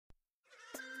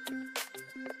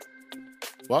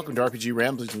Welcome to RPG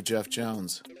Ramblings with Jeff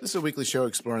Jones. This is a weekly show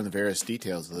exploring the various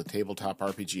details of the tabletop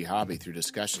RPG hobby through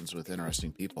discussions with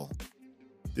interesting people.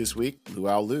 This week,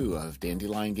 Luau Liu of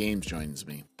Dandelion Games joins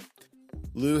me.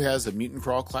 Liu has a Mutant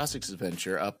Crawl Classics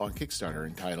adventure up on Kickstarter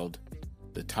entitled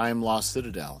The Time Lost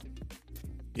Citadel.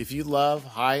 If you love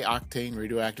high-octane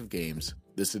radioactive games,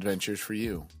 this adventure is for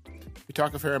you. We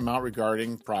talk a fair amount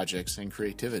regarding projects and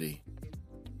creativity.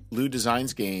 Liu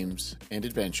designs games and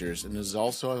adventures and is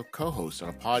also a co-host on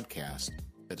a podcast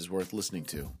that is worth listening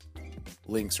to.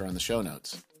 Links are on the show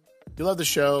notes. If you love the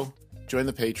show, join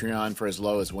the Patreon for as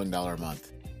low as $1 a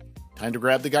month. Time to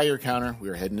grab the Geiger counter. We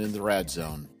are heading into the rad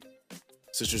zone.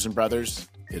 Sisters and brothers,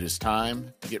 it is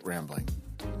time to get rambling.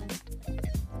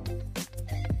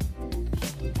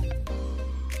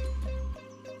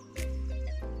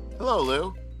 Hello,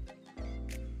 Lou.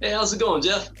 Hey, how's it going,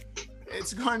 Jeff?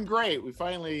 It's going great. We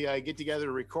finally get together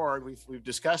to record. We've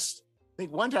discussed. I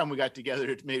think one time we got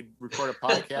together to record a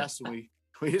podcast, and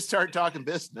we just started talking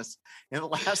business, and it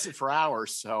lasted for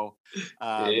hours. So,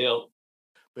 Yeah.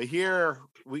 But here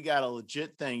we got a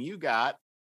legit thing. You got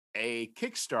a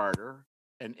Kickstarter,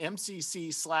 an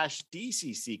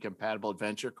MCC/DCC compatible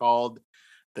adventure called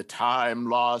The Time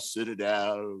Lost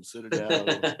Citadel.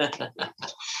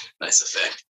 Nice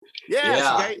effect.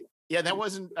 Yeah. Great. Yeah, that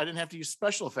wasn't. I didn't have to use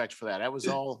special effects for that. That was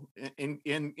all in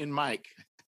mic.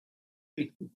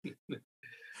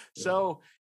 So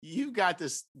you got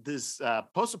this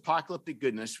post-apocalyptic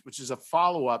goodness, which is a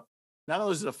follow-up. Not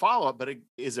only is it a follow-up, but it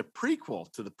is a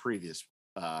prequel to the previous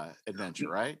adventure,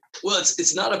 right? Well,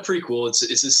 it's not a prequel.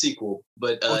 It's a sequel.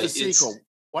 But it's a sequel.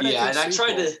 I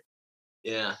tried to.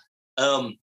 Yeah.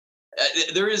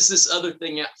 There is this other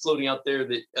thing floating out there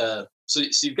that. So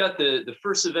you've got the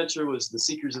first adventure was The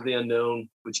Seekers of the Unknown,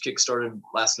 which kickstarted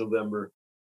last November.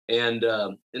 And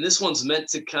this one's meant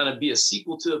to kind of be a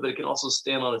sequel to it, but it can also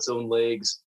stand on its own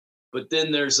legs. But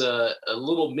then there's a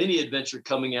little mini adventure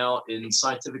coming out in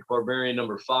Scientific Barbarian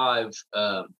number 5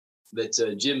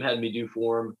 that Jim had me do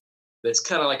for him. That's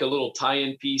kind of like a little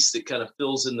tie-in piece that kind of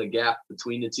fills in the gap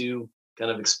between the two,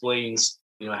 kind of explains,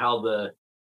 how the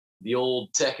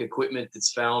old tech equipment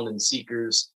that's found in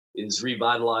Seekers is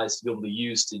revitalized to be able to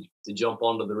use to jump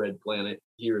onto the Red Planet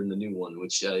here in the new one,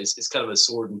 which is kind of a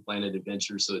Sword and Planet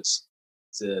adventure. So it's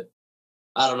a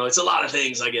lot of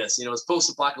things, I guess. It's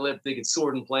post-apocalyptic, it's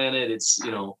Sword and Planet, it's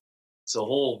a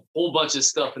whole bunch of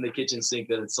stuff in the kitchen sink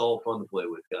that it's all fun to play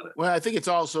with, kind of. Well, I think it's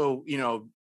also,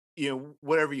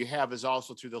 whatever you have is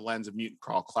also through the lens of Mutant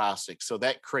Crawl Classics. So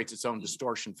that creates its own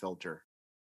distortion filter.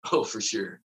 Oh, for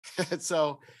sure.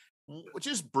 So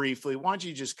just briefly, why don't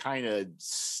you just kind of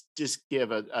just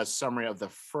give a summary of the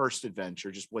first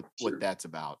adventure, just what that's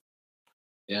about?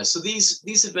 Yeah, so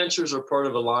these adventures are part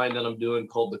of a line that I'm doing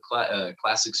called the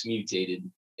Classics Mutated.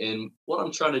 And what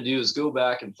I'm trying to do is go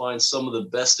back and find some of the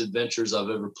best adventures I've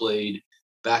ever played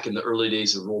back in the early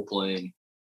days of role-playing.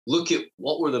 Look at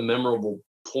what were the memorable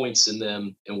points in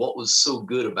them and what was so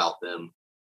good about them.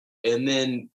 And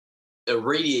then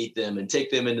irradiate them and take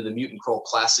them into the Mutant Crawl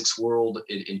Classics world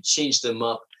and change them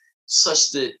up such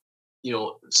that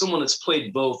someone that's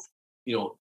played both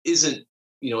isn't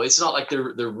it's not like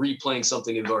they're replaying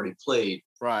something they've already played,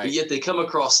 right? But yet they come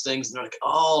across things and they're like,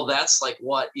 oh, that's like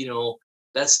what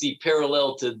that's the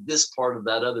parallel to this part of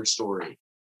that other story.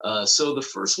 So the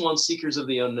first one, Seekers of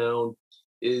the Unknown,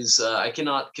 is I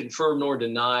cannot confirm nor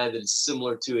deny that it's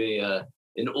similar to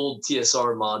an old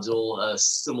TSR module,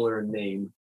 similar in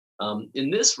name. In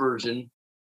this version,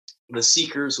 the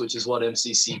Seekers, which is what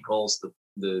MCC calls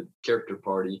the character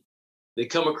party, they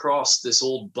come across this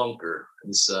old bunker,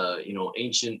 this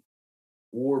ancient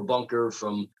war bunker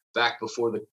from back before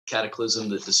the cataclysm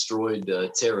that destroyed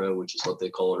Terra, which is what they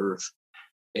call Earth.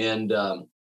 And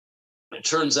it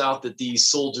turns out that these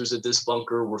soldiers at this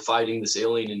bunker were fighting this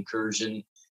alien incursion.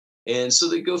 And so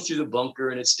they go through the bunker,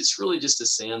 and it's really just a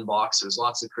sandbox. There's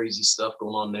lots of crazy stuff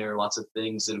going on there, lots of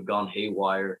things that have gone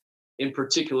haywire. In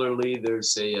particularly,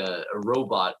 there's a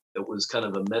robot that was kind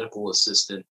of a medical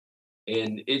assistant,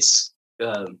 and it's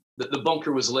the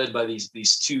bunker was led by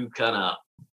these two kind of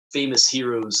famous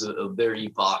heroes of their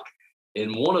epoch,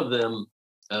 and one of them,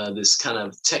 this kind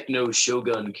of techno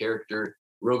shogun character,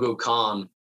 Rogo Khan,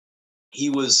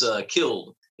 he was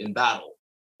killed in battle,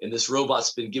 and this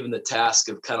robot's been given the task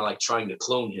of kind of like trying to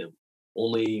clone him.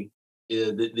 Only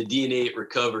the DNA it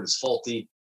recovered is faulty.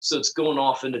 So it's going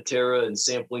off into Terra and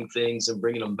sampling things and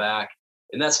bringing them back.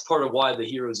 And that's part of why the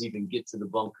heroes even get to the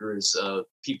bunker is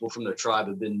people from their tribe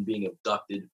have been being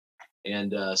abducted.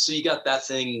 And so you got that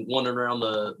thing wandering around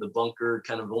the bunker,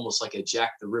 kind of almost like a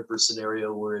Jack the Ripper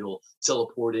scenario where it'll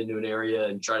teleport into an area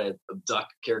and try to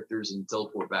abduct characters and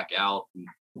teleport back out. And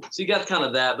So you got kind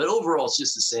of that, but overall it's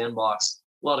just a sandbox,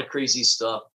 a lot of crazy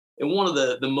stuff. And one of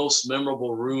the most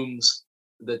memorable rooms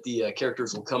that the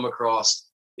characters will come across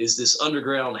is this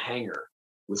underground hangar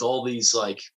with all these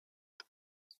like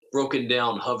broken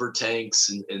down hover tanks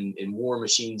and war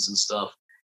machines and stuff.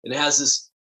 And it has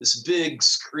this big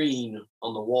screen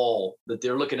on the wall that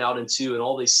they're looking out into, and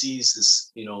all they see is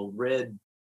this, red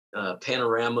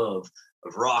panorama of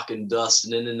rock and dust.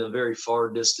 And then in the very far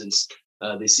distance,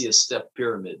 they see a step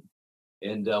pyramid.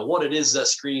 And what it is, that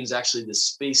screen is actually the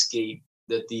space gate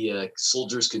that the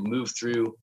soldiers could move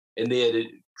through. And they had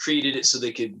created it so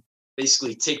they could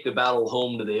basically take the battle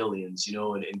home to the aliens,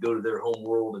 and go to their home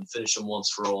world and finish them once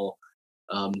for all.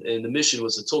 And the mission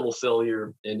was a total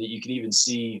failure. And you can even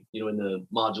see, in the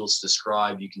modules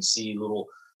described, you can see little,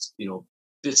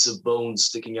 bits of bones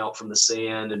sticking out from the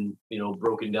sand and,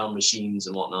 broken down machines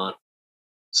and whatnot.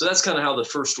 So that's kind of how the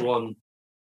first one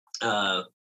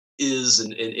is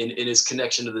and its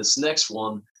connection to this next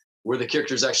one, where the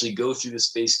characters actually go through the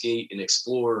space gate and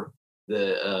explore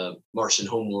the Martian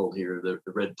homeworld here, the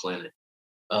red planet.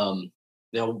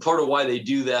 Now, part of why they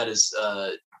do that is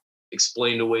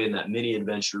explained away in that mini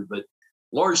adventure, but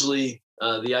largely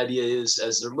the idea is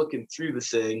as they're looking through the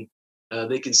thing,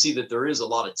 they can see that there is a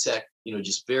lot of tech,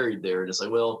 just buried there. And it's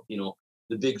like, well,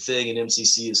 the big thing in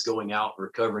MCC is going out and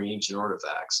recovering ancient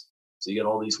artifacts. So you got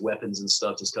all these weapons and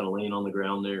stuff just kind of laying on the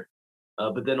ground there.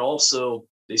 But then also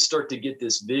they start to get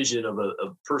this vision of a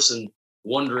person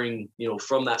wandering,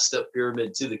 from that step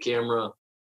pyramid to the camera.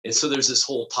 And so there's this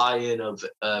whole tie-in of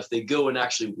if they go and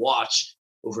actually watch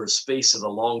over a space of a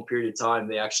long period of time,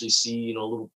 they actually see, a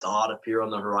little dot appear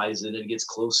on the horizon, and it gets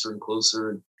closer and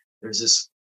closer. And there's this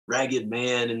ragged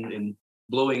man in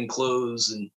blowing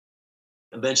clothes. And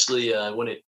eventually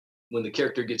when the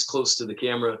character gets close to the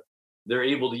camera, they're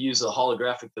able to use a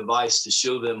holographic device to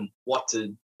show them what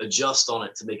to adjust on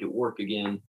it to make it work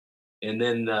again. And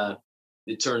then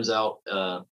it turns out,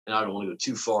 and I don't want to go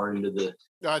too far into the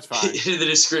No, it's fine. into the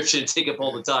description, take up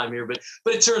all the time here, but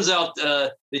it turns out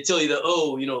they tell you that,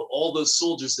 all those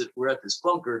soldiers that were at this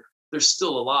bunker, they're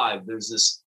still alive. There's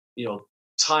this,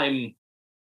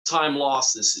 time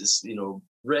loss, this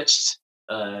wretched,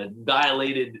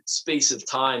 dilated space of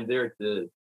time there at the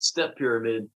step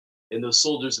pyramid, and those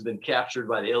soldiers have been captured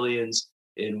by the aliens,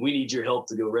 and we need your help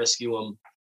to go rescue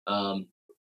them.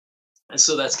 And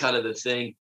so that's kind of the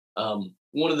thing.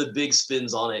 One of the big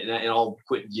spins on it, and I'll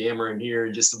quit yammering here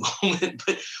in just a moment,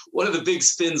 but one of the big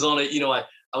spins on it,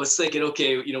 I was thinking,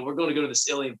 okay, we're going to go to this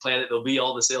alien planet. There'll be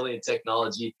all this alien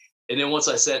technology. And then once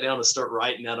I sat down to start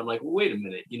writing that, I'm like, well, wait a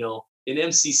minute, in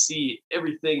MCC,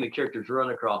 everything the characters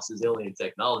run across is alien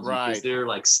technology, because they're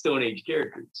like Stone Age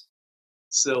characters.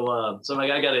 So I'm like,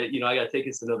 I gotta take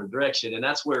this another direction. And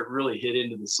that's where it really hit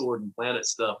into the Sword and Planet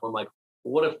stuff. I'm like,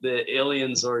 what if the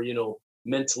aliens are,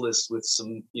 mentalists with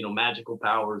some, magical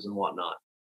powers and whatnot?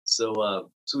 So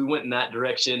we went in that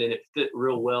direction, and it fit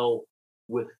real well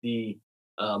with the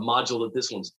module that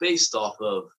this one's based off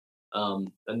of,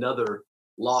 another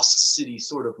Lost City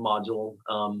sort of module,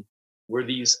 where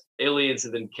these aliens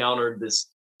have encountered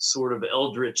this sort of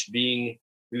eldritch being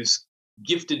who's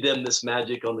gifted them this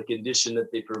magic on the condition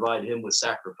that they provide him with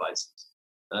sacrifices.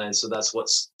 And so that's what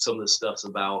some of the stuff's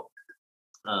about.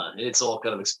 And it's all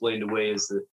kind of explained away as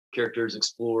the characters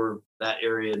explore that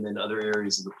area, and then other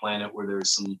areas of the planet where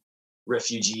there's some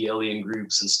refugee alien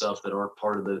groups and stuff that aren't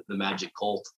part of the magic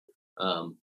cult.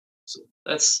 So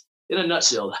that's, in a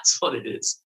nutshell, that's what it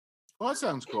is. Well, that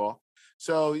sounds cool.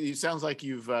 So it sounds like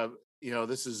you've,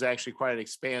 this is actually quite an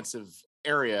expansive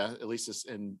area, at least this,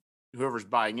 and whoever's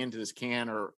buying into this can,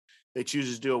 or they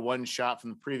choose to do a one shot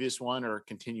from the previous one or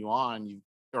continue on,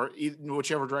 or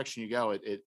whichever direction you go,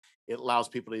 it allows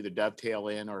people to either dovetail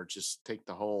in or just take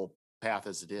the whole path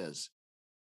as it is.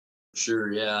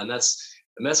 Sure. Yeah. And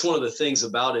that's one of the things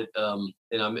about it. And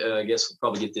I guess we'll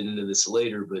probably get into this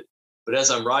later, but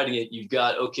as I'm writing it, you've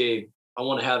got, okay, I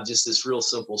want to have just this real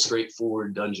simple,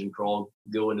 straightforward dungeon crawl,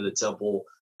 go into the temple,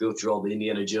 go through all the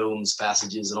Indiana Jones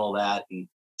passages and all that, and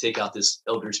take out this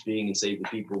eldritch being and save the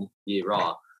people, yay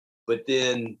rah. But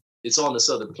then it's on this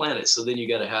other planet. So then you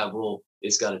got to have, well,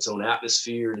 it's got its own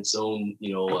atmosphere and its own,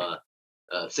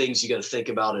 things you got to think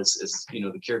about as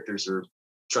the characters are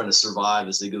trying to survive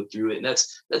as they go through it. And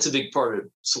that's a big part of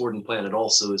Sword and Planet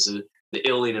also, is the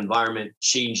alien environment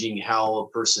changing how a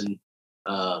person,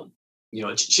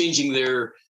 changing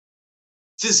their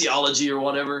physiology or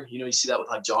whatever. You see that with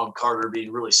like John Carter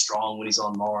being really strong when he's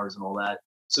on Mars and all that.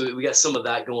 So we got some of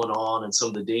that going on, and some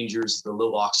of the dangers, the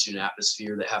low oxygen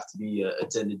atmosphere that have to be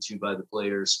attended to by the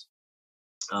players.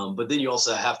 But then you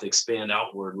also have to expand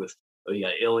outward with, you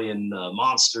got alien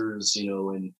monsters,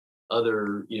 and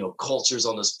other, cultures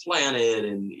on this planet,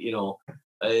 and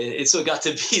and so it got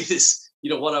to be this,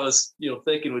 what I was,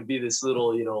 thinking would be this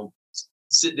little,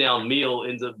 sit down meal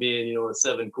ends up being, a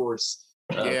 7-course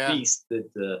Yeah. feast.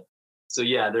 So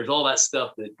yeah, there's all that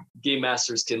stuff that game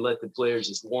masters can let the players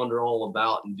just wander all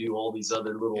about and do all these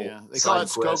other little Yeah. They call side it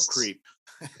scope quests. creep.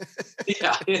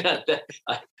 Yeah.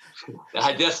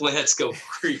 I definitely had scope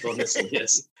creep on this one.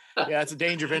 Yes. Yeah, it's a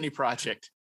danger of any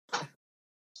project,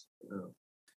 Oh,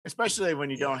 especially when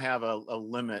you don't have a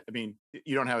limit. I mean,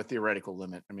 you don't have a theoretical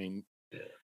limit. I mean,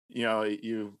 yeah.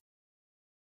 you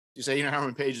say, how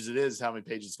many pages it is, how many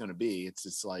pages it's going to be. It's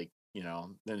just like,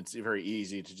 then it's very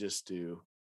easy to just to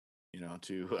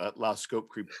allow scope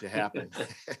creep to happen.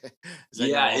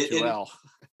 Yeah,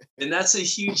 and that's a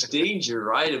huge danger,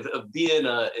 right? Of being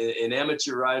an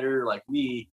amateur writer like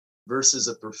me versus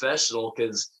a professional,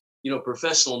 because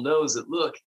professional knows that,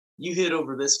 look, you hit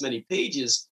over this many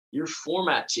pages, your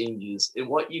format changes and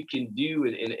what you can do,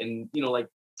 and like,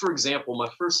 for example, my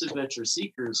first adventure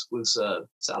Seekers was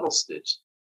saddle stitch,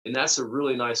 and that's a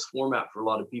really nice format for a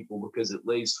lot of people because it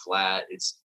lays flat.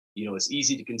 It's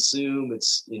easy to consume.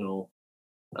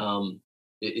 Um,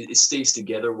 it stays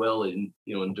together well and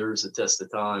endures the test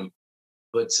of time.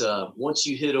 But once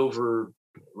you hit over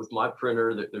with my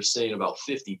printer, that they're saying about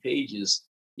 50 pages,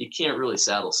 you can't really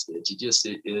saddle stitch.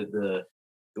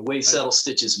 The way saddle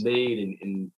stitch is made,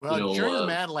 and well, Journey to the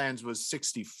Madlands was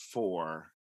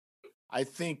 64. I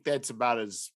think that's about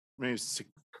as maybe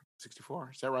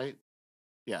 64. Is that right?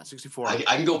 Yeah, 64. I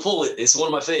can go pull it. It's one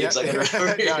of my faves. Yeah.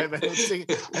 I got it. No, I think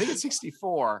it's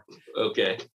 64.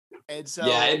 Okay. And so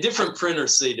and different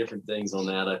printers say different things on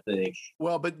that, I think.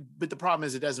 Well, but the problem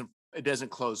is it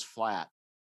doesn't close flat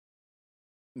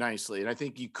nicely, and I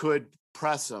think you could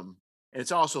press them. And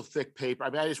it's also thick paper. I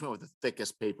mean, I just went with the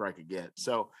thickest paper I could get.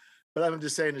 So, but I'm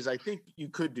just saying is I think you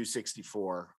could do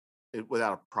 64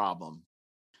 without a problem.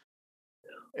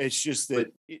 It's just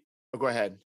that. Go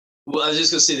ahead. Well, I was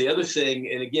just going to say the other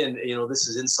thing, and again, this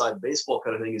is inside baseball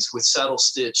kind of thing, is with saddle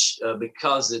stitch,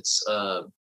 because it's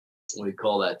what do you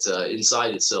call that?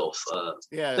 Inside itself.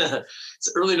 Yeah.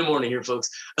 It's early in the morning here, folks.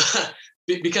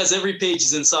 Because every page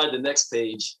is inside the next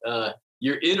page.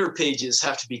 Your inner pages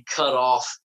have to be cut off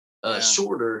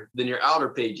shorter than your outer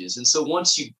pages, and so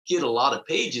once you get a lot of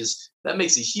pages, that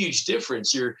makes a huge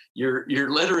difference. Your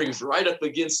lettering's right up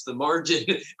against the margin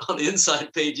on the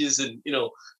inside pages, and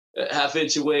a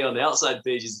half-inch away on the outside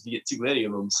pages if you get too many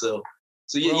of them. So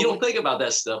yeah, you don't think about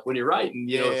that stuff when you're writing.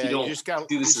 If you don't you just got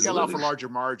to allow for larger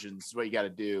margins is what you got to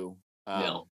do.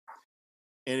 And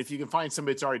if you can find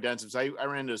somebody that's already done some, I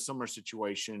ran into a similar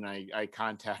situation. I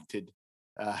contacted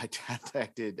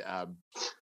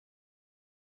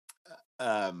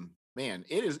man,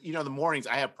 it is, the mornings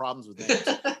I have problems with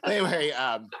that. Anyway,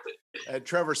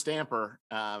 Trevor Stamper,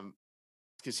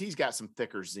 because he's got some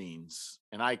thicker zines,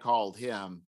 and I called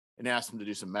him and asked him to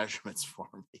do some measurements for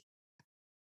me.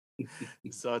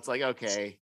 So it's like,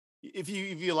 okay, if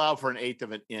you allow for 1/8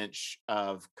 of an inch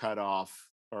of cutoff,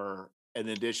 or in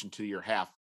addition to your 1/2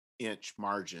 inch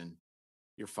margin,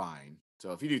 you're fine.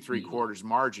 So if you do 3/4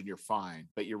 margin, you're fine.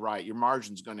 But you're right, your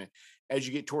margin's going to, as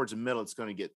you get towards the middle, it's going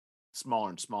to get smaller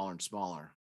and smaller and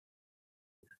smaller.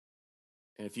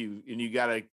 And you got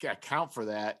to account for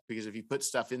that, because if you put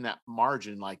stuff in that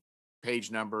margin, like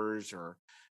page numbers or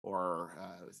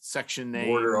section names,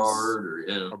 border art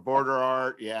or border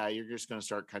art, you're just going to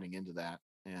start cutting into that,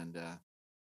 and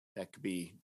that could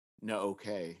be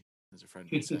okay, as a friend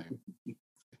would say.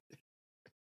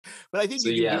 But I think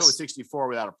you can do it with 64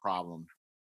 without a problem.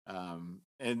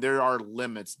 And there are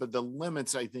limits, but the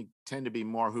limits, I think, tend to be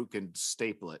more who can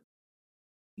staple it.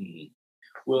 Mm-hmm.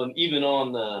 Well, and even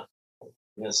on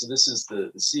so this is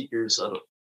the Seekers. I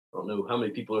don't know how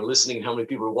many people are listening and how many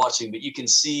people are watching, but you can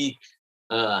see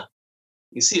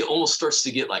it almost starts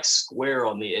to get like square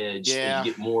on the edge. Yeah. And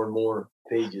you get more and more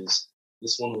pages.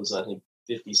 This one was, I think,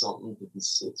 50 something,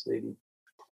 56 maybe,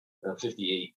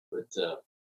 58. But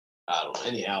I don't know.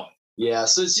 Anyhow, yeah.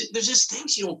 So there's just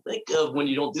things you don't think of when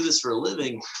you don't do this for a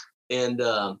living, and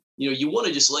you want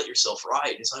to just let yourself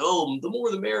write. It's like, oh, the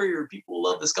more the merrier. People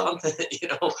love this content,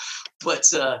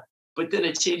 But then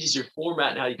it changes your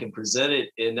format and how you can present it,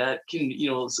 and that can,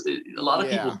 a lot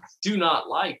of people do not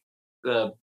like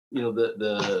the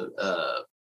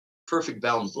perfect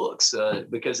bound books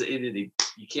because you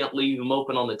can't leave them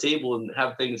open on the table and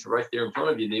have things right there in front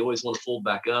of you. They always want to fold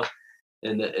back up,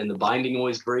 and the binding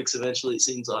always breaks eventually, it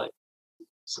seems like.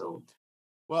 So,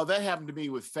 well, that happened to me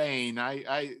with Fane.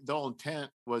 The whole intent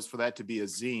was for that to be a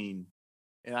zine,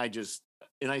 and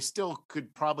I still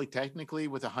could probably technically,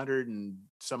 with 100 and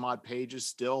some odd pages,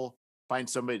 still find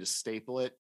somebody to staple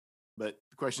it. But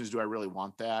the question is, do I really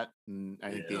want that? And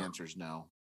I think the Yeah. answer is no.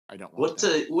 I don't want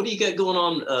that. What do you got going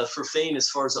on for Fane as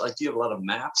far as like do you have a lot of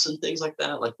maps and things like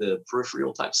that, like the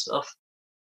peripheral type stuff?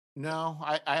 No,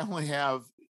 I only have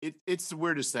it. It's the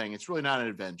weirdest thing. It's really not an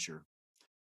adventure.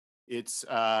 It's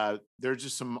there's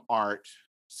just some art.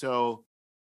 So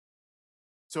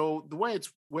the way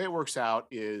it works out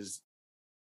is,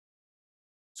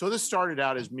 so this started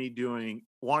out as me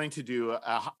wanting to do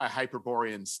a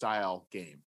Hyperborean style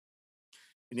game.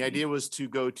 And the idea was to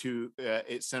go to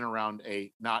it centered around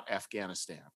not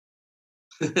Afghanistan.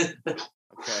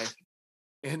 Okay.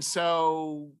 And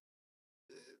so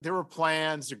there were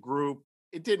plans, a group.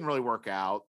 It didn't really work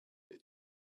out.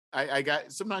 I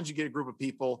got, sometimes you get a group of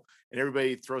people and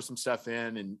everybody throws some stuff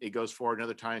in and it goes forward. And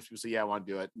other times people say, yeah, I want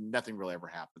to do it. Nothing really ever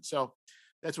happened. So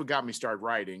that's what got me started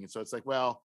writing. And so it's like,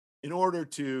 well, in order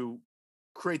to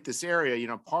create this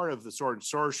area, part of the sword and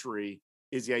sorcery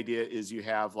is the idea is you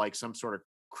have like some sort of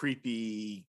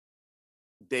creepy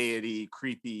deity,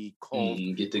 creepy cult,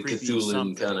 Get the creepy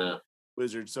Cthulhu kind of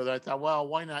wizard. So that I thought, well,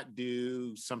 why not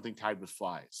do something tied with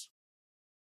flies?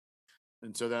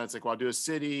 And so then it's like, well, I'll do a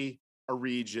city, a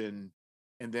region,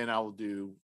 and then I'll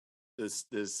do this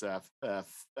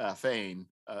Fane.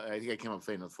 I think I came up with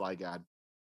Fane, the fly god.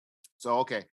 So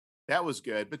okay, that was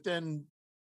good. But then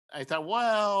I thought,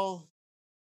 well,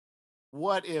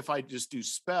 what if I just do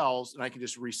spells and I can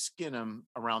just reskin them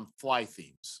around fly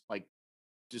themes, like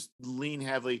just lean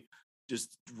heavily,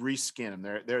 just reskin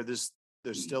them. They're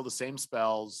still the same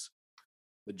spells,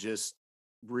 but just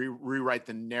rewrite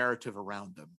the narrative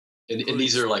around them. And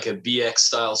these are like a BX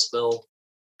style spell.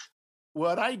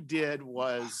 What I did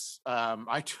was I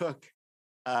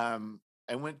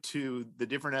went to the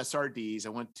different SRDs. I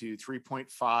went to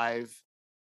 3.5.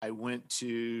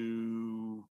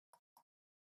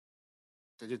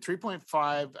 I did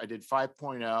 3.5. I did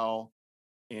 5.0.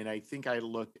 And I think I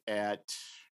looked at,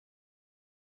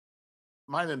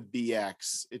 might have been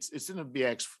BX. It's in a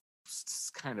BX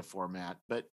kind of format.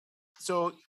 But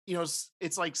so,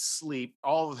 it's like sleep.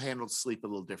 All have handled sleep a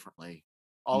little differently.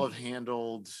 All have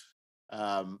handled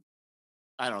I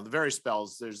don't know, the various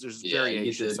spells. There's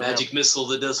variations. You get the magic missile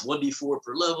that does 1d4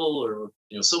 per level, or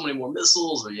so many more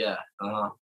missiles, or yeah,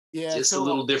 just a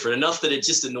little different enough that it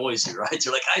just annoys you, right?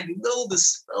 You're like, I know the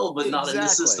spell, but not in the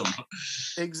system.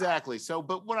 Exactly. So,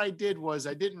 but what I did was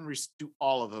I didn't do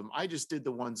all of them. I just did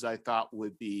the ones I thought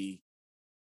would be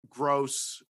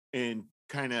gross and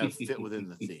kind of fit within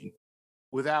the theme,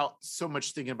 without so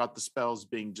much thinking about the spells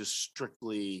being just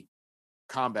strictly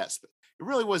combat. It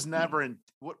really was never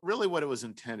what it was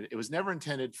intended. It was never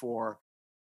intended for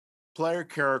player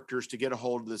characters to get a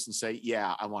hold of this and say,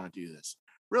 yeah, I want to do this.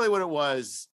 Really what it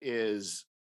was is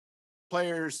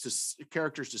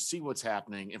characters to see what's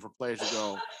happening, and for players to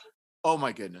go, oh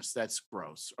my goodness, that's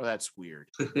gross, or that's weird,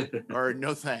 or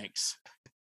no thanks.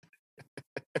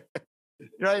 You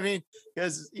know what I mean?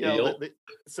 Because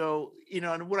so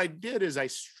and what I did is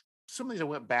some of these I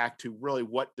went back to really,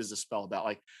 what does the spell about?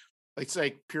 Like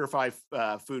say purify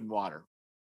food and water.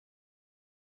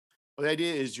 Well, the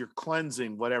idea is you're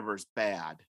cleansing whatever is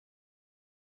bad.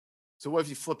 So what if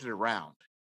you flipped it around?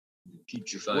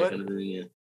 Putrefy kind of thing, yeah.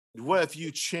 What if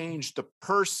you change the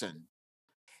person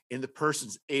and the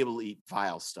person's able to eat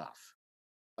vile stuff,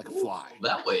 like a fly?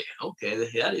 That way, okay.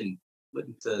 I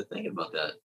wouldn't think about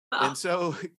that. And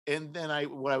so, and then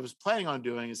what I was planning on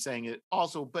doing is saying it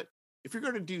also, but if you're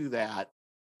going to do that,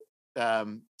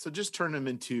 so just turn them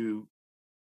into,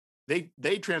 they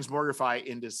transmogrify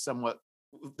into somewhat,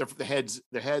 the heads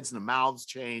and the mouths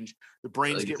change, the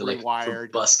brains get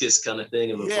rewired, proboscis kind of thing.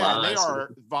 Yeah, and they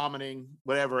are vomiting,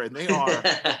 whatever, and they are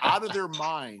out of their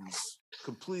minds,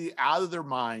 completely out of their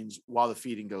minds while the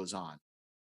feeding goes on.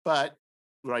 But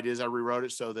what I did is I rewrote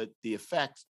it so that the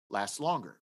effect lasts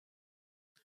longer.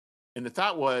 And the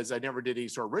thought was, I never did any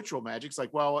sort of ritual magic. It's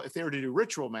like, well, if they were to do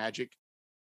ritual magic,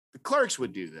 the clerics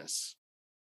would do this.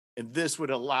 And this would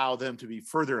allow them to be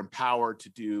further empowered to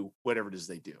do whatever it is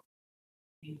they do.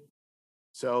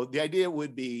 So the idea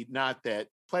would be not that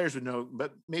players would know,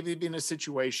 but maybe be in a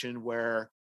situation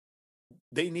where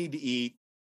they need to eat.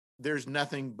 There's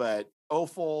nothing but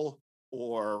offal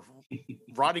or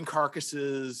rotting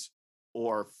carcasses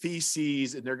or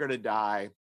feces, and they're going to die,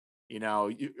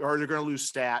 or they're going to lose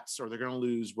stats, or they're going to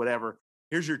lose whatever.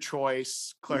 Here's your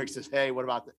choice. Cleric says, hey, what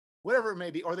about that? Whatever it may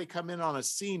be. Or they come in on a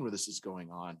scene where this is going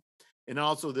on. And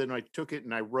also then I took it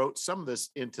and I wrote some of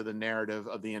this into the narrative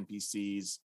of the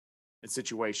NPCs and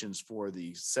situations for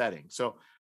the setting. So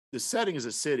the setting is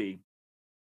a city,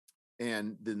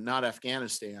 and not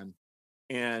Afghanistan.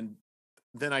 And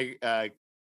then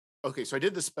so I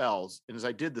did the spells. And as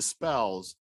I did the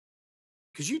spells,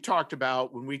 because you talked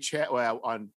about when we chat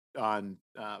on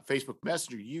Facebook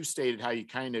Messenger, you stated how you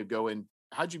kind of go in.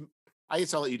 How'd you? I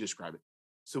guess I'll let you describe it.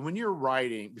 So when you're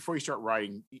writing, before you start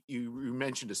writing, you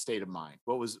mentioned a state of mind.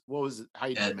 What was how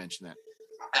did you mention that?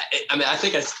 I mean, I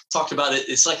think I talked about it.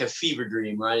 It's like a fever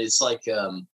dream, right? It's like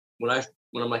when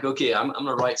I'm like, okay, I'm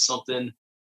gonna write something,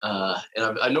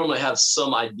 and I normally have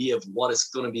some idea of what it's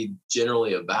going to be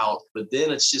generally about, but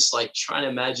then it's just like trying to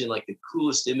imagine like the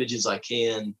coolest images I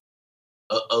can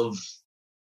of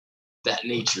that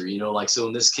nature, like, so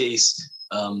in this case,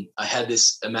 I had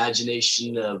this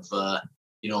imagination of,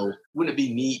 wouldn't it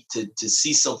be neat to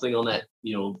see something on that,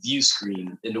 view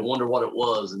screen and to wonder what it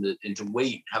was and to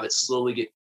wait, have it slowly get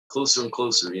closer and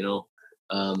closer,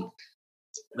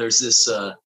 there's this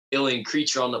alien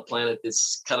creature on the planet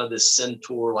that's kind of this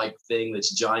centaur-like thing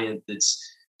that's giant, that's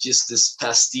just this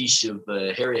pastiche of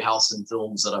Harryhausen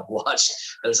films that I've watched.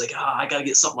 And it's like, I got to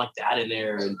get something like that in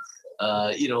there. And,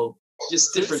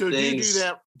 just different so things.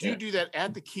 Do you do that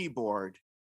at the keyboard,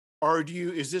 or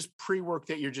is this pre-work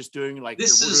that you're just doing, like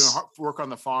this you're doing work on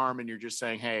the farm and you're just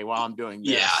saying, hey, while I'm doing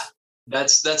this? Yeah,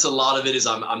 that's a lot of it is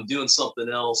I'm doing something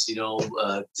else,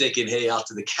 taking hay out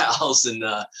to the cows,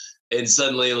 and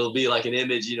suddenly it'll be like an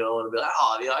image, and I'll be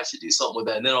like, I should do something with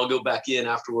that. And then I'll go back in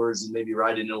afterwards and maybe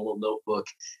write it in a little notebook.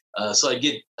 So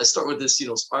I start with this,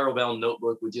 spiral bound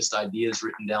notebook with just ideas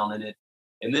written down in it.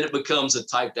 And then it becomes a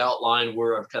typed outline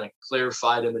where I've kind of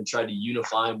clarified them and tried to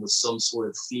unify them with some sort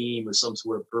of theme or some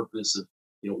sort of purpose of,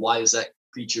 why is that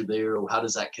creature there? Or how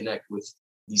does that connect with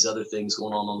these other things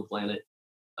going on the planet,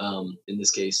 in this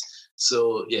case?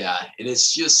 So, yeah, and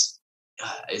it's just,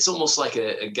 it's almost like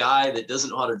a guy that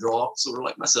doesn't know how to draw, sort of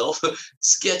like myself,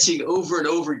 sketching over and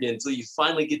over again until you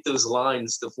finally get those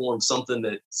lines to form something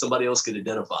that somebody else could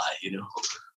identify,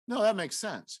 No, that makes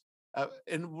sense.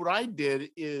 And what I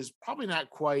did is probably not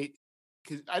quite,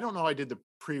 because I don't know, I did the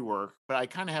pre-work, but I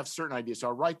kind of have certain ideas. So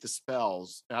I'll write the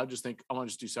spells and I'll just think, I want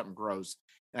to just do something gross.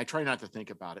 And I try not to think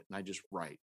about it and I just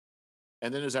write.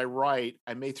 And then as I write,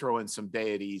 I may throw in some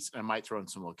deities and I might throw in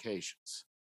some locations.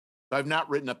 But I've not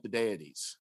written up the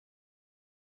deities.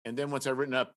 And then once I've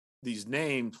written up these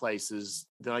named places,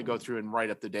 then I go through and write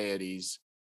up the deities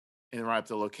and write up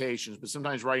the locations. But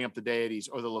sometimes writing up the deities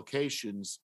or the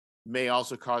locations may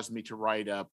also cause me to write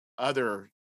up other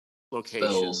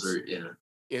locations.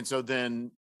 And so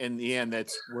then in the end,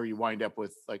 that's where you wind up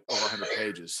with like over 100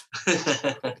 pages.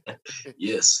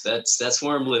 Yes, that's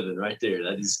where I'm living right there.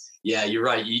 That is, yeah, you're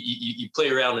right. You play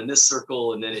around in this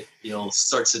circle and then it,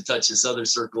 starts to touch this other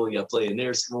circle. You got to play in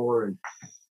there some more. And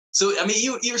so, I mean,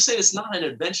 you were saying it's not an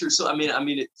adventure. So, I mean,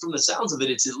 from the sounds of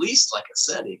it, it's at least like a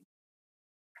setting.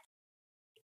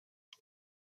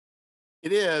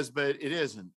 It is, but it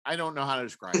isn't. I don't know how to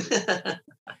describe it.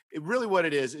 Really what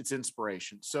it is, it's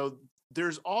inspiration. So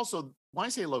there's also, when I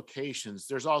say locations,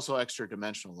 there's also extra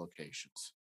dimensional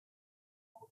locations.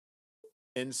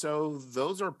 And so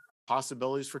those are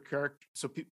possibilities for character. So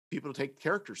people to take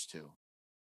characters to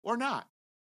or not.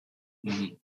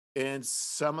 Mm-hmm. And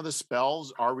some of the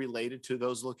spells are related to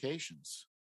those locations.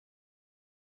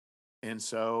 And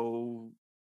so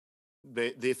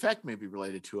the effect may be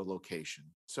related to a location.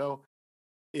 So,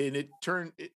 and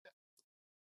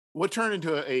what turned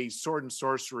into a sword and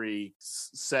sorcery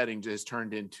setting just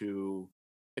turned into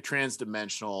a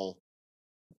transdimensional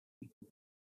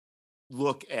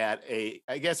look at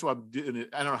I guess what I'm doing,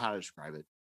 I don't know how to describe it.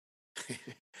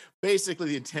 Basically,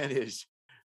 the intent is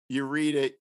you read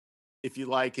it. If you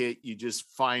like it, you just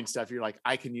find stuff. You're like,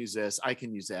 I can use this. I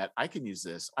can use that. I can use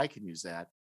this. I can use that,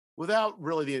 without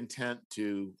really the intent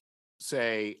to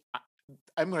say,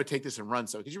 I'm going to take this and run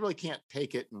so, because you really can't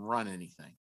take it and run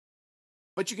anything.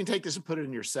 But you can take this and put it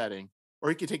in your setting, or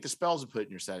you can take the spells and put it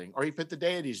in your setting, or you put the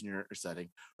deities in your setting,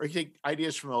 or you take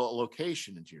ideas from a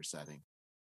location into your setting.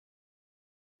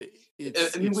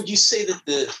 Would you say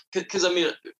that because I mean,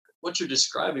 what you're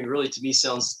describing really to me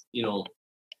sounds,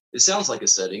 it sounds like a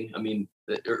setting. I mean,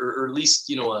 or at least,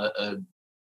 it's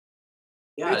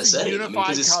a setting.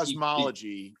 Unified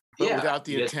cosmology, but without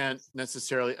the intent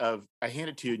necessarily of, I hand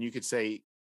it to you and you could say,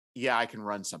 yeah, I can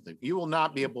run something. You will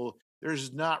not be able,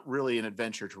 there's not really an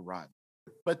adventure to run.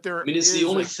 But it's the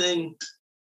only thing.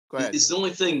 Go ahead. It's the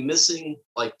only thing missing,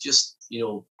 like just,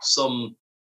 some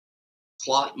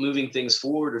plot moving things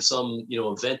forward or some,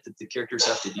 event that the characters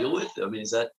have to deal with. I mean,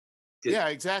 is that good? Yeah,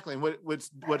 exactly. And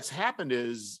what's happened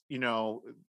is,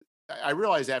 I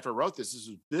realized after I wrote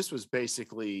this was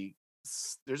basically,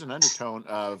 there's an undertone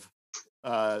of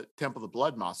Temple of the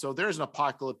Bloodmoth. So there's an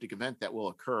apocalyptic event that will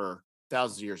occur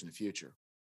thousands of years in the future.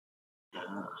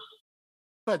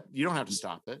 But you don't have to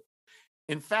stop it.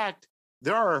 In fact,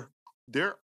 there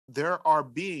are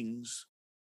beings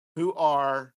who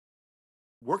are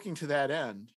working to that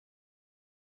end,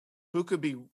 who could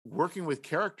be working with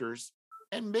characters,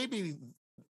 and maybe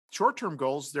short-term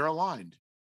goals, they're aligned.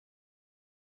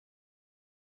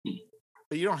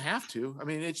 But you don't have to. I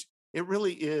mean, it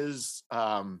really is.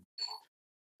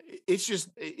 It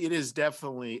is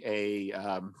definitely a.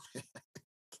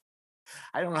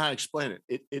 I don't know how to explain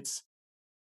it. It's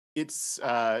just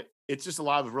a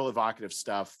lot of real evocative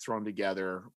stuff thrown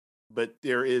together. But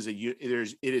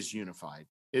it is unified.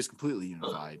 It's completely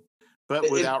unified, but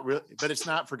but it's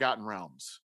not Forgotten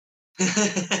Realms.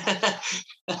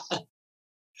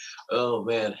 Oh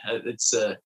man, it's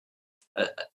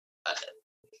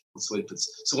let's wait for this.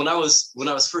 So when I was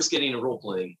first getting into role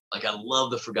playing, like I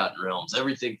love the Forgotten Realms,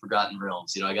 everything Forgotten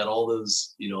Realms. I got all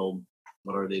those,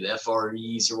 what are they, the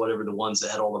FREs or whatever, the ones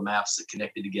that had all the maps that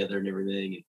connected together and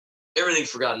everything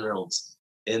Forgotten Realms.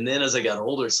 And then as I got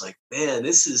older, it's like, man,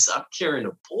 I'm carrying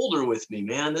a boulder with me,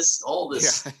 man. All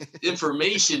this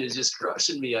information is just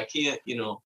crushing me. I can't,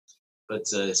 but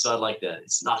so I like that.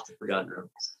 It's not the Forgotten Realms.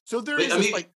 So for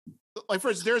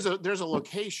instance, there's a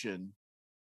location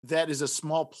that is a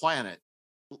small planet.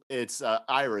 It's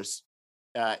Iris,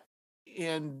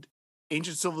 and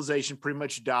ancient civilization pretty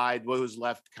much died. What was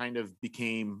left kind of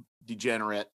became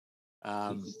degenerate.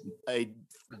 A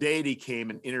deity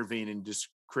came and intervened and just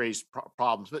creates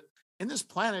problems. But in this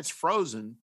planet, it's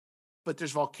frozen, but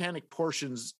there's volcanic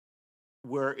portions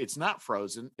where it's not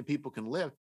frozen and people can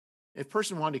live. If a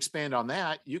person wanted to expand on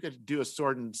that, you could do a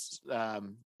sword and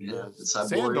sandal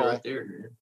right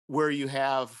there, where you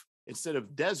have, instead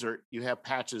of desert, you have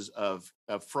patches of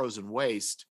frozen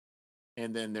waste,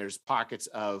 and then there's pockets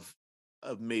of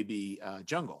maybe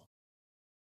jungle.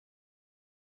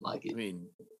 Like it. I mean,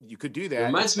 you could do that. It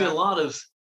reminds me a lot of.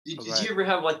 Did you ever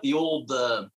have like the old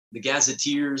the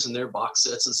Gazetteers and their box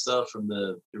sets and stuff from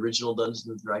the original Dungeons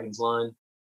and Dragons line?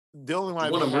 The only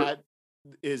one I've had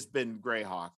has been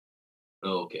Greyhawk.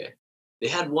 Oh, okay. They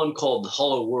had one called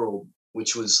Hollow World,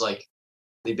 which was like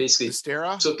they basically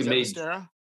took and made. Mystera?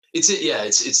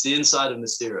 It's the inside of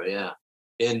Mystera, yeah.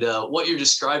 And what you're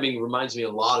describing reminds me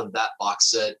a lot of that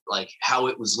box set, like how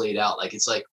it was laid out. Like it's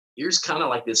like here's kind of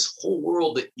like this whole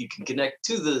world that you can connect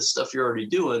to the stuff you're already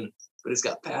doing, but it's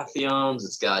got pantheons,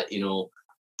 it's got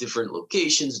different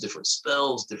locations, different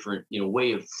spells, different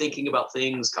way of thinking about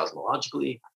things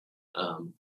cosmologically.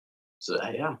 So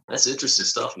yeah, that's interesting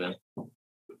stuff, man.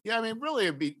 Yeah, I mean,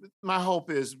 really, my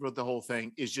hope is with the whole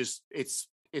thing is just it's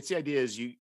the idea is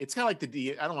it's kind of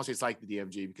like I don't want to say it's like the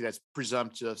DMG because that's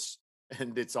presumptuous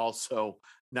and it's also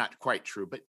not quite true.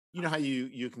 But you know how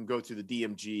you can go through the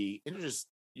DMG and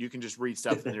you can just read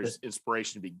stuff and there's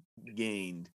inspiration to be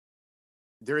gained.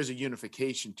 There is a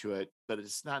unification to it, but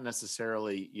it's not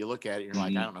necessarily, you look at it, you're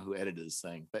like, I don't know who edited this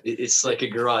thing. But it's like a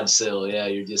garage sale. Yeah.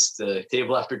 You're just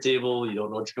table after table. You don't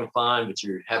know what you're going to find, but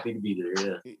you're happy to be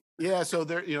there. Yeah. Yeah. So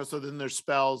so then there's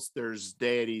spells, there's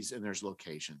deities, and there's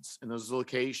locations. And those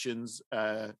locations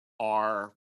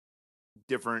are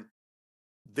different.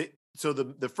 So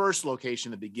the first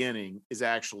location, the beginning, is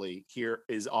actually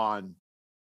is on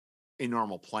a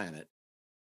normal planet.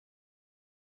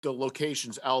 The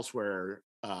locations elsewhere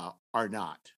are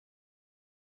not.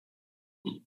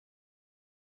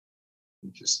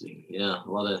 Interesting. Yeah, a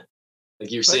lot of,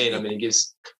 like you're saying, I mean, it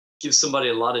gives somebody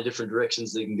a lot of different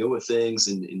directions they can go with things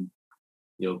and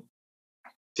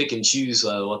pick and choose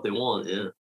what they want. Yeah.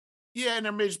 Yeah, and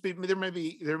there may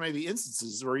be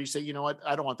instances where you say, you know what,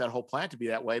 I don't want that whole planet to be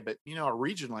that way, but a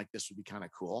region like this would be kind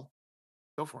of cool.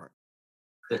 Go for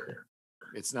it.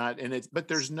 It's not, but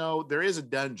there is a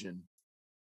dungeon.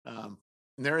 And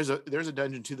there's a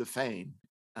dungeon to the Fane,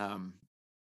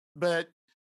 but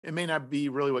it may not be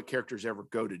really what characters ever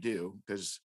go to do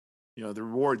because the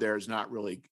reward there is not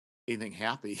really anything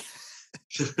happy.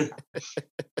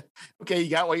 Okay, you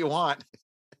got what you want.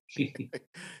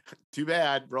 Too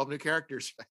bad. Roll new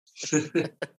characters.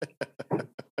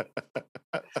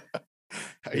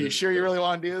 Are you sure you really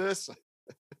want to do this?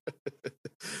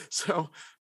 So,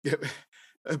 yeah,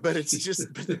 but it's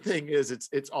just, but the thing is,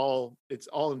 it's all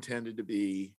intended to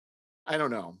be, I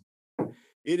don't know.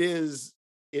 It is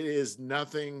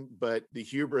nothing but the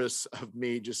hubris of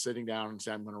me just sitting down and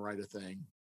saying, I'm going to write a thing,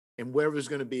 and whatever it's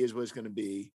going to be is what it's going to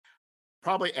be.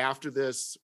 Probably after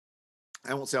this,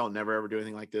 I won't say I'll never ever do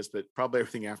anything like this, but probably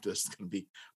everything after this is going to be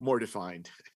more defined.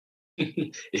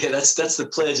 Yeah, that's the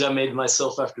pledge I made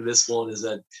myself after this one, is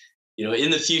that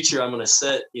in the future I'm going to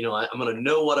set, I'm going to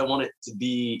know what I want it to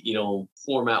be,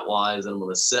 format wise, and I'm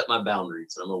going to set my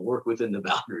boundaries. I'm going to work within the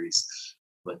boundaries.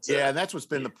 But yeah, and that's what's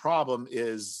been the problem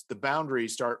is the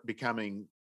boundaries start becoming.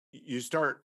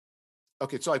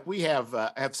 Okay, so like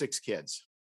I have 6 kids.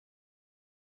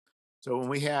 So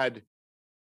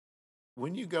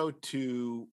when you go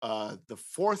to the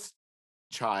fourth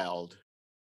child,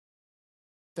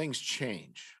 things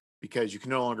change because you can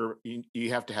no longer,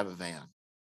 you have to have a van.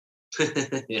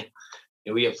 Yeah.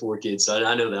 And we have 4 kids, so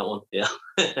I know that one. Yeah.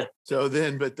 So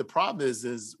then, but the problem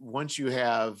is once you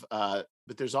have,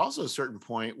 but there's also a certain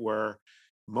point where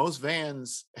most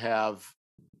vans have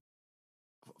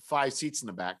 5 seats in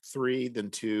the back, 3,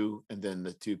 then 2, and then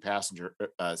the 2 passenger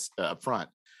up front.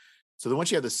 So then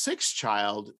once you have the 6th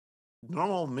child,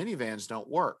 normal minivans don't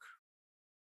work.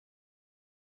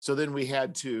 So then we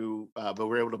had to, but we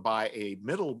were able to buy a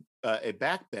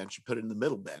back bench and put it in the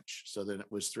middle bench. So then it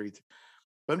was 3.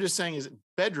 But I'm just saying is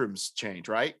bedrooms change,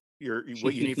 right?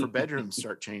 What you need for bedrooms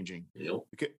start changing. Yep.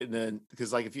 And then,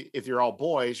 because like if you're all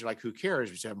boys, you're like, who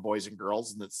cares? We should have boys and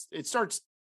girls. And it starts,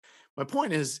 my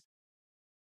point is,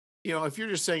 if you're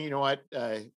just saying, you know what,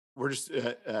 we're just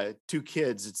 2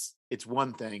 kids, it's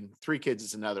one thing, 3 kids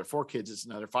is another, 4 kids is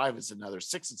another, 5 is another,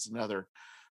 6 is another.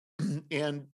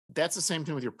 And that's the same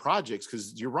thing with your projects,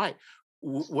 because you're right.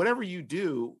 Whatever you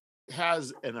do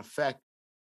has an effect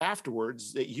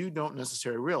afterwards that you don't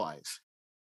necessarily realize.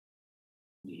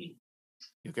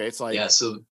 Okay, it's like, yeah.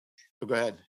 So go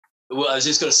ahead. Well, I was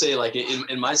just going to say, like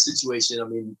in my situation, I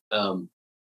mean,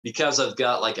 because I've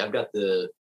got the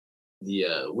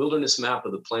wilderness map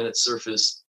of the planet's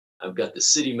surface, I've got the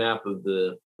city map of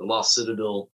the Lost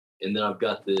Citadel, and then I've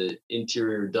got the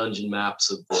interior dungeon maps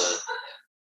of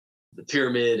the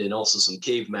pyramid and also some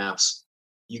cave maps.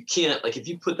 You can't, like, if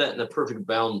you put that in a perfect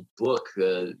bound book,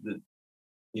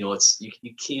 it's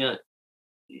you can't,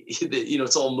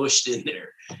 it's all mushed in there.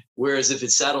 Whereas if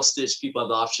it's saddle stitched, people have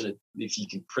the option, if you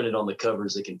can print it on the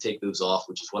covers, they can take those off,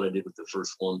 which is what I did with the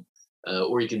first one.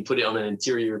 Or you can put it on an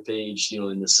interior page,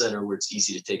 in the center where it's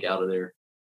easy to take out of there.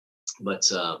 But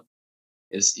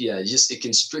it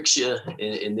constricts you,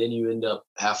 and then you end up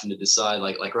having to decide.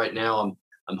 Like right now,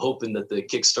 I'm hoping that the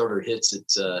Kickstarter hits it.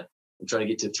 I'm trying to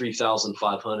get to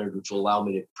 3,500, which will allow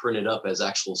me to print it up as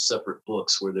actual separate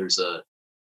books, where there's an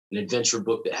adventure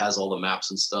book that has all the maps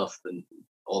and stuff and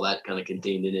all that kind of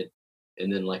contained in it,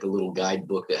 and then like a little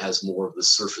guidebook that has more of the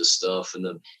surface stuff and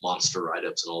the monster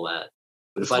write-ups and all that.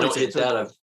 But if I don't hit that,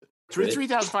 I've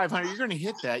 3,500. You're going to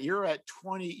hit that. You're at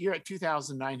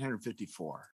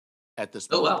 2,954 at this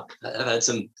point. Oh wow! I've had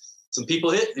some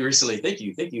people hit recently. Thank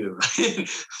you, everybody.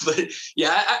 But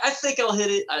yeah, I think I'll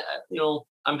hit it.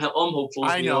 I'm hopeful.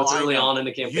 I know it's early on in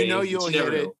the campaign. You'll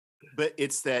hit it, but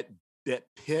it's that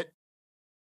pit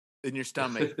in your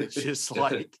stomach. It's just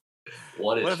like,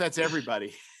 what if that's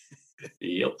everybody?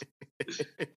 Yep.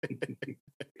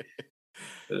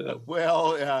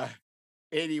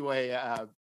 Anyway,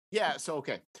 yeah. So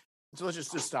okay, so let's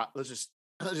just stop. Let's just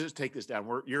take this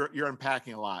down. You're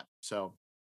unpacking a lot. So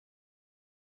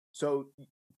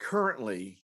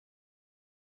currently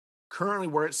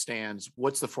where it stands,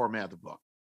 what's the format of the book?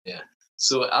 Yeah.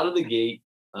 So out of the gate,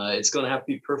 it's going to have to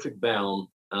be perfect bound.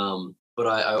 But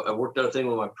I worked out a thing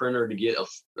with my printer to get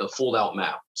a fold out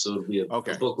map. So it'll be a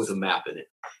book with a map in it.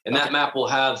 And that map will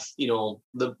have,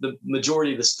 the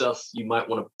majority of the stuff you might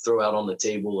want to throw out on the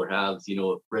table or have,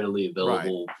 readily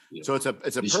available. Right. So it's a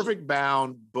perfect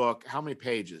bound book. How many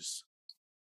pages?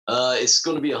 It's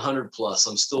going to be 100 plus.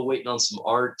 I'm still waiting on some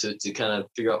art to kind of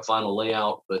figure out final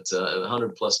layout, but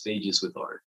 100 plus pages with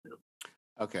art.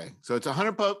 Okay. So it's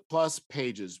 100 plus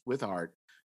pages with art,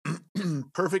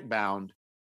 perfect bound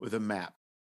with a map.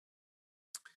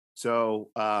 So,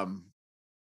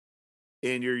 and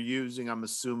you're using, I'm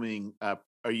assuming, are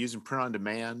you using print on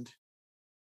demand?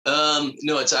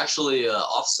 No, it's actually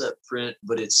offset print,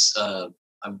 but it's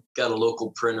I've got a local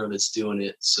printer that's doing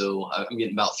it, so I'm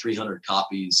getting about 300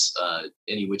 copies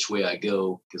any which way I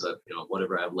go, because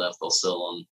whatever I have left, I'll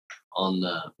sell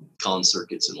on con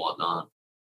circuits and whatnot.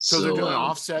 So they're doing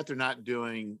offset; they're not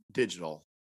doing digital.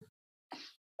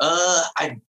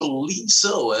 I believe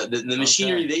so. The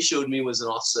machinery they showed me was an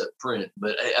offset print,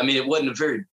 but I mean, it wasn't a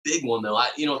very big one though.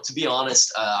 To be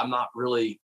honest, I'm not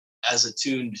really as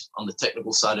attuned on the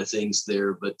technical side of things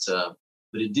there, but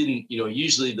it didn't.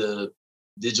 Usually the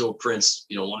digital prints,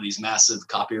 one of these massive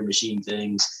copier machine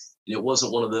things, and it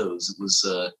wasn't one of those. It was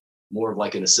more of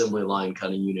like an assembly line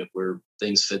kind of unit where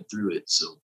things fed through it. So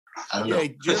I don't know.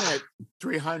 You're at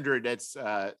 300. That's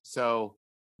so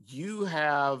you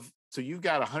have. So you've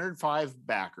got 105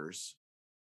 backers.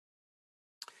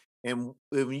 And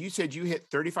when you said you hit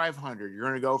 3,500, you're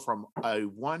going to go from a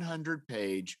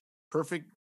 100-page perfect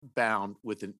bound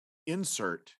with an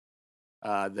insert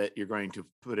that you're going to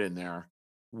put in there.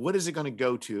 What is it going to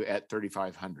go to at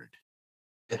 3,500?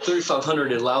 At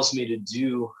 3,500, it allows me to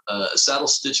do a saddle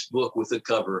stitch book with a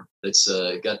cover that's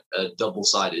got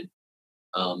double-sided.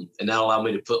 And that allowed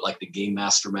me to put like the game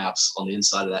master maps on the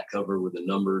inside of that cover with the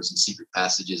numbers and secret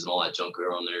passages and all that junk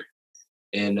are on there.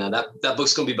 And that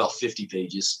book's going to be about 50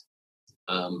 pages.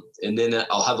 And then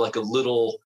I'll have like a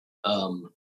little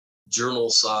journal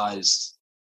sized,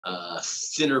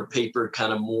 thinner paper,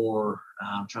 kind of more,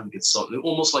 I'm trying to get something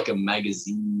almost like a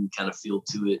magazine kind of feel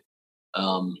to it.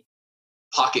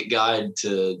 Pocket guide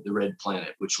to the Red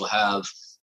Planet, which will have,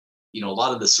 a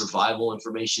lot of the survival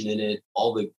information in it,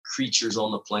 all the creatures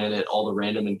on the planet, all the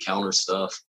random encounter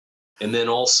stuff. And then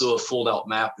also a fold out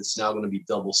map that's now going to be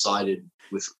double sided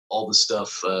with all the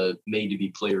stuff made to be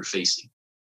player facing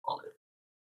on it.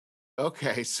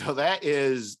 Okay. So that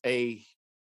is a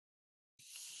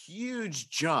huge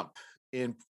jump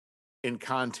in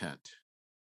content.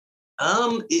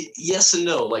 Yes and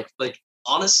no. Like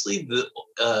honestly, the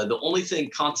only thing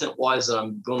content wise that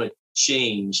I'm going to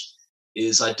change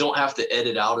is I don't have to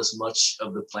edit out as much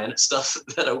of the planet stuff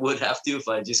that I would have to if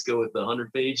I just go with the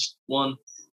 100-page one.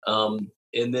 And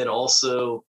then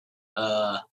also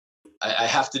I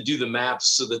have to do the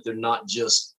maps so that they're not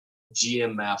just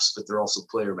GM maps, but they're also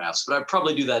player maps. But I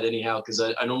probably do that anyhow because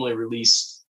I normally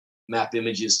release map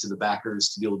images to the backers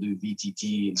to be able to do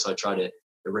VTT, and so I try to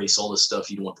erase all the stuff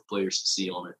you don't want the players to see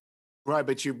on it. Right,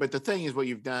 but the thing is, what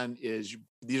you've done is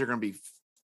these are going to be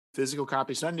physical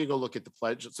copies. So I need to go look at the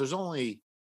pledge. So there's only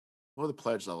what are the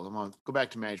pledge levels? I'm going to go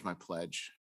back to manage my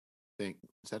pledge. I think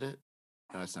is that it?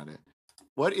 No, that's not it.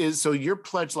 What is so your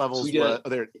pledge levels? There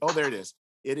it is.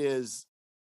 It is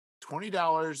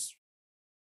 $20.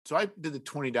 So I did the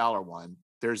 $20 one.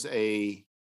 There's a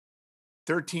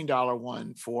 $13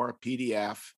 one for a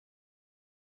PDF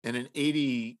and an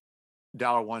 $80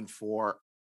 one for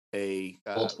a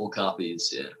multiple copies.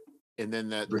 Yeah. And then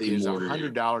there's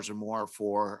 $100 or more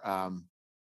for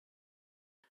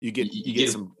you get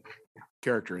some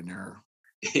character in there.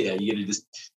 Yeah, you got to just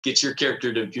get your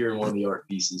character to appear in one of the art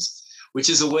pieces, which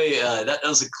is a way that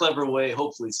was a clever way.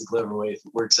 Hopefully it's a clever way if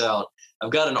it works out.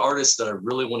 I've got an artist that I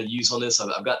really want to use on this.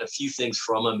 I've gotten a few things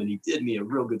from him, and he did me a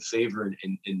real good favor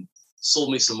and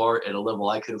sold me some art at a level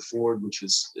I could afford, which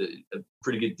was a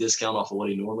pretty good discount off of what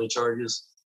he normally charges.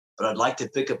 But I'd like to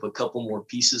pick up a couple more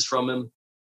pieces from him.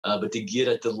 But to get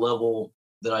at the level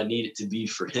that I need it to be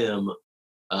for him,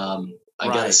 I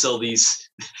got to sell these.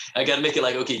 I got to make it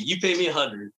like, okay, you pay me $100.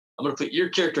 I'm going to put your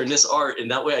character in this art, and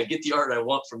that way I get the art I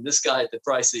want from this guy at the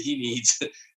price that he needs.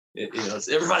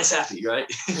 Everybody's happy, right?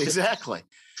 Exactly.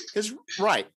 It's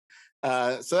right.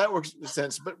 So that works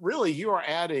sense. But really, you are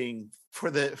adding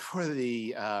for the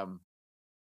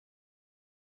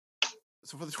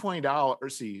so for the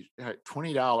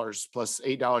 $20 plus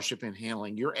 $8 shipping and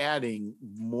handling, you're adding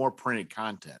more printed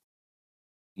content.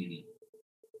 Mm-hmm.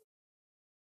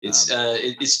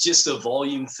 It's just a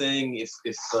volume thing.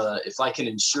 If I can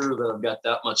ensure that I've got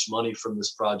that much money from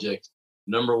this project,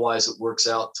 number wise, it works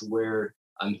out to where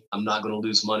I'm not going to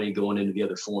lose money going into the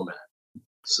other format.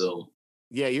 So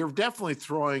yeah, you're definitely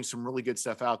throwing some really good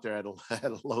stuff out there at a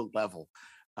low level.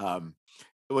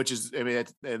 Which is, I mean,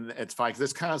 it's fine because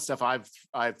this kind of stuff I've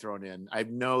thrown in. I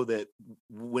know that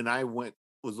when I was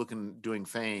doing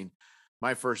Fane,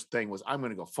 my first thing was I'm going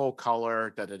to go full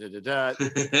color, and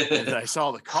then I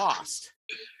saw the cost.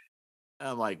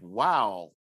 I'm like,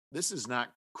 wow, this is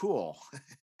not cool.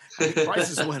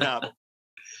 Prices went up.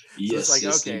 Yes, so it's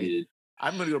like, okay, indeed.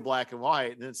 I'm going to go black and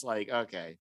white, and it's like,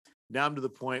 okay, now I'm to the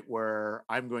point where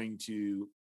I'm going to,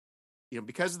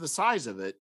 because of the size of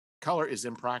it, color is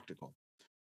impractical.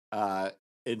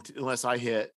 Unless I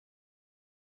hit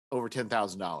over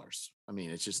 $10,000. I mean,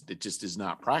 it just is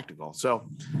not practical. So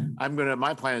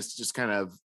my plan is to just kind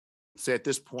of say at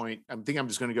this point, I'm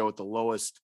just going to go with the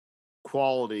lowest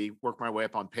quality, work my way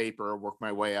up on paper, work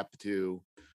my way up to,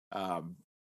 and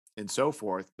so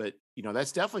forth. But,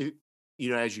 that's definitely,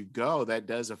 as you go, that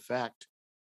does affect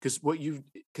because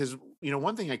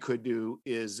one thing I could do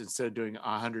is instead of doing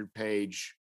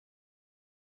 100-page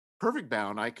Perfect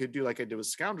Bound, I could do like I did with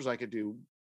Scoundrels. I could do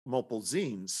multiple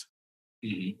zines.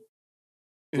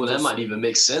 Mm-hmm. Well, that might even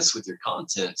make sense with your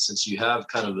content since you have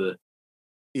kind of the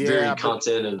varied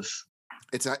content of.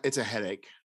 It's a headache.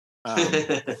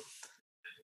 Because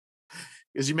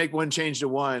you make one change to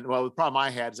one. Well, the problem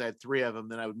I had is I had 3 of them.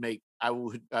 Then I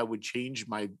would change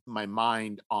my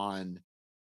mind on.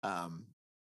 I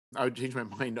would change my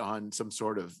mind on some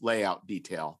sort of layout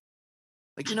detail.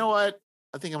 Like, you know what?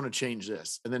 I think I'm going to change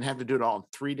this, and then have to do it all in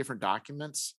 3 different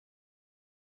documents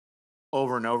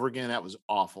over and over again. That was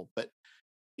awful, but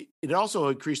it also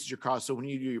increases your cost. So when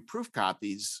you do your proof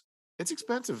copies, it's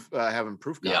expensive having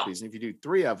proof copies. And if you do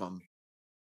 3 of them,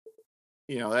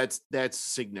 that's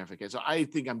significant. So I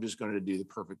think I'm just going to do the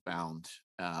Perfect Bound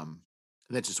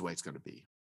And that's just the way it's going to be.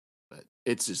 But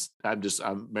it's just,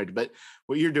 I'm ready. But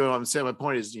what you're doing, I'm saying, my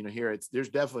point is, here there's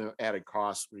definitely an added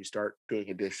cost when you start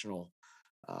doing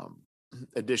um,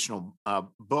 additional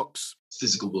books.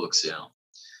 Physical books, yeah.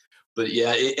 But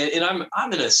yeah, and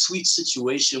I'm in a sweet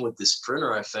situation with this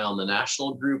printer I found, the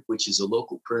National Group, which is a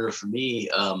local printer for me.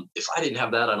 If I didn't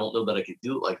have that, I don't know that I could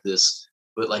do it like this.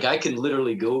 But like I can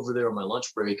literally go over there on my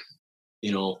lunch break,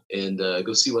 and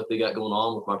go see what they got going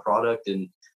on with my product, and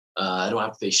I don't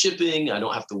have to pay shipping. I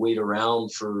don't have to wait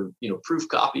around for proof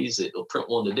copies. It'll print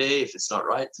one today. If it's not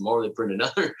right, tomorrow they print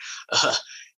another.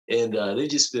 And they've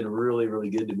just been really, really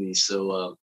good to me.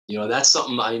 So that's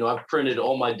something I've printed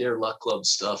all my Dare Luck Club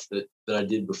stuff that I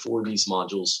did before these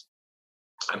modules.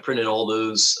 I printed all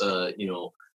those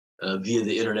via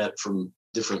the internet from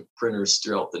different printers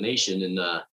throughout the nation, and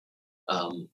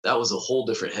that was a whole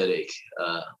different headache.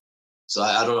 So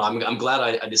I don't know. I'm glad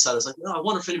I decided. I was like, no, I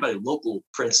wonder if anybody local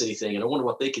prints anything, and I wonder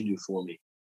what they can do for me.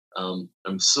 I'm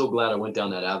so glad I went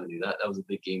down that avenue. That was a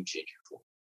big game changer for me.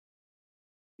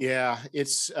 Yeah,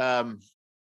 it's finding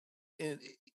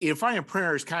a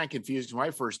printer is kind of confusing. When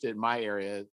I first did in my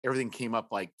area, everything came up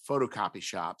like photocopy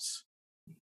shops,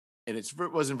 and it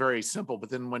wasn't very simple. But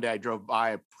then one day I drove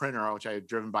by a printer, which I had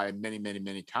driven by many, many,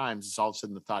 many times. It's all of a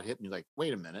sudden the thought hit me like,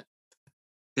 wait a minute.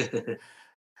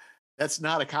 That's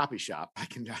not a copy shop. I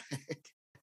can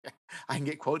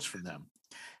get quotes from them,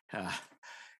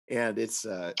 and it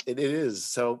is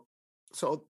so.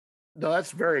 No,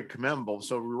 that's very commendable.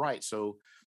 So we're right. So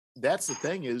that's the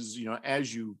thing is,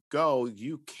 as you go,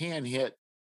 you can hit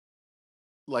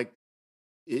like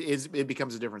it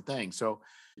becomes a different thing. So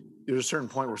there's a certain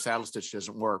point where saddle stitch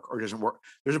doesn't work or doesn't work.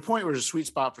 There's a point where there's a sweet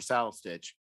spot for saddle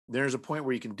stitch. There's a point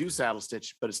where you can do saddle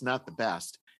stitch, but it's not the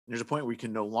best. And there's a point where you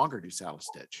can no longer do saddle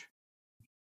stitch.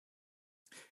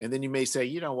 And then you may say,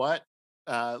 you know what?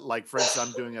 Like for instance,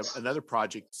 I'm doing another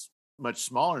project much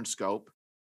smaller in scope.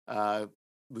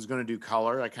 Was going to do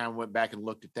color. I kind of went back and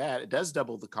looked at that. It does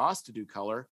double the cost to do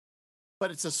color,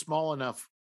 but it's a small enough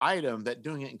item that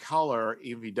doing it in color,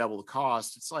 even if you double the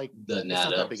cost, it's like it's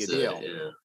not that big a deal. Yeah.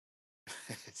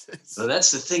 So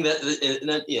that's the thing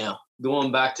that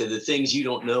going back to the things you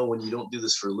don't know when you don't do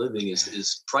this for a living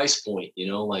is price point.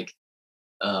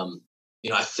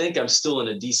 I think I'm still in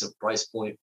a decent price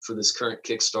point for this current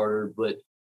Kickstarter, but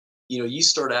you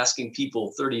start asking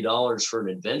people $30 for an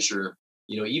adventure.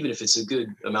 Even if it's a good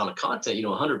amount of content,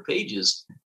 100 pages,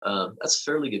 that's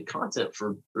fairly good content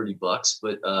for $30.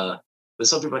 But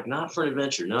some people are like, not for an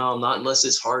adventure. No, not unless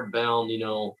it's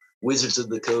hardbound, Wizards of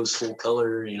the Coast full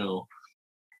color, I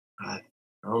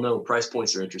don't know. Price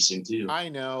points are interesting too. I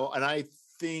know. And I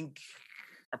think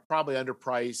I'm probably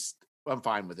underpriced. I'm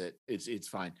fine with it. It's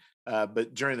fine.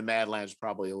 But Journey to the Madlands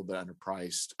probably a little bit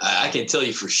underpriced. I can tell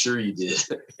you for sure you did.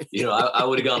 I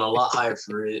would have gone a lot higher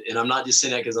for it. And I'm not just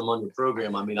saying that because I'm on your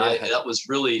program. I mean, that was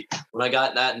really, when I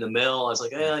got that in the mail, I was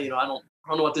like, I don't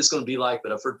know what this is going to be like,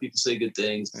 but I've heard people say good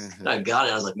things. And I got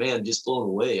it. I was like, man, just blown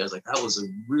away. I was like, that was a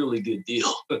really good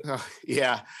deal.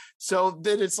 Yeah. So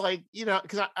then it's like,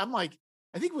 because I'm like,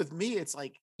 I think with me, it's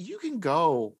like, you can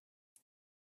go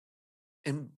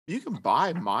and you can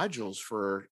buy modules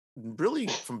for really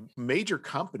from major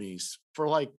companies for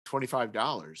like $25,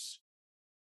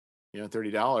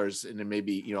 $30, and then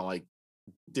maybe like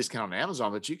discount on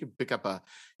Amazon, but you can pick up a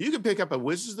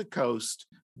Wizards of the Coast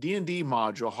D&D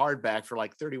module hardback for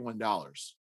like $31.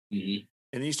 Mm-hmm. And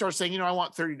then you start saying, I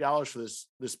want $30 for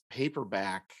this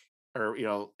paperback, or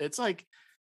it's like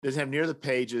doesn't have near the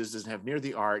pages, doesn't have near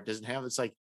the art, doesn't have, it's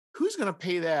like, who's going to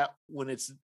pay that when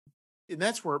it's, and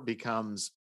that's where it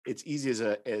becomes, it's easy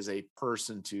as a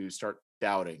person to start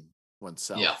doubting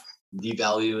oneself. Yeah.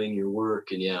 Devaluing your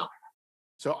work. And yeah.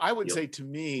 So I would say to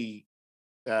me,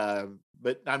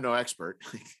 but I'm no expert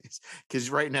because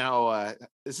right now,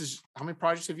 this is, how many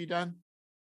projects have you done?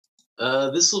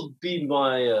 This will be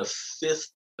my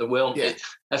fifth. Well, yeah.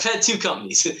 I've had two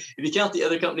companies. If you count the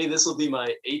other company, this will be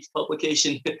my 8th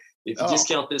publication. If you just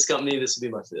count this company, this will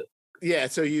be my 5th. Yeah,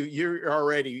 so you're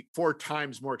already 4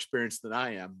 times more experienced than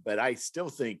I am, but I still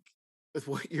think with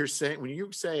what you're saying, when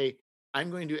you say I'm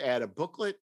going to add a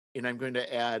booklet and I'm going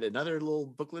to add another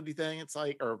little booklety thing, it's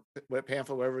like, or what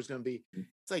pamphlet, whatever it's going to be,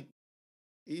 it's like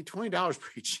 $20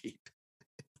 pretty cheap.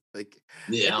 Like,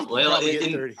 yeah, well,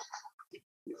 and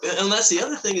that's the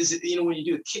other thing is, when you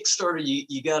do a Kickstarter,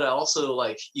 you got to also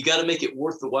you got to make it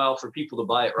worth the while for people to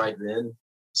buy it right then.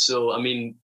 So, I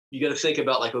mean, you got to think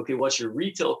about okay, what's your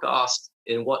retail cost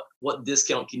and what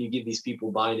discount can you give these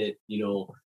people buying it,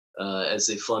 as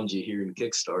they fund you here in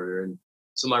Kickstarter. And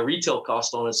so my retail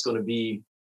cost on it's going to be,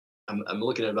 I'm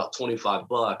looking at about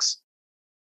 $25.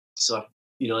 So,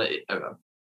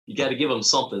 you got to give them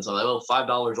something. So I'm like, well,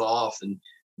 $5 off, and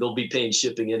they'll be paying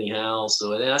shipping anyhow.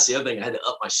 So, and that's the other thing. I had to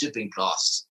up my shipping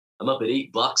costs. I'm up at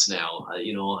 $8 now.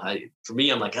 For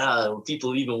me, I'm like, will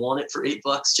people even want it for $8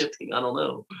 shipping? I don't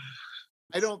know.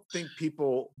 I don't think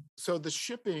people. So the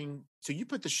shipping. So you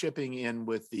put the shipping in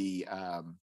with the.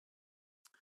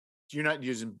 You're not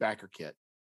using BackerKit.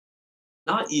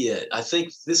 Not yet. I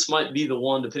think this might be the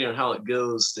one, depending on how it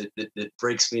goes, that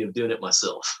breaks me of doing it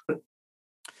myself.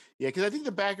 Yeah, because I think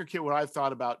the BackerKit, what I've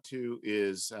thought about too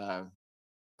is,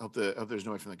 hope there's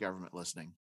no one from the government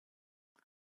listening.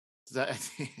 I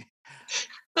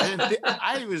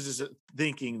was just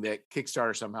thinking that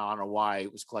Kickstarter somehow, I don't know why,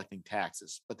 it was collecting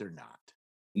taxes, but they're not.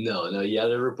 No, you got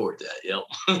to report that. Yep.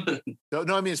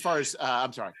 No, I mean, as far as,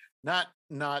 I'm sorry, not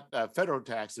federal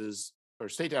taxes or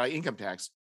state income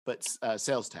tax, but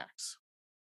sales tax.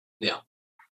 Yeah.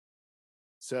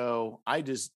 So I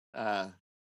just, I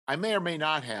may or may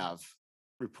not have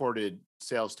reported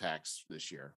sales tax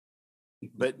this year,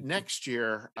 but next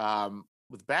year,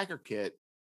 with BackerKit,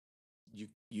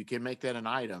 you can make that an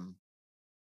item,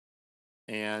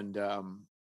 and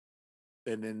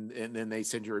then they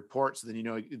send you reports. So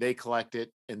then they collect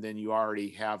it, and then you already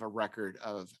have a record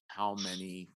of how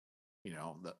many,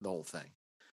 the whole thing.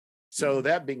 So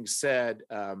that being said,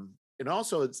 and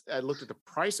also I looked at the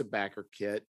price of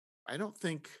BackerKit. I don't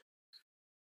think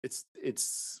it's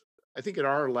I think at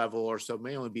our level or so, it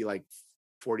may only be like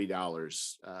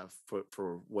 $40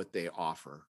 for what they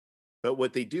offer. But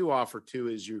what they do offer too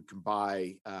is you can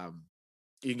buy,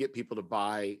 you can get people to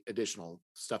buy additional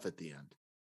stuff at the end.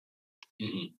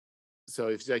 Mm-hmm. So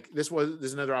if it's like there's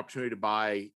another opportunity to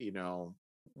buy,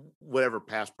 whatever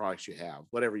past products you have,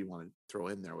 whatever you want to throw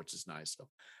in there, which is nice. So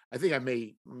I think I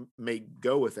may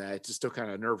go with that. It's just still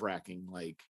kind of nerve wracking.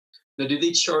 Like, now, do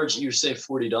they charge? You're saying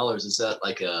 $40? Is that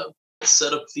like a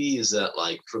setup fee? Is that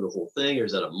like for the whole thing, or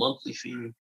is that a monthly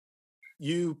fee?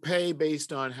 You pay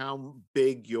based on how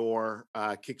big your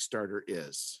Kickstarter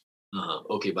is.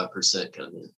 Okay, by percent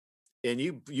kind of. And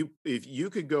if you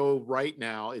could go right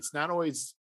now, it's not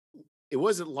always. It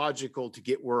wasn't logical to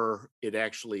get where it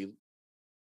actually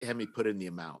had me put in the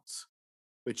amounts,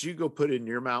 but you go put in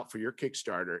your amount for your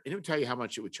Kickstarter, and it would tell you how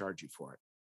much it would charge you for it.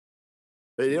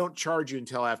 But they don't charge you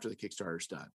until after the Kickstarter's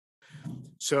done.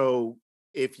 So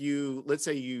if let's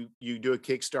say you do a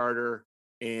Kickstarter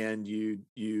and you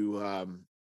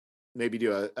maybe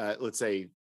do let's say,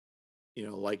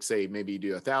 say maybe you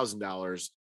do $1,000,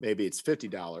 maybe it's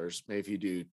 $50. Maybe if you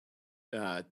do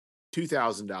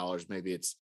 $2,000, maybe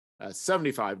it's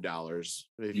 $75.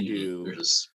 If you do,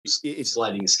 it's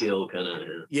sliding scale kind of.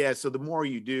 Yeah. So the more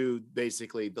you do,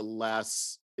 basically, the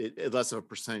less of a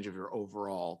percentage of your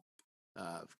overall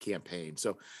campaign.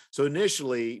 So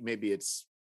initially, maybe it's,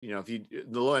 if you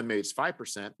the low end, maybe it's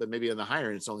 5%, but maybe on the higher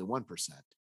end, it's only 1%.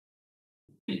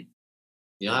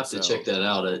 Yeah, I have to check that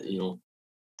out.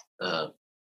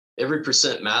 Every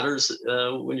percent matters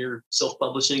when you're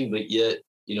self-publishing, but yet,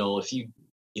 if you,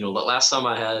 last time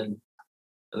I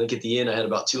think at the end I had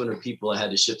about 200 people I had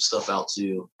to ship stuff out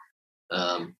to,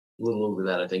 a little over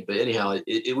that, I think. But anyhow,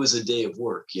 it was a day of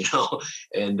work,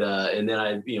 and then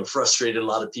I, frustrated a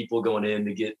lot of people going in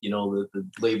to get, the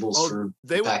labels for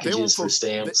packages for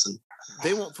stamps.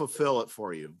 They won't fulfill it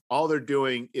for you. All they're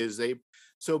doing is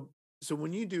so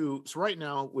when you do, so right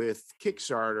now with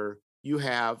Kickstarter, you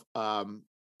have,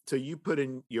 so you put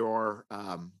in your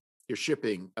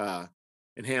shipping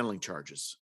and handling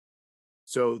charges.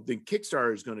 So the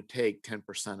Kickstarter is going to take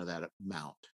 10% of that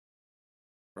amount,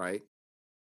 right?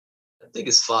 I think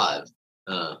it's 5.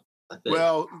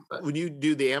 Well, when you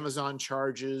do the Amazon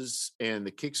charges and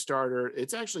the Kickstarter,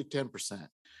 it's actually 10%.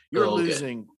 You're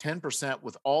losing 10%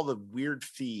 with all the weird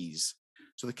fees.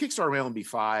 So the Kickstarter may only be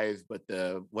 5, but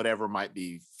the whatever might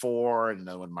be 4, and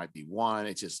another one might be 1.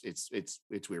 It's just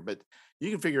it's weird. But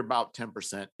you can figure about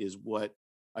 10% is what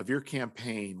of your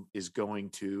campaign is going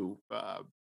to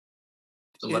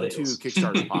into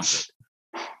Kickstarter's pocket.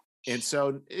 And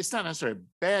so it's not necessarily a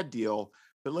bad deal,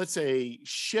 but let's say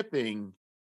shipping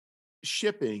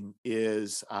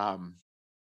is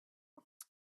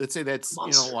let's say that's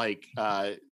like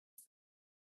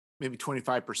maybe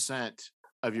 25%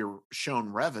 of your shown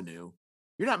revenue.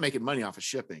 You're not making money off of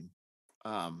shipping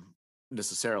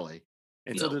necessarily.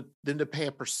 And so then to pay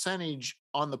a percentage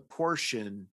on the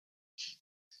portion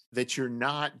that you're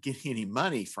not getting any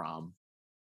money from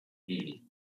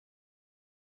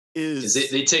is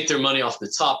they take their money off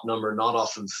the top number, not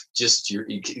off of just your,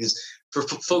 because for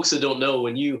folks that don't know,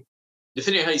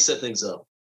 depending on how you set things up,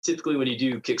 typically when you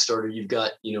do Kickstarter, you've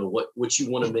got, what you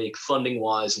want to make funding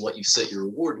wise and what you set your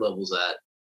reward levels at.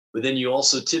 But then you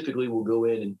also typically will go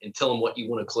in and tell them what you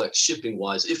want to collect shipping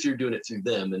wise, if you're doing it through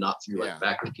them and not through like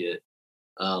BackerKit.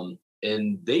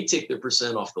 And they take their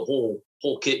percent off the whole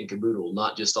kit and caboodle,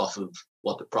 not just off of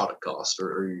what the product costs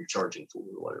or you're charging for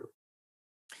or whatever.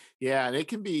 Yeah, and it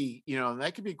can be,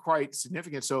 that can be quite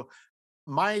significant. So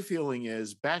my feeling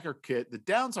is BackerKit, the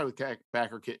downside with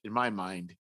BackerKit in my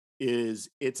mind is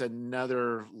it's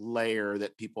another layer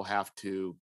that people have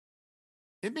to,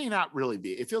 it may not really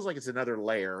be. It feels like it's another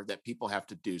layer that people have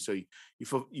to do. So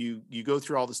you go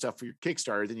through all the stuff for your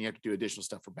Kickstarter, then you have to do additional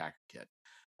stuff for BackerKit.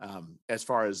 As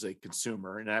far as a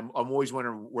consumer, and I'm always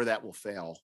wondering where that will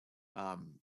fail.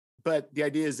 But the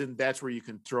idea is then that's where you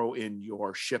can throw in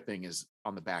your shipping is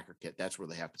on the BackerKit. That's where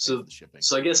they have to pay for the shipping.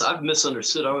 So I guess I've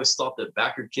misunderstood. I always thought that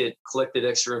BackerKit collected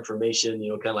extra information,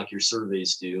 kind of like your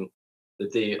surveys do,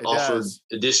 that they offered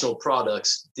additional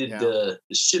products, did the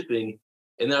shipping,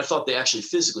 and then I thought they actually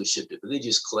physically shipped it, but they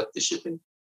just collect the shipping.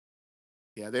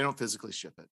 Yeah, they don't physically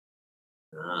ship it.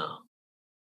 Oh.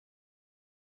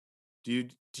 Do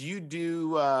you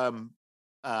do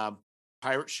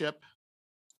pirate ship?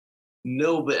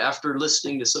 No, but after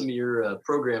listening to some of your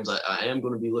programs, I am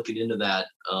going to be looking into that.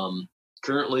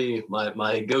 Currently,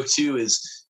 my go-to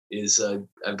is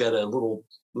I've got a little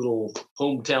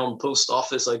hometown post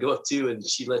office I go up to, and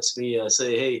she lets me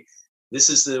say, "Hey, this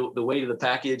is the weight of the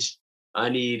package. I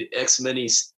need X many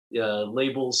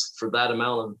labels for that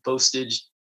amount of postage,"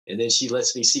 and then she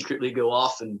lets me secretly go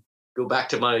off and go back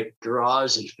to my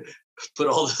garage and put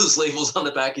all those labels on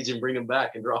the package and bring them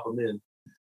back and drop them in.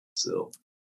 So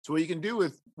what you can do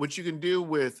with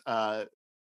the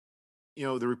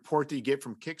report that you get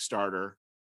from Kickstarter,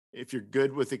 if you're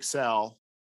good with Excel,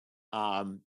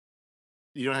 you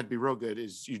don't have to be real good,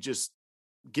 is you just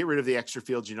get rid of the extra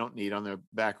fields you don't need on the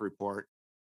back report.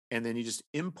 And then you just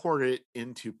import it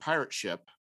into Pirate Ship,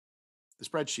 the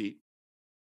spreadsheet.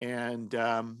 And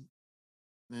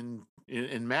then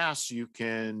in Mass,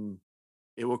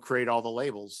 it will create all the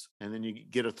labels, and then you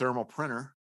get a thermal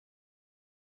printer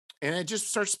and it just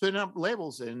starts spitting up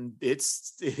labels, and and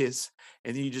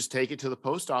then you just take it to the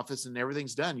post office and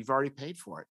everything's done. You've already paid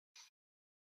for it.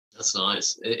 That's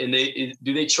nice. And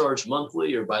do they charge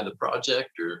monthly or by the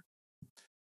project or?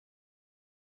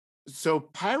 So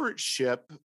Pirate Ship,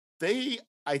 I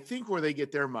think where they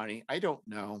get their money, I don't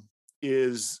know,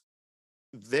 is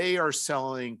they are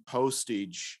selling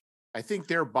postage. I think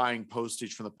they're buying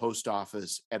postage from the post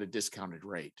office at a discounted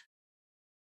rate.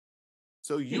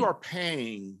 So you are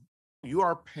paying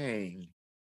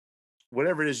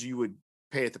whatever it is you would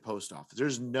pay at the post office. There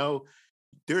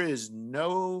is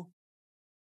no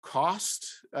cost,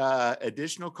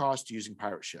 additional cost to using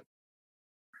Pirate Ship.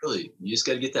 Really? You just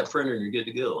got to get that printer and you're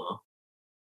good to go, huh?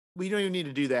 We don't even need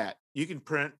to do that. You can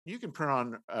print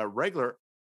on a regular.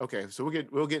 Okay, so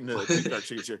we'll get into the Kickstarter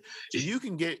signature. So you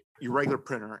can get your regular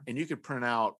printer and you can print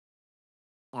out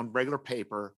on regular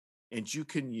paper, and you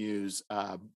can use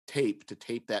tape to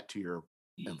tape that to your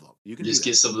envelope. You can just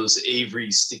get some of those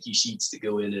Avery sticky sheets to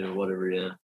go in it or whatever,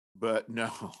 yeah. But no,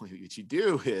 what you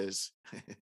do is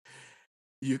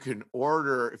you can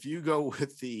order, if you go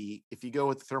with the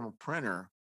thermal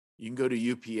printer, you can go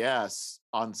to UPS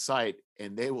on site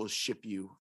and they will ship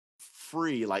you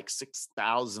free like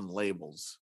 6,000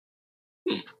 labels.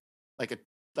 Like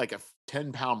a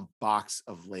 10-pound box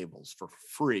of labels for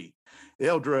free.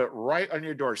 They'll draw it right on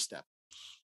your doorstep.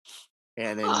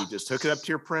 And then you just hook it up to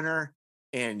your printer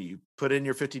and you put in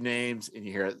your 50 names and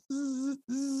you hear it.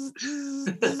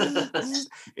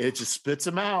 It just spits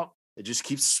them out. It just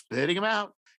keeps spitting them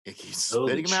out. It keeps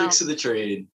spitting them out. Tricks of the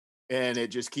trade. And it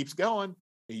just keeps going.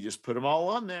 And you just put them all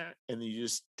on there and then you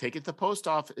just take it to the post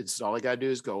office. It's all I got to do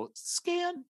is go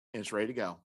scan and it's ready to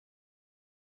go.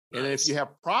 Nice. And if you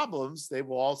have problems, they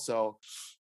will also,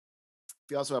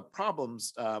 if you also have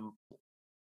problems,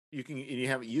 you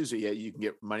haven't used it yet, you can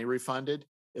get money refunded.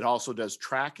 It also does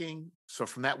tracking. So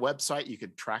from that website, you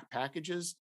can track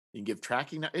packages. You can give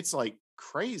tracking. It's like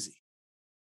crazy.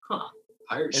 Huh.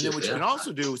 And then what you can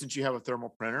also do, since you have a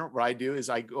thermal printer, what I do is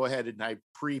I go ahead and I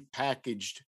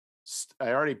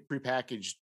already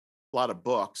prepackaged a lot of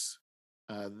books,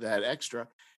 that extra.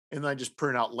 And then I just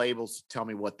print out labels to tell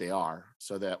me what they are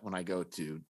so that when I go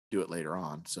to do it later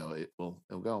on, so it'll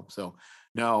go. So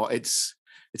no, it's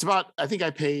about, I think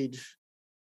I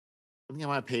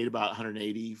might have paid about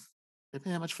 180. I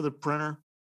paid that much for the printer.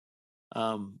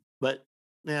 But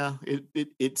yeah,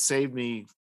 it saved me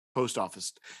post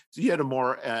office. So you had a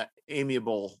more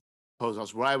amiable post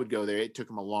office. When I would go there, it took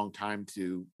them a long time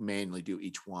to manually do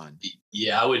each one.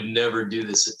 Yeah, I would never do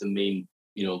this at the main,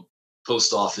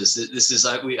 post office. This is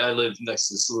I live next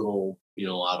to this little,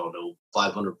 I don't know,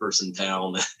 500-person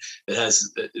town that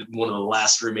has one of the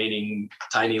last remaining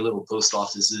tiny little post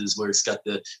offices where it's got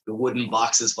the wooden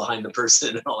boxes behind the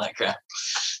person and all that crap.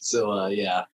 So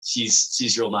yeah,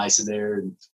 she's real nice in there,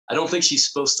 and I don't think she's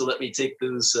supposed to let me take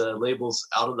those labels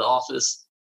out of the office,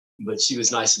 but she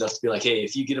was nice enough to be like, hey,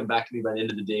 if you get them back to me by the end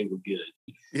of the day, we're good.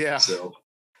 Yeah. So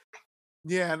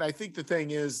yeah, and I think the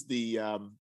thing is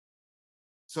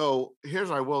so here's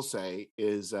what I will say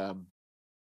is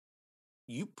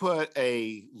you put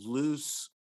a loose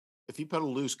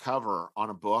cover on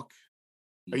a book,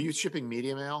 are you shipping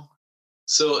media mail?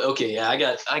 So okay, yeah, I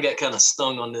got kind of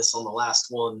stung on this on the last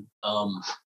one.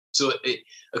 So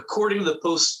according to the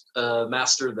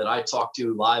postmaster that I talked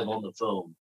to live on the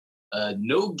phone,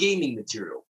 no gaming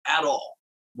material at all,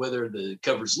 whether the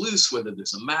cover's loose, whether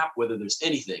there's a map, whether there's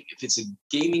anything. If it's a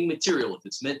gaming material, if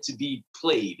it's meant to be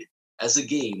played as a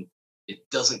game, it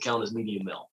doesn't count as media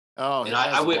mail. Oh, and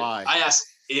I asked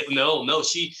it, no,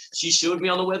 she showed me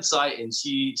on the website, and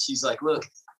she's like, look,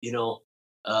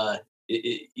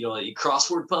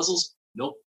 crossword puzzles,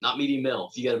 nope, not media mail.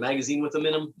 If you got a magazine with them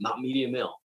in them, not media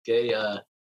mail. Okay,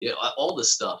 all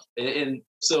this stuff, and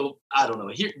so I don't know.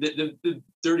 Here, the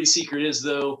dirty secret is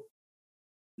though,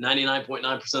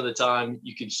 99.9% of the time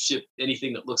you can ship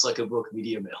anything that looks like a book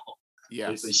media mail.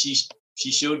 Yes, but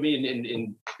she showed me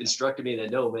and instructed me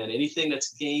that no, man, anything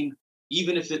that's a game,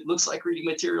 even if it looks like reading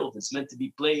material, if it's meant to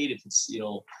be played, if it's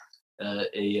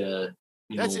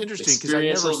that's interesting because I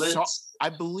never saw. I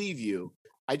believe you.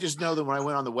 I just know that when I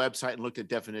went on the website and looked at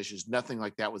definitions, nothing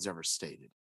like that was ever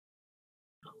stated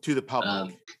to the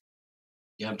public.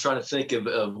 Yeah, I'm trying to think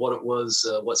of what it was,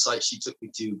 what site she took me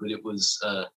to, but it was.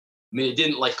 It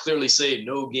didn't like clearly say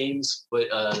no games, but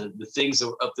the things that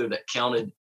were up there that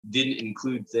counted didn't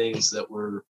include things that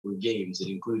were games. It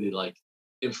included like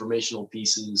informational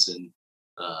pieces and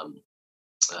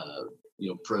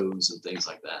pros and things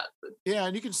like that. But yeah,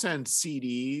 and you can send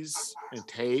CDs and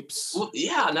tapes. Well,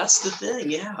 yeah, and that's the thing.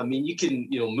 Yeah, I mean, you can,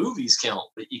 movies count,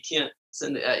 but you can't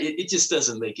send it. It just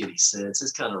doesn't make any sense.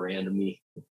 It's kind of randomy.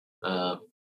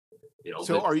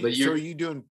 So are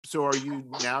you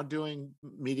now doing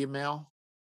media mail?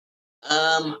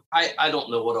 I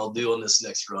don't know what I'll do on this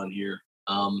next run here.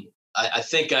 I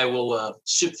think I will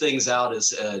ship things out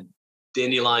as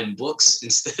Dandelion books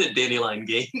instead of Dandelion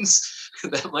games.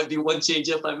 That might be one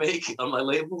change up I make on my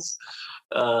labels.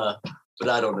 But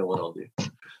I don't know what I'll do.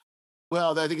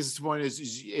 Well, I think it's the point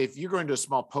is if you're going to a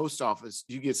small post office,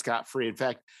 you get scot-free. In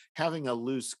fact, having a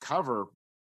loose cover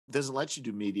doesn't let you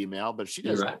do media mail, but if she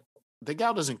doesn't, the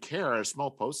gal doesn't care at a small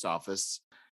post office.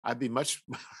 I'd be much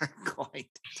more inclined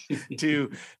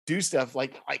to do stuff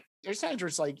like there's times where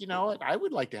it's like, you know what, I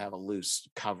would like to have a loose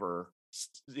cover,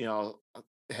 a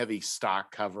heavy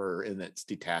stock cover, and it's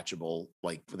detachable,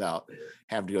 like without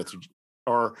having to go through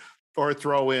or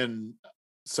throw in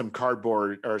some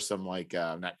cardboard or some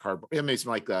not cardboard. It makes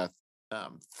like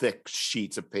thick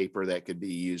sheets of paper that could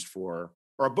be used for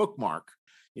or a bookmark,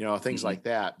 things like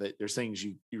that. But there's things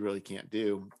you really can't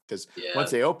do because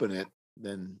once they open it,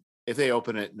 then if they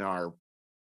open it and are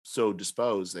so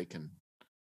disposed, they can.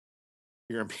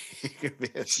 You're gonna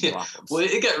be Well,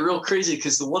 it got real crazy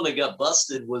because the one that got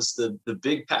busted was the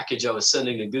big package I was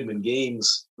sending to Goodman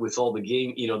Games with all the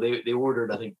game. They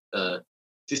ordered I think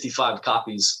 55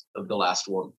 copies of the last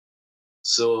one.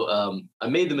 So I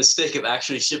made the mistake of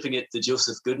actually shipping it to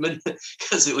Joseph Goodman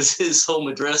because it was his home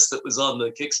address that was on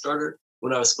the Kickstarter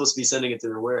when I was supposed to be sending it to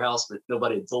their warehouse, but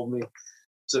nobody had told me.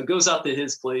 So it goes out to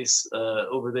his place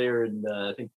over there in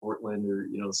I think Portland or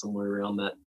somewhere around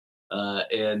that,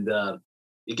 and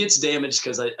it gets damaged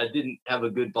because I didn't have a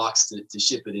good box to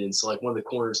ship it in. So like one of the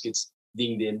corners gets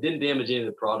dinged in, didn't damage any of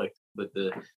the product, but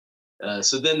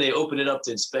so then they open it up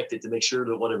to inspect it to make sure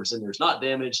that whatever's in there is not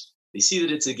damaged. They see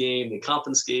that it's a game, they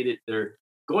confiscate it, they're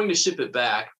going to ship it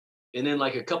back, and then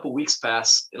like a couple weeks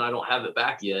pass and I don't have it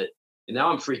back yet, and now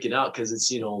I'm freaking out because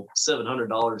it's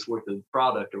 $700 worth of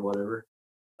product or whatever.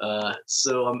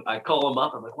 So I call them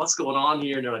up. I'm like, what's going on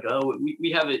here? And they're like, oh,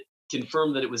 we have it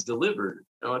confirmed that it was delivered.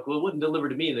 And I'm like, well, it wasn't delivered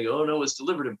to me. And they go, oh no, it was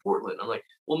delivered in Portland. I'm like,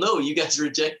 well, no, you guys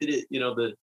rejected it.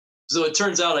 So it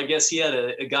turns out, I guess he had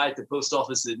a guy at the post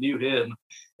office that knew him.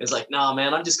 It's like, nah,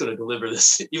 man, I'm just going to deliver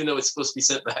this, even though it's supposed to be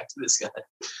sent back to this guy.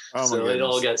 Oh, so it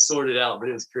all got sorted out, but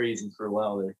it was crazy for a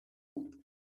while there.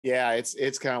 Yeah,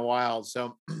 it's kind of wild.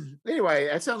 So anyway,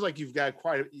 it sounds like you got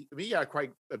quite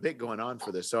a bit going on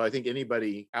for this. So I think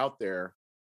anybody out there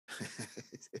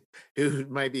who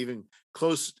might be even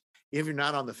close, if you're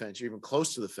not on the fence, you're even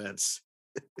close to the fence.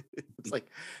 It's like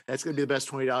that's going to be the best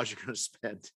 $20 you're going to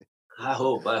spend. I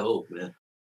hope, man.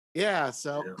 Yeah.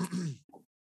 So,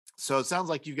 So it sounds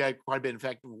like you got quite a bit. In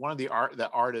fact, one of the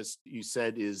artists you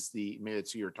said is maybe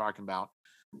it's who you're talking about,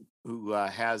 who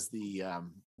has the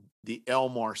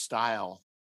Elmore style.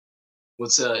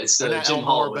 What's it's Or not Jim Elmore,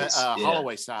 Holloway. but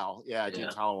Holloway style. Yeah,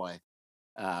 James Holloway.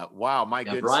 Wow, my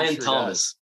goodness. Brian sure Thomas.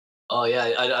 Does. Oh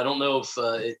yeah, I don't know if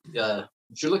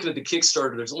if you're looking at the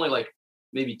Kickstarter, there's only like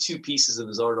maybe 2 pieces of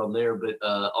his art on there, but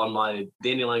on my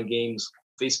Dandelion Games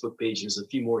Facebook page, there's a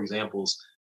few more examples.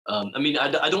 I mean,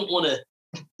 I don't want to,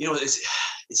 you know, it's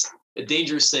a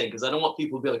dangerous thing because I don't want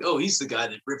people to be like, oh, he's the guy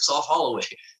that rips off Holloway,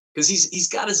 because he's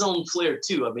got his own flair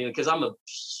too. I mean, because I'm a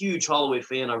huge Holloway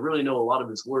fan, I really know a lot of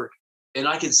his work, and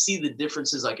I can see the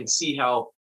differences. I can see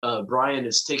how Brian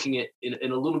is taking it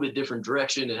in a little bit different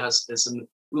direction. It has some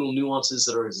little nuances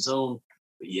that are his own.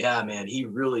 But yeah, man, he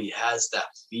really has that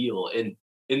feel. And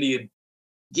in the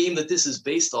game that this is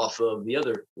based off of, the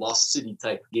other Lost City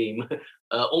type game,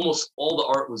 almost all the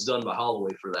art was done by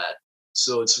Holloway for that.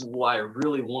 So it's why I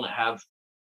really want to have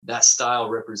that style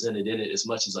represented in it as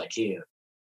much as I can.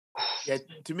 Yeah,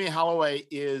 to me, Holloway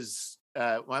is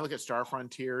when I look at Star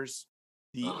Frontiers,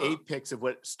 the apex of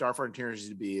what Star Frontiers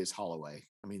used to be is Holloway.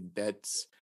 I mean, that's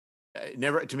it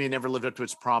never lived up to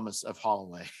its promise of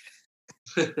Holloway.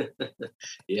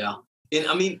 Yeah. And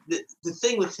I mean, the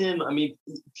thing with him, I mean,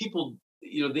 people,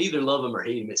 you know, they either love him or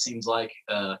hate him, it seems like,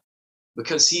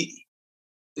 because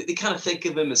they kind of think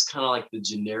of him as kind of like the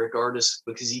generic artist,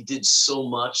 because he did so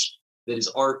much that his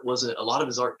art wasn't, a lot of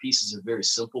his art pieces are very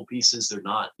simple pieces. They're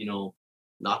not, you know,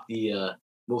 not the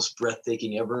most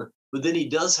breathtaking ever. But then he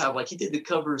does have, like, he did the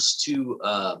covers to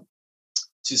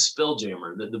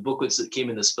Spelljammer, the booklets that came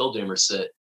in the Spelljammer set.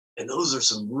 And those are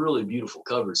some really beautiful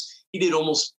covers. He did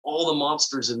almost all the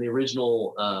monsters in the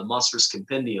original Monstrous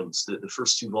Compendiums, the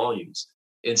first 2 volumes.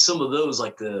 And some of those,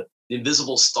 like the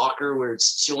Invisible Stalker, where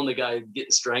it's showing the guy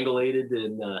getting strangulated,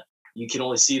 and you can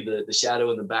only see the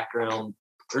shadow in the background.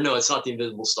 Or no, it's not the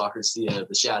Invisible Stalker, it's the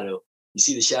shadow. You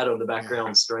see the shadow in the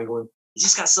background strangling. He's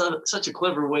just got such a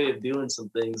clever way of doing some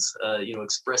things, you know,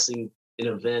 expressing an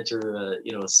event or,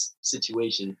 you know, a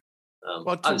situation.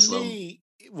 Well, to me,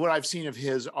 what I've seen of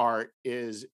his art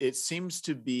is it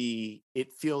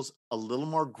feels a little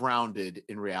more grounded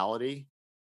in reality.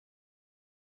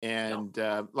 And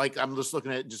like, I'm just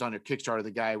looking at just on your Kickstarter,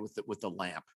 the guy with the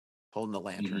lamp, holding the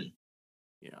lantern. Mm-hmm.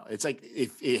 You know, it's like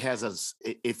it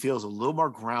feels a little more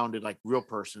grounded, like real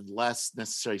person, less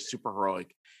necessarily super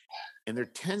heroic. And there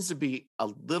tends to be a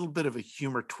little bit of a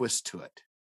humor twist to it.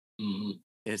 Mm-hmm.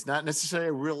 And it's not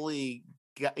necessarily really,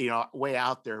 you know, way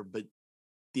out there, but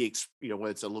you know,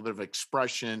 whether it's a little bit of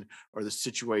expression or the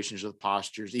situations or the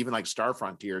postures, even like Star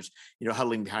Frontiers, you know,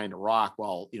 huddling behind a rock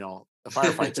while, you know, a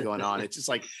firefight's going on. It's just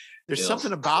like, there's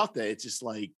something about that. It's just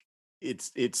like,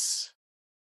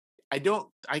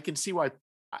 I can see why,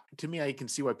 to me, I can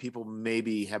see why people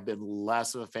maybe have been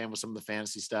less of a fan with some of the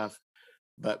fantasy stuff,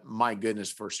 but my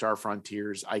goodness, for Star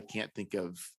Frontiers, I can't think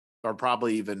of, or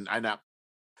probably even, I'm not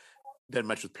done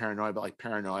much with Paranoia, but like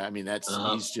Paranoia, I mean,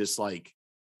 he's just like,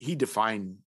 he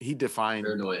defined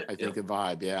Paranoia, I think, a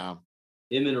vibe. Yeah.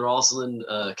 Him and Rosalind,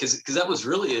 because that was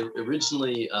really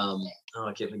originally, I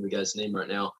can't think of the guy's name right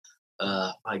now.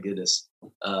 My goodness.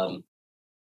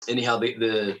 Anyhow,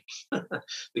 the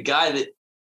the guy that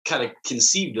kind of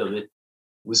conceived of it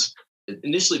was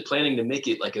initially planning to make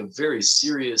it like a very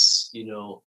serious, you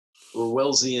know,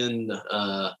 Orwellsian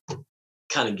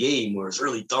kind of game where it's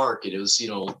really dark and it was, you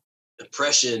know,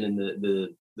 oppression and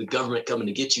the government coming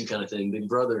to get you kind of thing, Big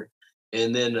Brother.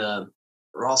 And then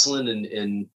Rosalind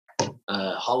and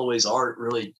Holloway's art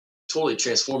really totally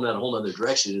transformed that a whole other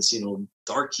direction. It's, you know,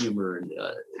 dark humor, and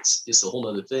it's just a whole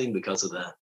other thing because of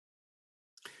that.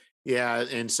 Yeah.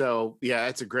 And so, yeah,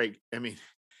 that's a great, I mean,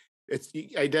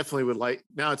 I definitely would like,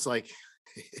 now it's like,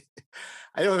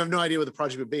 I don't have no idea what the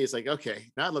project would be. It's like,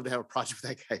 okay, now I'd love to have a project with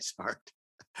that guy's art.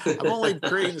 I'm only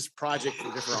creating this project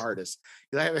for different artists,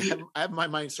 because I have in my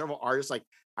mind several artists like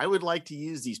I would like to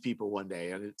use these people one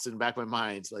day, and it's in the back of my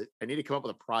mind. It's like I need to come up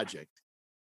with a project.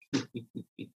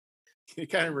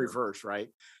 Kind of reverse, right?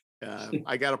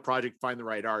 I got a project, find the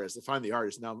right artist. I find the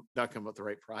artist, now come up with the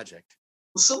right project.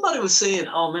 Well, somebody was saying,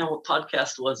 "Oh man, what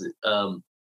podcast was it?"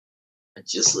 I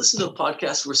just listened to a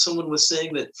podcast where someone was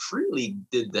saying that Freely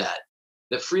did that.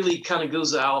 That Freely kind of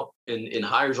goes out and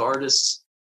hires artists,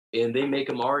 and they make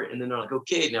them art, and then they're like,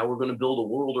 okay, now we're going to build a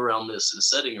world around this, a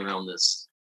setting around this.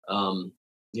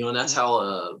 You know, and that's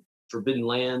how Forbidden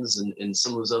Lands and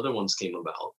some of those other ones came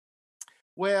about.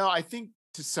 Well, I think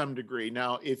to some degree.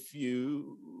 Now,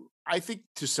 I think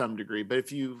to some degree, but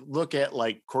if you look at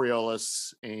like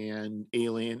Coriolis and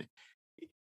Alien,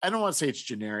 I don't want to say it's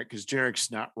generic because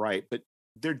generic's not right, but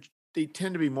they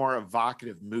tend to be more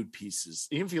evocative mood pieces.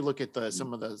 Even if you look at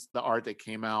some of the art that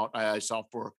came out, I saw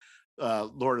for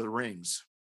Lord of the Rings,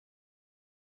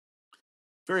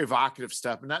 very evocative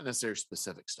stuff, but not necessarily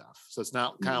specific stuff. So it's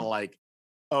not kind of like,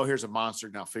 oh, here's a monster,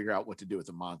 now figure out what to do with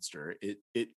the monster.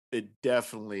 It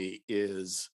definitely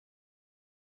is.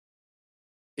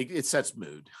 It sets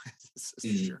mood, for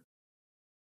sure.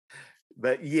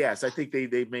 But yes, I think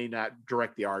they may not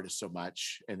direct the artist so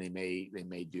much, and they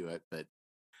may do it. But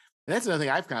that's another thing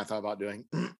I've kind of thought about doing.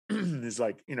 Is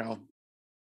like,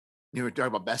 we're talking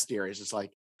about bestiaries. It's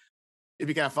like, it'd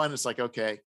be kind of fun. It's like,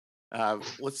 okay,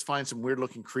 let's find some weird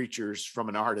looking creatures from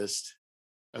an artist.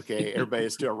 Okay, everybody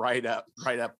just do a write up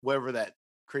whatever that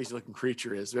crazy looking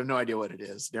creature is. We have no idea what it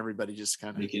is, and everybody just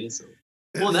kind of make it so.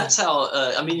 Well, that's how.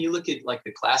 I mean, you look at like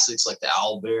the classics, like the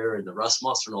Owl Bear and the Rust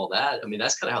Monster and all that. I mean,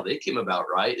 that's kind of how they came about,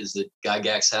 right? Is that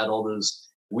Gygax had all those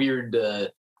weird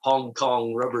Hong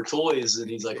Kong rubber toys, and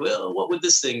he's like, well, what would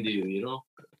this thing do?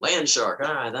 Land shark.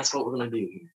 That's what we're gonna do.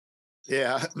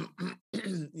 Yeah,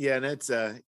 yeah, and that's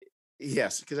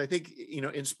yes, because I think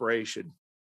inspiration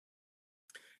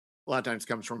a lot of times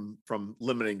comes from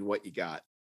limiting to what you got.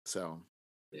 So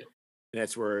yeah, and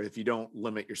that's where if you don't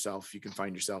limit yourself, you can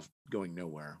find yourself going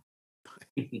nowhere.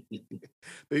 But if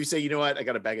you say, you know what, I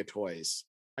got a bag of toys,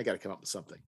 I got to come up with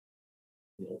something.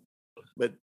 Yeah.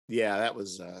 But yeah, that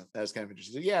was kind of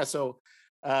interesting. Yeah, so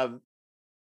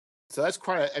that's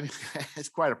quite it's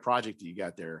quite a project that you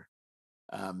got there.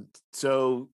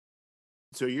 So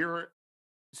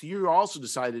you also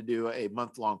decided to do a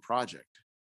month-long project.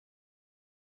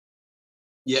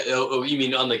 Yeah. Oh, you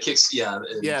mean on the kicks? Yeah.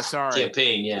 Yeah. Sorry.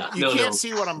 Campaign. Yeah. You can't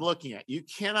see what I'm looking at. You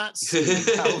cannot see.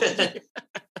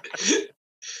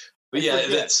 But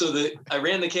yeah, I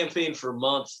ran the campaign for a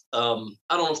month. I don't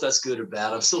know if that's good or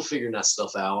bad. I'm still figuring that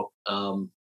stuff out. Yeah,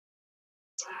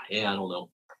 I don't know.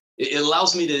 It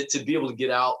allows me to be able to get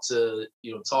out to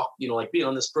talk. Like being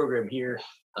on this program here.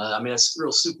 I mean, it's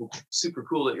real super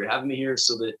cool that you're having me here,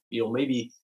 so that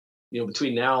maybe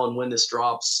between now and when this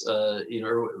drops, or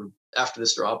after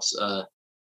this drops,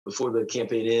 before the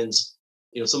campaign ends,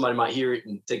 somebody might hear it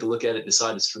and take a look at it,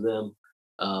 decide it's for them.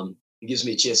 It gives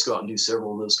me a chance to go out and do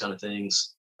several of those kind of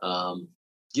things.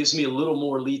 Gives me a little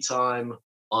more lead time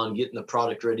on getting the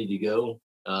product ready to go.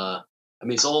 I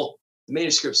mean, the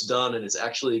manuscript's done, and it's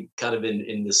actually kind of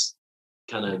in this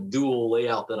kind of dual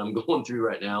layout that I'm going through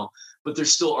right now, but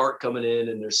there's still art coming in,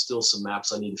 and there's still some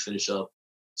maps I need to finish up.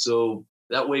 So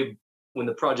that way, when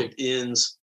the project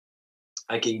ends,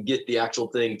 I can get the actual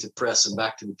thing to press and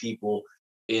back to the people,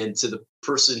 and to the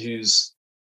person who's,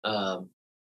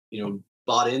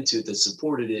 bought into it, that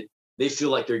supported it. They feel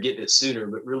like they're getting it sooner,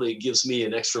 but really it gives me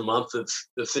an extra month of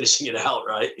finishing it out,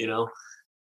 right?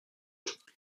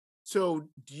 So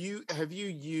have you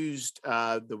used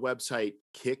the website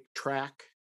KickTrack?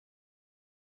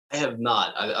 I have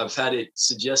not. I've had it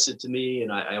suggested to me,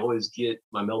 and I always get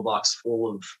my mailbox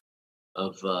full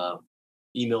of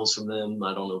emails from them.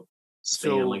 I don't know,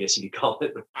 spam, I guess you could call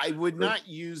it. I would not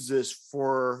use this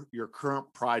for your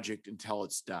current project until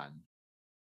it's done.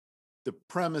 The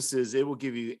premise is it will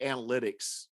give you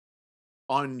analytics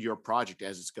on your project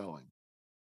as it's going.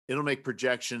 It'll make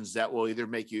projections that will either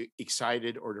make you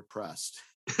excited or depressed.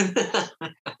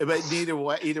 But either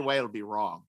way, it'll be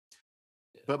wrong.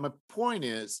 But my point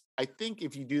is, I think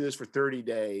if you do this for 30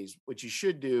 days, what you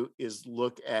should do is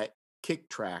look at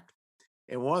KickTrack.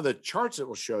 And one of the charts that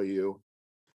will show you,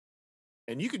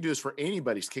 and you can do this for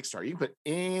anybody's Kickstarter. You can put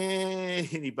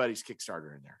anybody's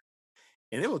Kickstarter in there,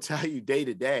 and it will tell you day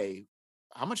to day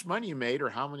how much money you made or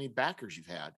how many backers you've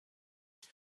had.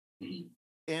 Mm-hmm.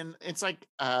 And it's like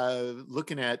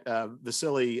looking at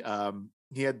Vasily.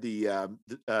 He had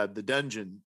the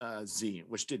Dungeon zine,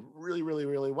 which did really, really,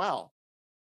 really well.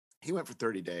 He went for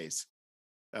 30 days.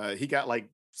 He got like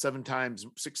 6 times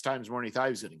more than he thought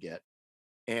he was going to get.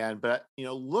 But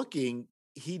looking,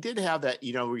 he did have that,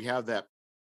 we have that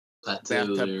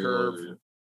bathtub curve.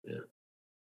 Yeah.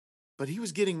 But he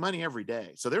was getting money every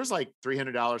day. So there was like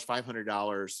 $300, $500, $300,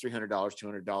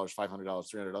 $200, $500,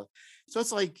 $300. So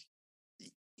it's like,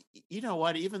 you know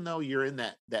what, even though you're in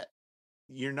that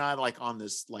you're not like on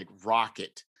this like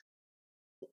rocket,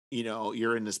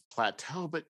 you're in this plateau,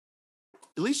 but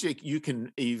at least you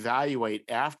can evaluate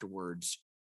afterwards,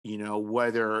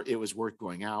 whether it was worth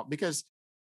going out, because,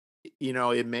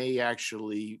 it may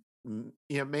actually,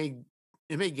 it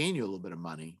may gain you a little bit of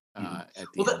money. At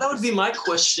the end. That would be my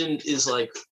question, is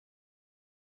like,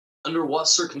 under what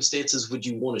circumstances would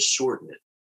you want to shorten it?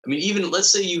 I mean, even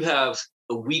let's say you have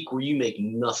a week where you make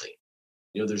nothing,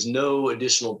 there's no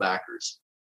additional backers.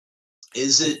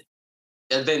 Is it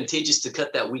advantageous to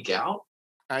cut that week out?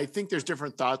 I think there's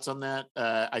different thoughts on that.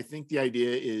 I think the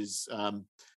idea is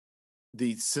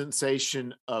the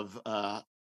sensation of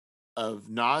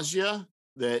nausea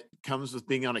that comes with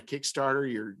being on a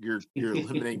Kickstarter. You're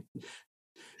eliminating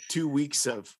 2 weeks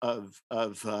of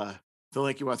feeling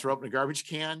like you want to throw up in a garbage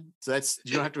can. So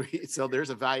you don't have to eat. So there's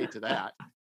a value to that.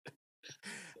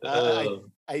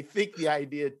 I think the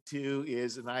idea too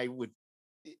is, and I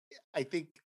think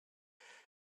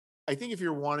if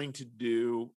you're wanting to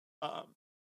do,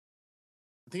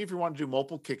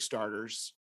 multiple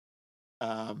Kickstarters,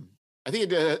 I think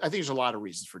there's a lot of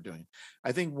reasons for doing it.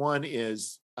 I think one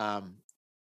is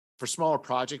for smaller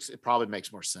projects, it probably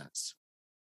makes more sense.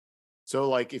 So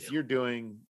like if you're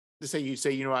doing, let's say you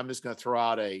say, I'm just going to throw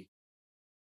out a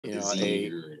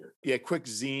quick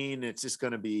zine. It's just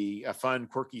going to be a fun,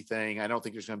 quirky thing. I don't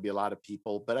think there's going to be a lot of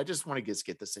people, but I just want to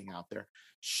get this thing out there.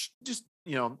 Just,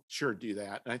 sure, do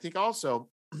that. And I think also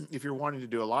if you're wanting to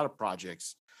do a lot of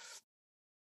projects,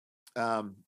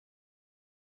 and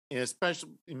especially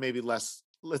maybe less,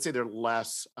 let's say they're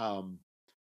less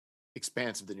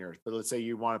expansive than yours, but let's say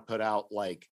you want to put out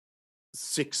like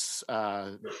six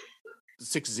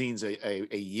zines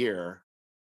a year,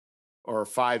 or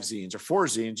 5 zines or 4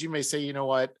 zines. You may say, you know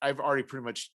what, I've already pretty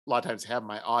much a lot of times have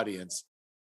my audience.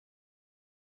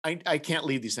 I can't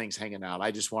leave these things hanging out.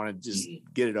 I just want to just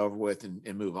get it over with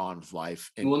and move on with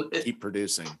life and keep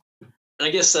producing. I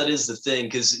guess that is the thing,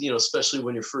 because, especially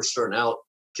when you're first starting out,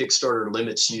 Kickstarter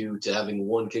limits you to having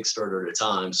one Kickstarter at a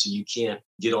time. So you can't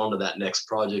get onto that next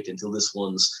project until this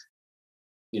one's,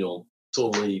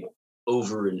 totally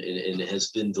over and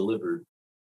has been delivered.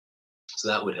 So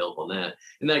that would help on that.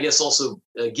 And then I guess also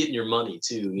getting your money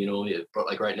too,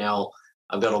 like right now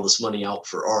I've got all this money out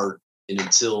for art, and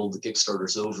until the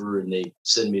Kickstarter's over and they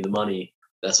send me the money,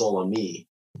 that's all on me.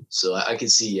 So I can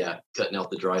see, cutting out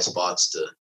the dry spots to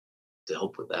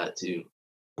help with that too.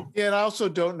 Yeah. And I also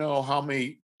don't know how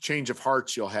many change of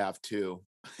hearts you'll have too.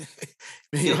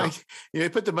 You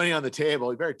put the money on the table,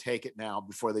 you better take it now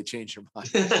before they change your mind.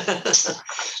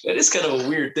 It is kind of a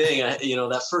weird thing.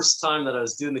 That first time that I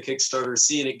was doing the Kickstarter,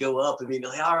 seeing it go up and being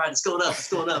like, all right, it's going up,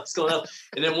 it's going up, it's going up.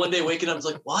 And then one day waking up, I was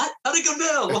like, what? How'd it go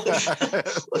down?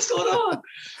 What's going on?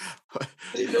 I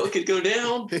didn't know it could go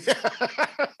down.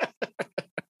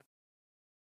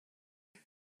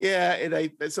 Yeah.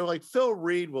 And so like Phil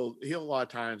Reed he'll a lot of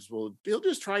times he'll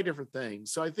just try different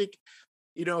things. So I think,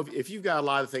 if you've got a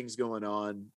lot of things going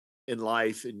on in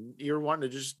life and you're wanting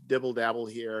to just dibble dabble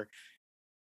here,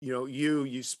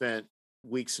 you spent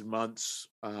weeks and months,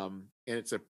 and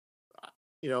it's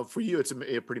for you, it's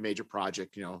a pretty major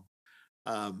project, because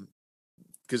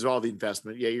of all the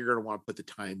investment. Yeah, you're going to want to put the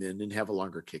time in and have a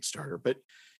longer Kickstarter. But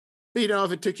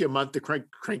if it took you a month to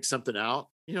crank something out,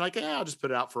 like, I'll just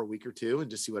put it out for a week or two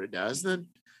and just see what it does. And then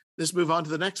just move on to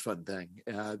the next fun thing.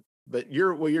 But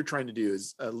what you're trying to do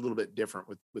is a little bit different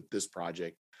with this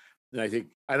project. And I think,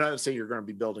 I don't say you're going to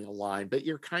be building a line, but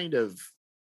you're kind of,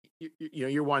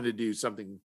 you're wanting to do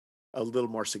something a little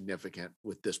more significant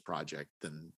with this project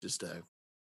than just a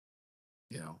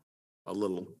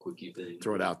little quickie thing.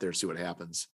 Throw it out there, see what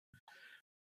happens.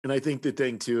 And I think the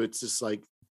thing too, it's just like,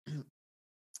 and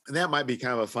that might be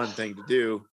kind of a fun thing to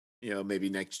do, maybe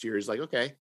next year is like,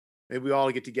 okay, maybe we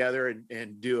all get together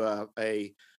and do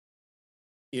a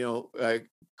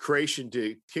creation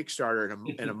to Kickstarter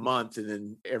in a month, and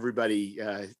then everybody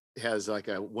has like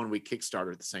a 1-week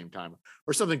Kickstarter at the same time,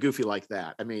 or something goofy like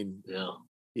that. I mean,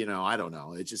 I don't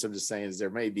know. It's just, I'm just saying, is there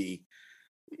may be,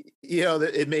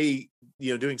 that it may,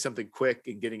 doing something quick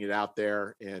and getting it out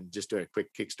there and just doing a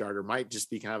quick Kickstarter might just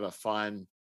be kind of a fun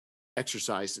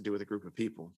exercise to do with a group of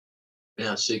people.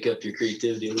 Yeah, shake up your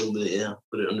creativity a little bit. Yeah,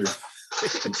 put it under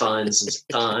confines of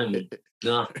time.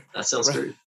 No, that sounds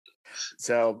great.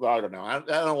 So I don't know. I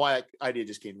don't know why that idea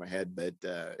just came to my head, but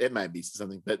it might be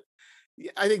something. But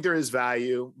I think there is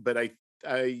value. But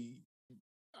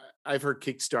I've heard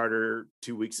Kickstarter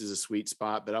 2 weeks is a sweet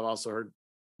spot, but I've also heard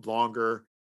longer.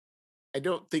 I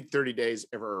don't think 30 days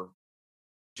ever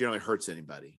generally hurts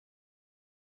anybody.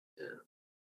 Yeah.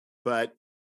 But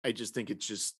I just think it's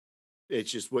just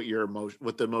what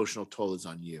the emotional toll is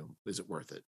on you. Is it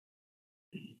worth it?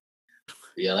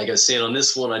 Yeah, like I was saying on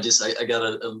this one, I got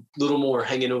a little more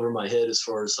hanging over my head as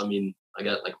far as, I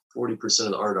got like 40%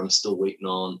 of the art I'm still waiting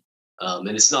on. And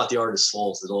it's not the artist's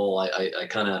fault at all. I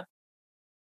kind of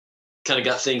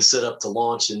got things set up to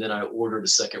launch, and then I ordered a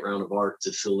second round of art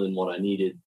to fill in what I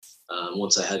needed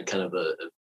once I had kind of a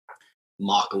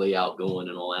mock layout going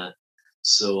and all that.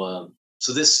 So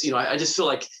this, I just feel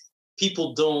like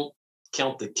people don't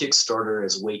count the Kickstarter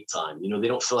as wait time. They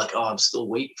don't feel like, oh, I'm still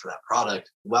waiting for that product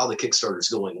while the Kickstarter's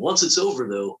going. Once it's over,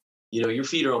 though, your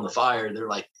feet are on the fire. They're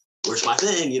like, where's my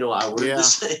thing? I ordered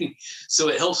this thing. So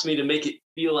it helps me to make it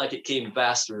feel like it came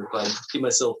faster if I give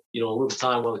myself, a little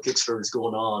time while the Kickstarter is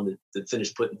going on to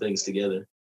finish putting things together.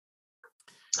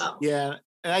 Yeah.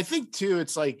 And I think too,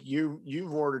 it's like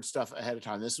you've ordered stuff ahead of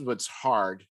time. This is what's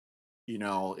hard,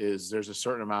 is there's a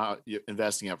certain amount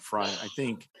investing up front. I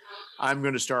think I'm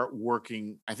going to start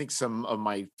working. I think some of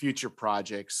my future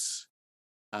projects,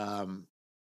 I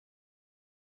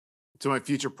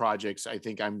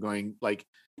think I'm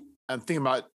thinking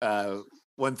about,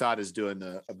 one thought is doing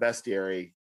a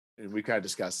bestiary, and we kind of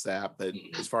discussed that, but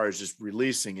as far as just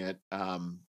releasing it,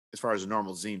 as far as a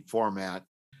normal zine format,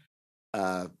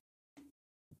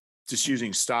 just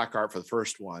using stock art for the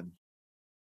first one.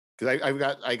 Cause I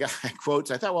got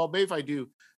quotes. I thought, well, maybe if I do,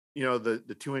 the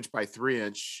 2-inch by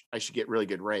 3-inch, I should get really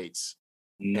good rates.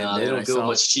 No, they don't go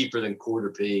much cheaper than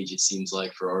quarter page, it seems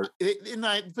like, for art.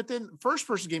 But then first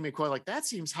person gave me a quote like, that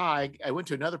seems high. I went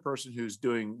to another person who's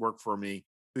doing work for me,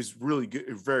 who's really good,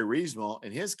 very reasonable,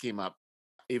 and his came up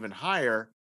even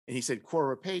higher. And he said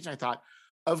quarter of a page. And I thought,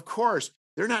 of course,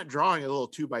 they're not drawing a little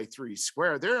 2x3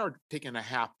 square. They're taking a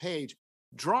half page,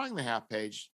 drawing the half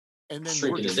page, and then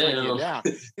shrinking it down.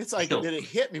 It's like, then it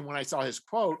hit me when I saw his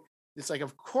quote. It's like,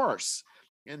 of course.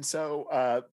 And so,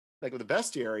 like with the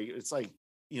bestiary, it's like,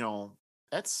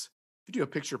 that's, if you do a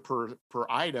picture per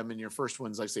item, and your first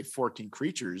one's like, say, 14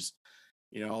 creatures,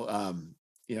 if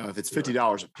it's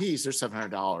 $50 a piece, there's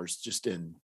 $700 just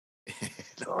in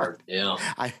art. Yeah.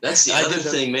 That's the other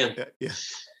thing, man. Yeah.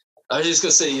 I was just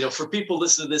gonna say, for people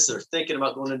listening to this that are thinking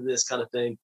about going into this kind of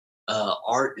thing,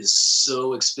 art is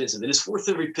so expensive, and it's worth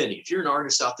every penny. If you're an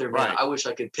artist out there, man, right. I wish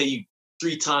I could pay you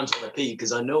 3 times what I pay you,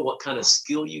 because I know what kind of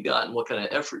skill you got and what kind of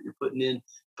effort you're putting in,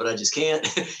 but I just can't.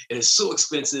 And it's so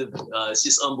expensive. It's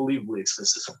just unbelievably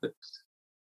expensive.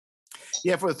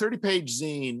 Yeah, for a 30-page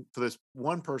zine, for this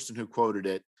one person who quoted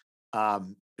it,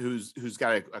 who's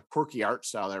got a quirky art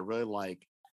style that I really like,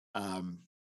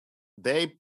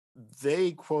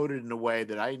 they quoted in a way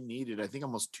that I needed, I think,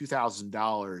 almost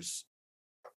 $2,000.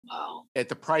 Wow. At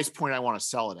the price point I want to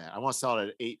sell it at. I want to sell it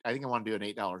at $8. I think I want to do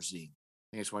an $8 zine.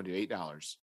 I just want to do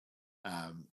 $8.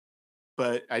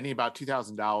 But I need about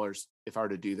 $2,000 if I were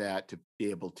to do that to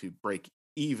be able to break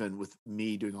even with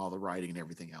me doing all the writing and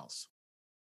everything else.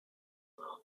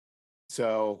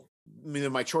 So,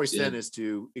 my choice then is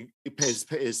to increase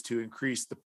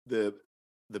the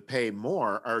pay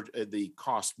more, or the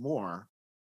cost more,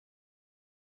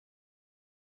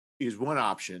 is one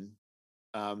option.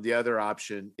 The other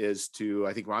option is to,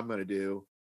 I think what I'm going to do.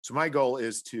 So my goal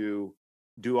is to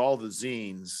do all the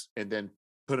zines and then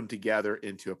put them together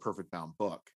into a perfect bound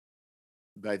book.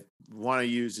 But what I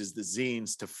use is the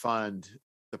zines to fund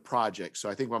the project. So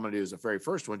I think what I'm going to do is the very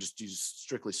first one, just use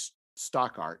strictly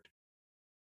stock art.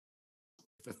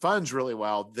 If it funds really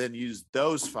well, then use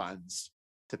those funds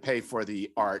to pay for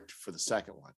the art for the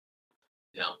second one.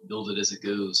 Yeah, build it as it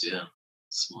goes. Yeah,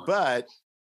 smart. But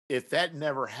if that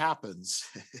never happens,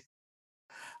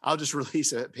 I'll just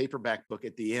release a paperback book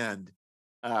at the end,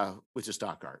 with just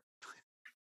stock art.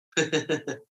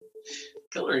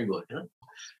 Coloring book, huh?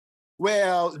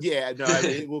 Well, yeah, no,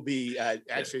 it will be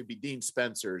actually it'd be Dean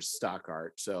Spencer's stock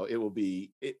art, so it will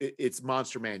be it's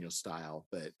Monster Manual style,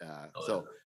 but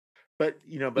but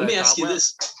let me ask you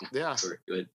this. Yeah, sorry,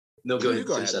 go ahead. No, go ahead.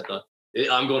 Finish that thought.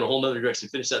 I'm going a whole nother direction.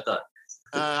 Finish that thought.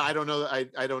 I don't know.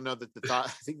 I don't know that the thought.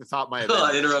 I think the thought might have.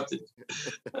 I interrupted.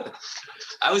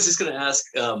 I was just going to ask,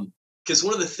 because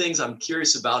one of the things I'm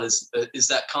curious about is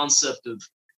that concept of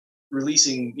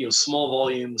releasing, small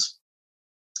volumes,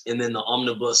 and then the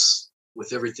omnibus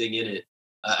with everything in it.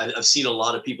 I've seen a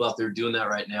lot of people out there doing that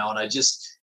right now, and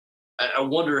I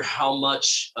wonder how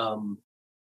much,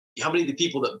 how many of the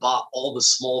people that bought all the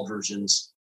small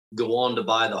versions go on to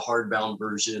buy the hardbound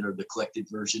version or the collected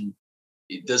version.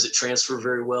 Does it transfer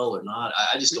very well or not?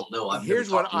 I just don't know. Here's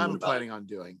what I'm planning on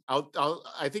doing.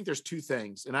 I think there's two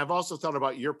things, and I've also thought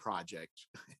about your project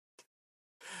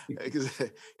because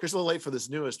Chris, a little late for this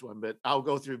newest one, but I'll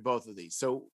go through both of these.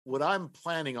 So what I'm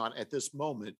planning on at this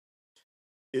moment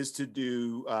is to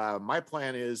do. My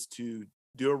plan is to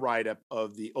do a write-up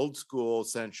of the Old School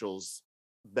Essentials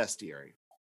bestiary,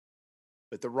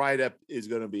 but the write-up is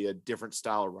going to be a different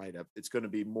style of write-up. It's going to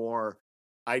be more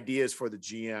ideas for the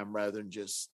GM rather than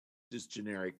just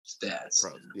generic stats.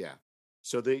 Yeah.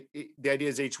 So the idea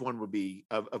is each one would be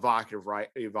evocative, right?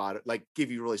 Like give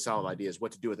you really solid ideas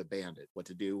what to do with a bandit, what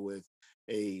to do with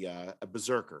a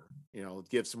berserker.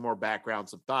 Give some more background,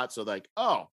 some thoughts. So like,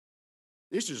 oh,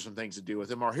 these are some things to do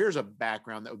with him, or here's a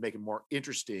background that would make it more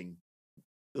interesting,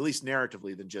 at least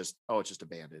narratively, than just it's just a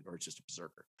bandit or it's just a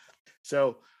berserker.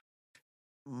 So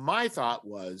my thought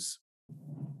was,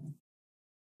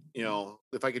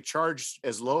 if I could charge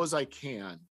as low as I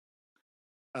can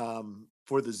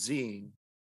for the zine,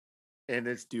 and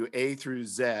it's do A through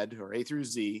Z or A through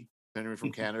Z, depending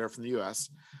from Canada or from the US,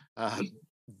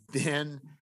 then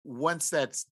once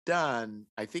that's done,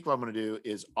 I think what I'm going to do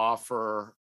is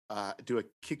offer, do a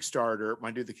Kickstarter.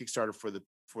 I do the Kickstarter for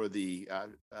the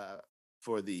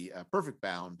Perfect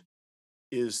Bound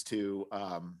is to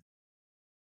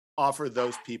offer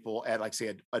those people at, like,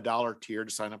 say, a $1 tier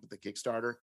to sign up with the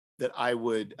Kickstarter, that I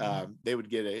would they would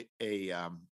get there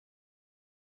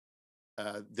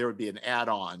would be an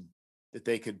add-on that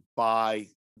they could buy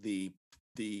the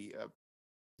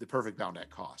Perfect Bound at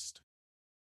cost.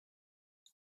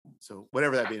 So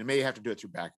whatever that be, it may have to do it through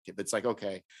BackKit, but it's like,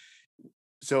 okay,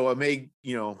 so it may,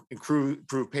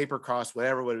 improve paper costs,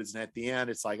 whatever it is. And at the end,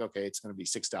 it's like, okay, it's going to be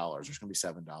 $6 or it's going to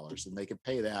be $7, and they can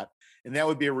pay that. And that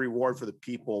would be a reward for the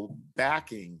people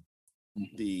backing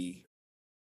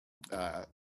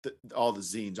all the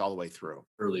zines all the way through.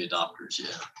 Early adopters. Yeah.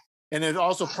 And then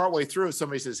also partway through, if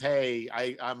somebody says, hey,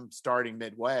 I'm starting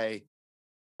midway,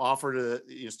 offer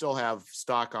to still have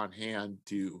stock on hand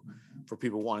for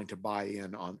people wanting to buy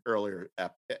in on earlier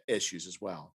issues as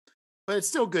well. But it's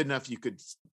still good enough. You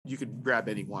could grab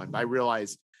any one. But I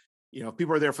realize, if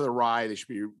people are there for the ride, they should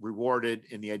be rewarded.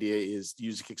 And the idea is to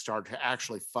use a Kickstarter to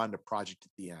actually fund a project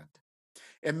at the end.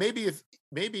 And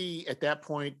maybe at that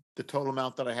point, the total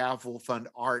amount that I have will fund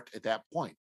art at that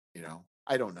point.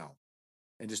 I don't know.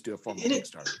 And just do a formal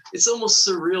Kickstarter. It's almost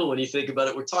surreal when you think about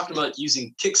it. We're talking about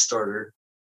using Kickstarter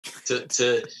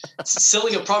to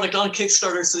selling a product on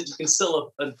Kickstarter so that you can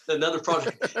sell another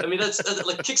product. I mean, that's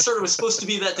like Kickstarter was supposed to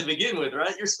be that to begin with,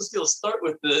 right? You're supposed to be able to start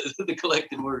with the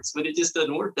collected works, but it just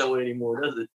doesn't work that way anymore,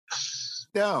 does it?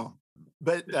 No,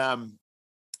 but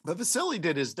Vasily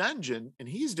did his dungeon, and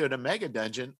he's doing a mega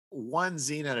dungeon, one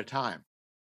zine at a time.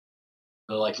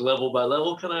 Like level by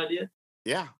level kind of idea?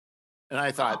 Yeah. And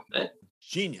I thought,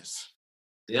 genius.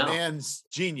 Yeah. Man's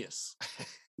genius.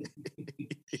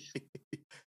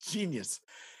 Genius.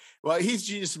 Well, he's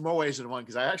genius in more ways than one,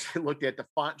 because I actually looked at the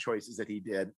font choices that he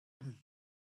did.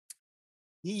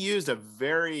 He used a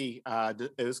very,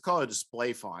 it was called a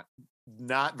display font,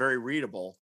 not very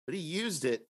readable, but he used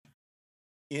it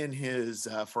in his,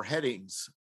 for headings.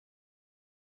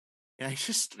 And I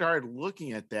just started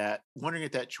looking at that, wondering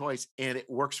at that choice, and it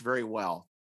works very well.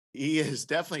 He is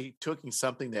definitely taking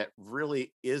something that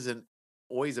really isn't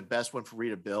always the best one for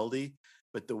readability,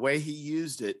 but the way he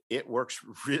used it, it works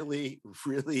really,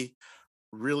 really,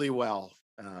 really well.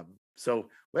 So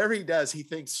whatever he does, he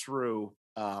thinks through.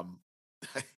 I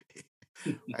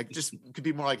just could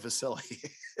be more like Vasily.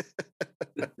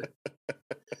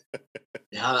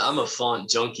 Yeah, I'm a font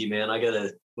junkie, man.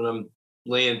 When I'm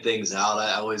laying things out,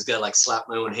 I always gotta like slap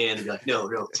my own hand and be like, no,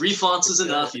 3 fonts is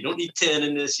enough. You don't need 10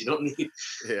 in this. You don't need.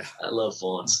 Yeah, I love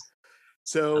fonts.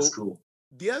 So that's cool.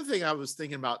 The other thing I was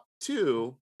thinking about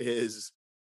too is,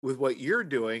 with what you're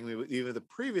doing, even the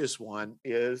previous one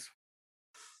is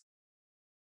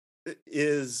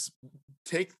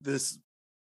take this,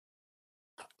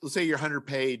 let's say your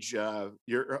 100-page,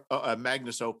 your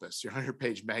Magnus Opus, your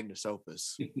 100-page Magnus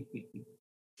Opus.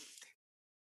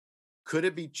 Could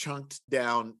it be chunked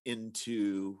down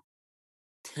into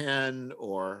 10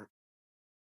 or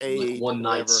 8, like one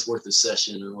night's worth of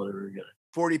session or whatever you got?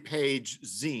 40-page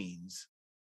zines,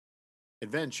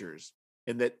 adventures,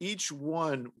 and that each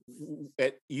one,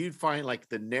 you'd find like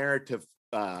the narrative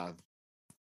the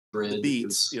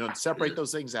beats, separate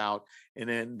those things out,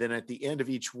 and then at the end of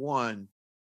each one,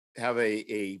 have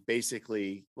a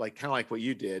basically like kind of like what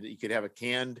you did. You could have a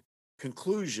canned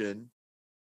conclusion,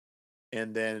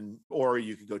 and then, or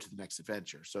you could go to the next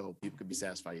adventure, so people could be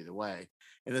satisfied either way.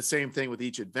 And the same thing with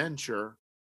each adventure.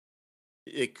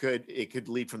 It could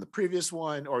lead from the previous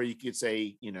one, or you could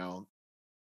say, the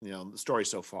story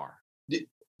so far. Do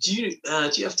you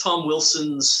have Tom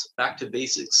Wilson's Back to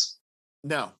Basics?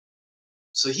 No.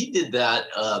 So he did that,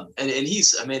 and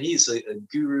he's a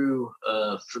guru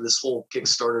for this whole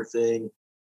Kickstarter thing.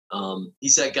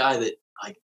 He's that guy that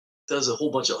like does a whole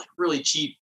bunch of like really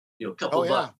cheap, couple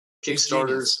buck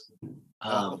Kickstarters.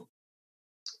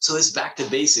 So this Back to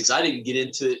Basics, I didn't get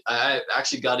into it. I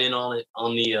actually got in on it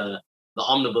on the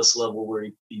omnibus level where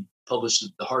he published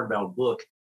the hardbound book.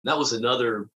 And that was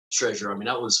another treasure. I mean,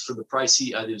 that was for the price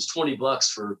it was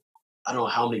 $20 for, I don't know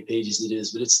how many pages it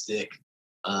is, but it's thick.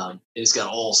 And it's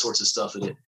got all sorts of stuff in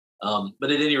it.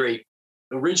 But at any rate,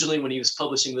 originally when he was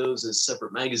publishing those as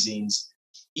separate magazines,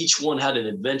 each one had an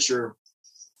adventure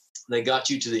that got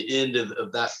you to the end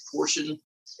of that portion,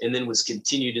 and then was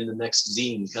continued in the next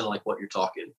zine, kind of like what you're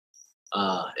talking.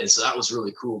 And so that was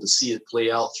really cool to see it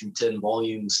play out through 10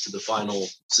 volumes to the final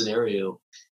scenario.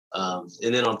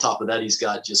 And then on top of that, he's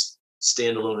got just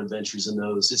standalone adventures in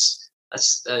those.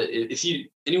 If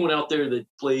anyone out there that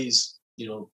plays,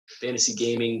 fantasy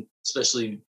gaming,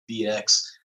 especially VX,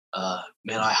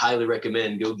 man, I highly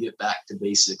recommend go get back to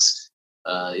basics.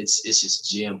 It's just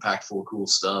jam packed full of cool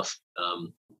stuff.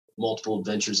 Multiple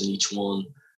adventures in each one.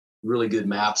 Really good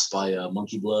maps by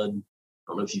Monkey Blood. I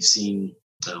don't know if you've seen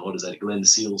what is that, Glenn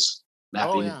Seals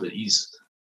mapping, but he's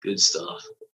good stuff.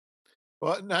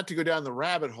 Well, not to go down the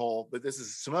rabbit hole, but this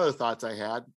is some other thoughts I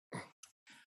had.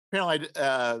 Apparently,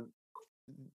 the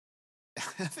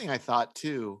thing I thought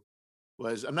too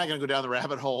was, I'm not going to go down the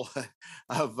rabbit hole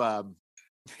of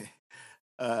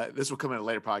this will come in a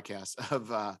later podcast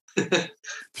of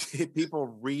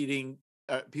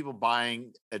people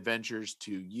buying adventures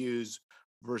to use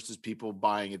versus people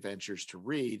buying adventures to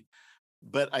read.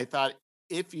 But I thought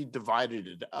if you divided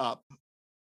it up,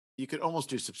 you could almost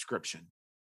do subscription.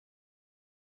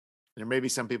 There may be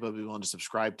some people who would be willing to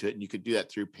subscribe to it, and you could do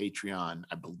that through Patreon,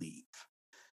 I believe.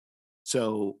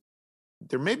 So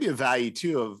there may be a value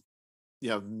too of,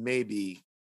 maybe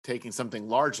taking something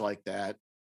large like that,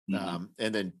 and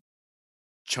then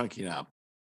chunking up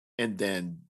and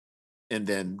then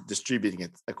distributing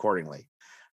it accordingly.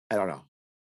 I don't know.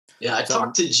 Yeah, I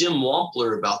talked to Jim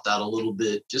Wampler about that a little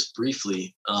bit, just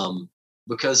briefly,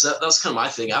 because that's kind of my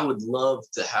thing. I would love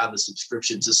to have a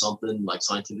subscription to something like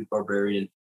Scientific Barbarian,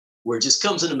 where it just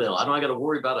comes in the mail. I got to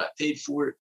worry about it. I paid for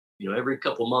it, every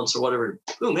couple of months or whatever.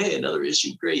 Boom, hey, another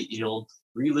issue, great.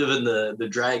 Reliving the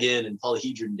Dragon and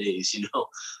Polyhedron days.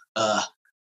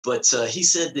 But he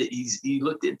said that he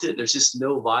looked into it. There's just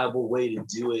no viable way to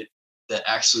do it that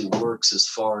actually works as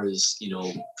far as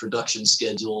production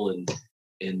schedule and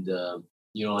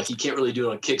like you can't really do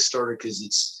it on Kickstarter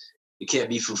because it can't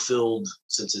be fulfilled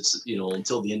since it's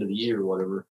until the end of the year or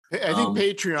whatever. I think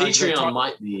Patreon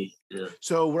might be. Yeah.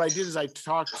 So what I did is I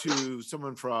talked to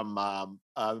someone from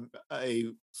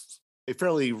a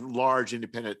fairly large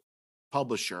independent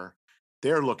publisher.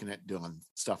 They're looking at doing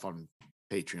stuff on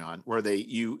Patreon where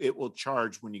it will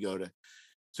charge when you go to.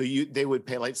 So they would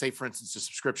pay, like, say for instance, the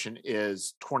subscription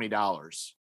is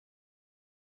 $20.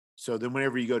 So then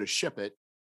whenever you go to ship it,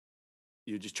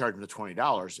 you just charge them the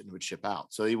 $20 and it would ship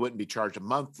out. So they wouldn't be charged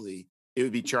monthly. It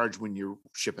would be charged when you're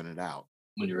shipping it out.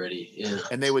 When you're ready. Yeah.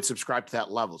 And they would subscribe to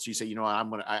that level. So you say,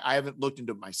 I haven't looked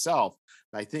into it myself,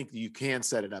 but I think you can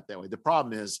set it up that way. The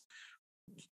problem is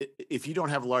if you don't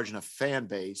have a large enough fan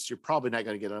base, you're probably not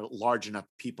going to get a large enough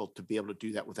people to be able to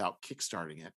do that without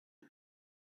kickstarting it.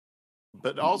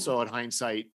 But also in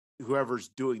hindsight, whoever's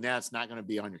doing that's not going to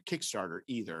be on your Kickstarter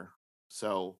either.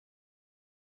 So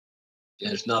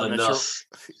there's not enough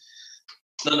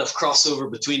crossover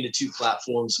between the two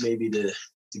platforms maybe to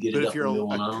get it up. If you're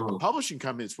a publishing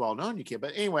company that's well known, you can.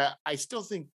 But anyway, I still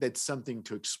think that's something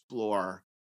to explore,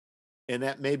 and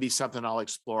that may be something I'll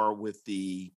explore with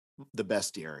the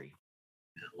bestiary.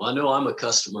 Well, I know I'm a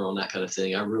customer on that kind of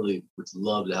thing. I really would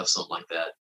love to have something like that.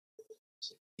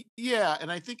 Yeah,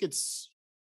 and I think it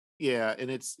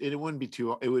wouldn't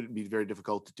be very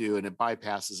difficult to do, and it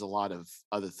bypasses a lot of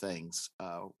other things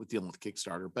with dealing with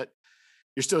Kickstarter. But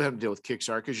you're still having to deal with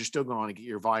Kickstarter because you're still going to get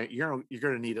your volume. You're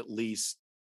going to need at least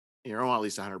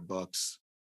 100 books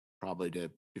probably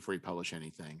before you publish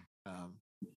anything.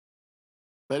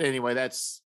 But anyway,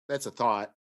 that's a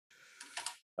thought.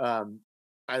 I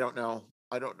don't know,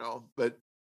 but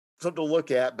something to look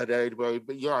at. But anyway,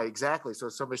 yeah, exactly. So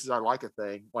if somebody says I like a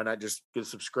thing, why not just get a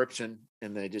subscription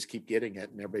and they just keep getting it,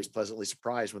 and everybody's pleasantly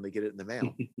surprised when they get it in the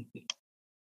mail.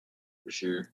 For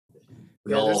sure.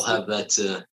 We all have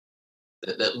that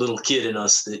little kid in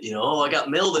us that I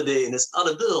got mail today and it's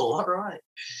not a bill. All right.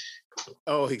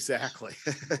 Oh, exactly.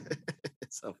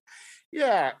 So,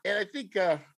 yeah, and I think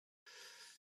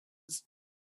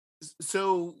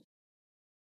so.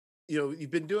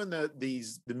 You've been doing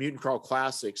the Mutant Crawl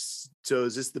Classics. So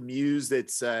is this the muse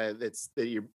that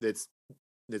you're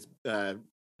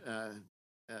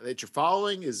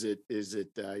following? Is it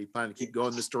you plan to keep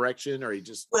going this direction, or you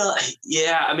just? Well,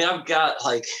 yeah. I mean, I got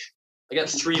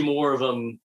 3 more of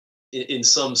them in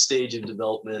some stage of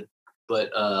development, but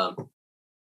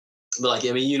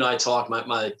you and I talk.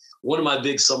 One of my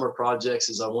big summer projects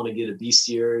is I want to get a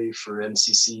bestiary for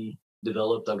MCC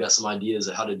developed. I've got some ideas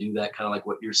of how to do that, kind of like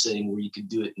what you're saying, where you could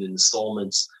do it in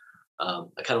installments. I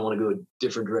kind of want to go a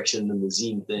different direction than the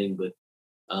zine thing, but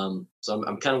so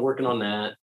I'm kind of working on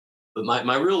that. But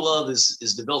my real love is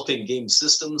developing game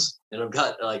systems, and I've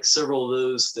got several of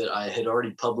those that I had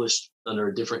already published under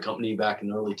a different company back in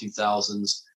the early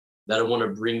 2000s. that I want to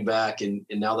bring back. And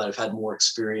now that I've had more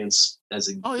experience as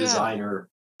a Oh yeah. designer,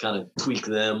 kind of tweak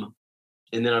them.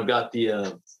 And then I've got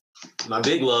the my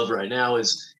big love right now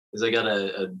is I got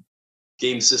a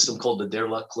game system called the Dare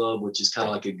Luck Club, which is kind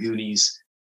of like a Goonies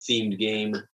themed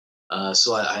game.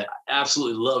 So I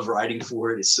absolutely love writing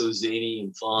for it. It's so zany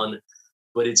and fun,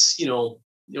 but it's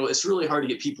it's really hard to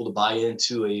get people to buy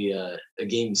into a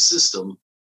game system,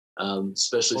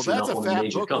 especially Well, if you're that's not a one of the fat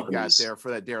major book you got companies. there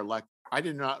for that Dare Luck. I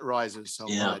did not realize it was so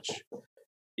Yeah. much.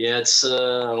 Yeah, it's I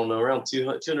don't know, around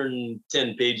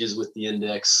 210 pages with the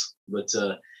index, but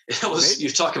it was,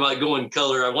 you're talking about going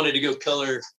color. I wanted to go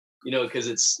color, because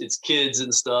it's kids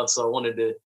and stuff, so I wanted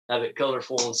to have it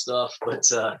colorful and stuff.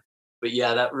 But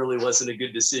yeah, that really wasn't a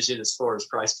good decision as far as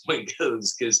price point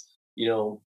goes, because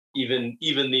even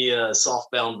the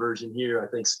softbound version here, I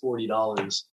think is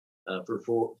 $40 for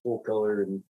full color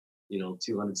and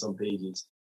 200 some pages.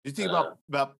 Do you think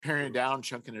about paring it down,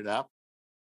 chunking it up?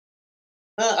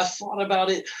 I thought about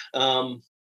it.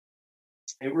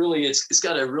 It's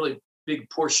got a really big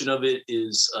portion of it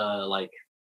is like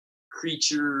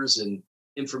creatures and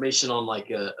information on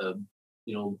like a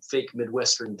fake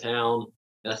Midwestern town.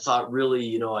 And I thought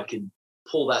really, I could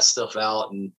pull that stuff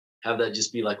out and have that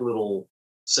just be like little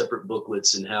separate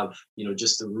booklets and have,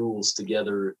 just the rules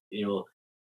together.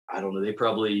 I don't know. They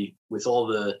probably, with all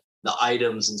the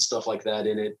items and stuff like that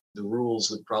in it, the rules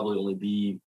would probably only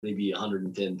be maybe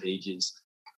 110 pages.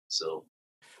 So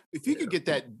if you could get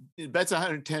that's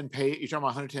 110 page. You're talking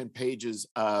about 110 pages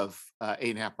of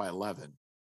 8.5 by 11.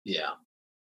 Yeah,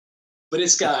 but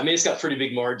it's got pretty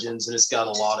big margins and it's got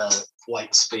a lot of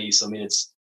white space. I mean,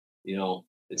 it's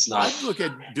not. I'd look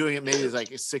at doing it maybe as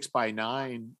like a 6 by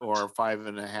 9 or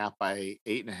 5.5 by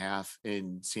 8.5,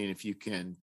 and seeing if you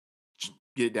can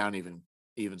get it down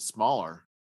even smaller.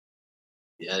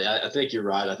 Yeah, I think you're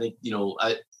right. I think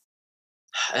I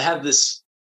have this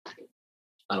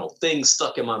thing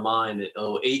stuck in my mind that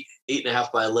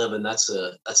 8.5 by 11. That's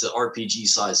an RPG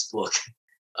sized book,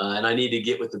 and I need to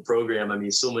get with the program. I mean,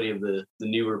 so many of the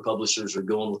newer publishers are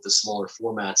going with the smaller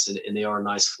formats, and they are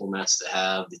nice formats to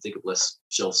have. They take up less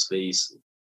shelf space.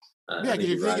 Yeah, because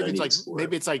you think if it's like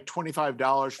maybe it's like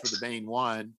 $25 for the main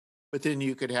one, but then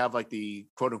you could have like the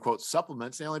quote unquote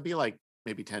supplements. They only be like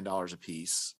maybe $10 a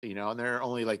piece, and they're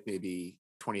only like maybe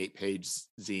 28-page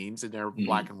zines, and they're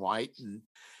black and white, and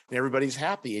everybody's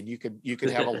happy. And you could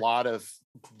have a lot of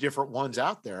different ones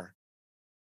out there.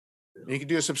 And you can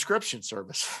do a subscription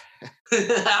service. And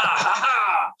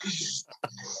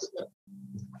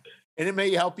it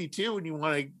may help you too when you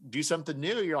want to do something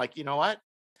new. You're like, you know what?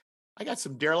 I got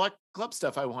some Dare Luck Club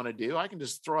stuff I want to do. I can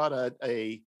just throw out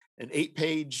an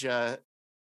 8-page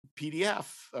PDF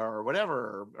or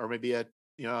whatever, or maybe a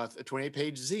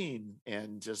 28-page zine,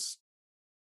 and just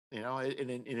you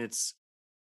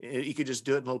could just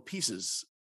do it in little pieces,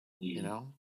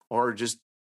 or just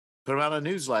put them out on a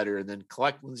newsletter and then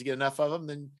collect once you get enough of them,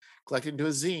 then collect it into a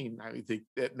zine. I think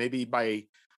that maybe I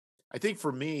think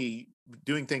for me,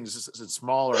 doing things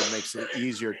smaller makes it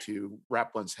easier to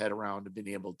wrap one's head around and being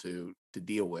able to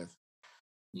deal with.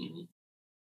 Mm-hmm.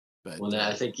 But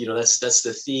I think that's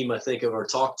the theme I think of our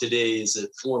talk today, is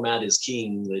that format is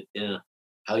king. That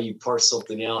how you parse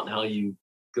something out and how you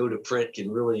go to print can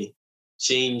really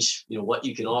change what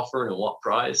you can offer and at what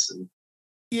price. And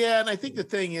and I think the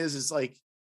thing is like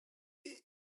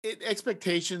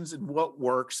expectations and what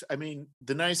works. I mean,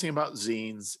 the nice thing about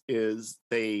zines is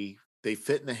they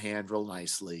fit in the hand real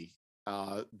nicely.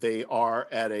 They are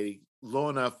at a low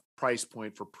enough price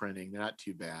point for printing. They're not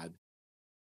too bad,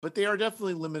 but they are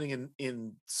definitely limiting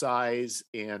in size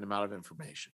and amount of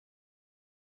information.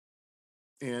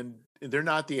 And they're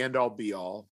not the end all be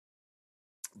all,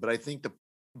 but I think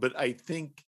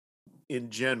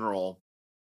in general,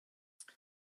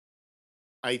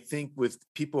 I think with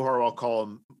people who are, I'll call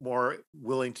them, more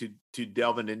willing to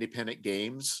delve into independent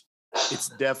games, it's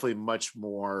definitely much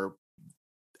more.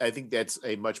 I think that's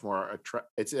a much more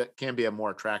it can be a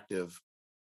more attractive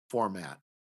format.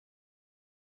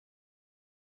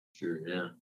 Sure, yeah.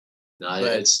 No,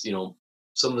 it's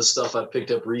some of the stuff I've picked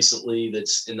up recently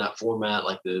that's in that format,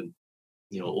 like the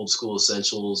Old School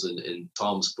Essentials and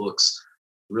Tom's books,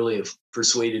 really have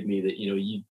persuaded me that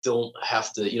you don't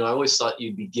have to. I always thought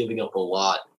you'd be giving up a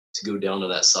lot to go down to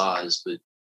that size, but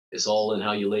it's all in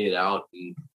how you lay it out,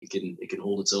 and it can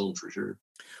hold its own for sure.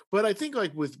 But I think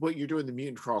like with what you're doing, the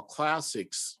Mutant Crawl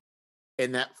Classics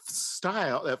and that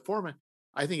style, that format,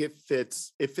 I think it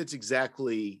fits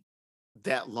exactly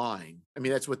that line. I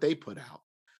mean, that's what they put out.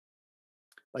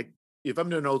 Like if I'm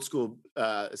doing Old School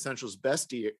Essentials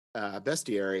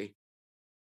bestiary,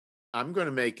 I'm going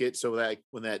to make it so that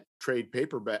when that trade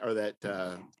paperback or that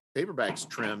paperback's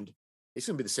trimmed, it's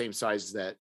going to be the same size as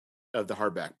that of the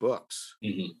hardback books.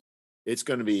 Mm-hmm. It's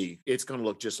going to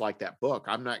look just like that book.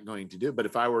 I'm not going to do it. But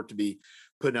if I were to be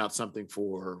putting out something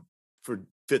for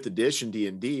 5th edition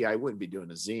D&D, I wouldn't be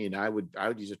doing a zine. I would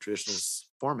use a traditional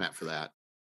format for that.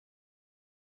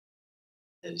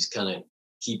 And just kind of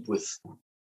keep with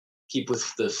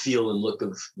the feel and look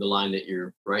of the line that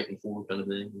you're writing for, kind of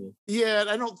thing. Yeah,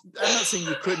 I'm not saying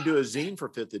you couldn't do a zine for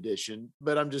 5th edition,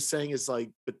 but I'm just saying it's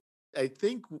like, but I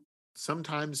think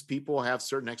sometimes people have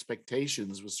certain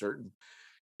expectations with certain,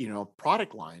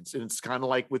 product lines. And it's kind of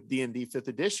like with D&D 5th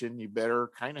edition, you better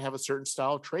kind of have a certain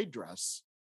style of trade dress.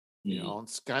 Mm-hmm.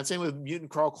 It's kind of same with Mutant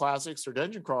Crawl Classics or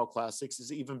Dungeon Crawl Classics,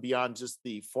 is even beyond just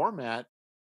the format.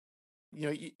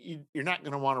 You're not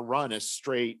going to want to run a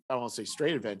straight, I won't say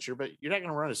straight adventure, but you're not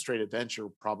going to run a straight adventure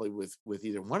probably with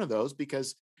either one of those,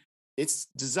 because it's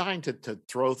designed to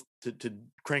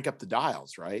crank up the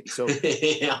dials, right? So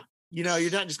yeah.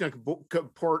 you're not just going to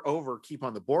port over, keep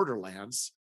on the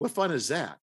Borderlands. What fun is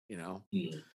that?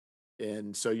 Mm-hmm.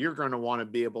 And so you're going to want to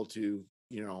be able to,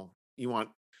 you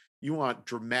want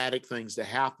dramatic things to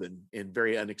happen in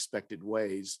very unexpected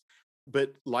ways,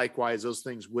 but likewise, those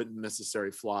things wouldn't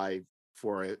necessarily fly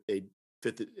for a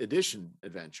 5th edition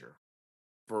adventure.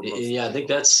 Yeah, I think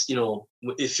that's,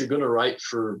 if you're going to write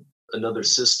for another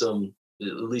system, at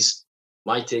least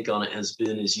my take on it has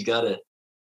been, is you got to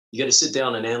sit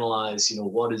down and analyze,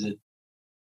 what is it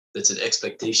that's an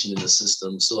expectation in the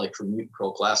system. So like for Mutant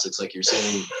Crawl Classics, like you're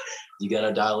saying, you got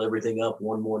to dial everything up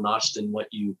one more notch than what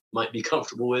you might be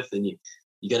comfortable with. And you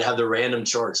got to have the random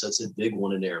charts. That's a big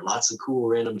one in there. Lots of cool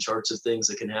random charts of things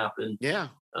that can happen. Yeah.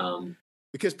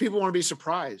 Because people want to be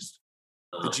surprised.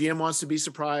 The GM wants to be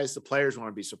surprised. The players want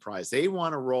to be surprised. They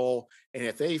want to roll. And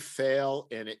if they fail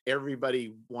and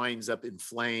everybody winds up in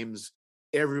flames,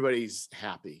 everybody's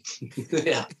happy.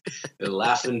 Yeah. They're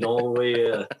laughing all the way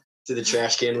to the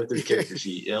trash can with their character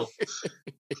sheet.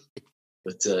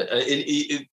 But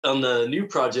on the new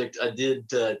project, I did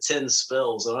 10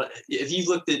 spells. Have you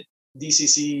looked at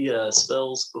DCC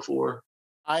spells before?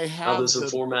 I have how those are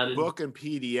formatted. Book and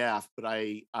PDF, but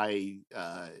I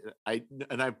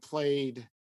played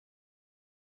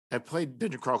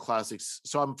Dungeon Crawl Classics,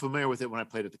 so I'm familiar with it when I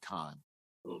played at the con.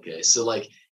 Okay, so like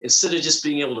instead of just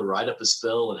being able to write up a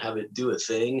spell and have it do a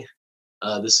thing,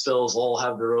 the spells all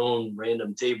have their own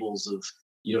random tables of,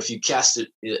 if you cast it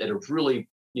at a really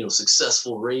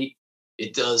successful rate,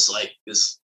 it does like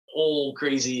this whole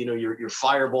crazy, your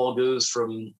fireball goes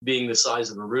from being the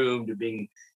size of a room to being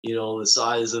the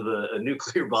size of a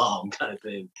nuclear bomb kind of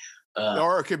thing.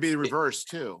 Or it could be the reverse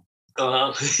too.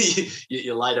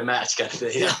 You light a match kind of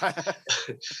thing. Yeah.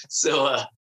 So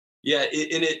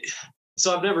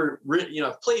so I've never written,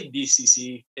 I've played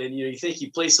DCC, and you think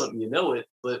you play something, it,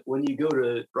 but when you go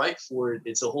to write for it,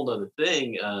 it's a whole nother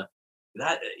thing.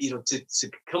 That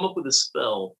to come up with a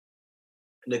spell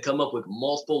and to come up with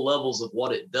multiple levels of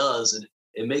what it does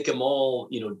and make them all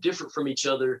different from each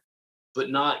other,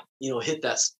 but not hit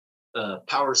that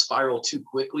power spiral too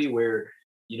quickly where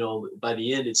by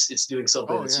the end it's doing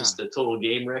something that's just a total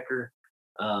game wrecker.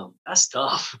 That's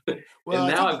tough. Well,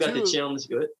 and now I've got the challenge.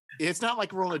 Good. It's not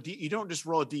like rolling a D. You don't just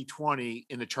roll a D20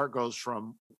 and the chart goes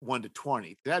from 1 to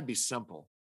 20. That'd be simple.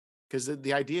 Because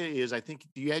the idea is, I think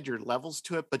you add your levels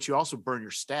to it, but you also burn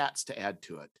your stats to add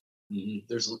to it. Mm-hmm.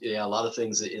 There's a lot of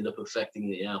things that end up affecting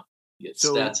the You get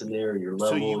stats in there, your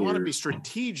level. So you want to be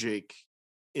strategic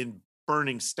in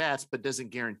burning stats, but doesn't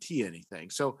guarantee anything.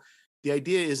 So the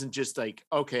idea isn't just like,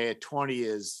 okay, a 20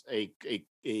 is a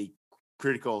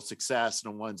critical success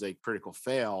and one's a critical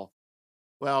fail.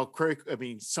 Well,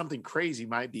 something crazy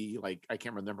might be like, I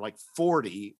can't remember, like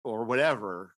 40 or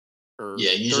whatever. Or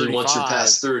usually 35. Once you're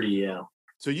past 30,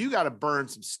 So you got to burn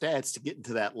some stats to get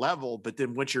into that level, but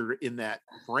then once you're in that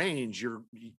range,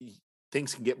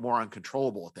 things can get more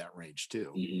uncontrollable at that range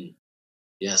too. Mm-hmm.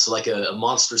 Yeah, so like a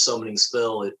monster summoning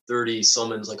spell at 30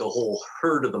 summons like a whole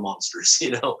herd of the monsters,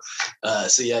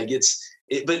 So yeah, it gets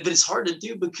it, but it's hard to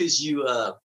do because you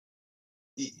got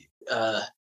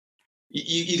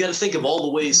to think of all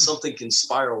the ways something can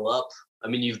spiral up. I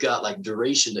mean, you've got like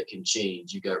duration that can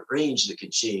change. You've got range that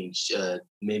can change,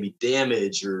 maybe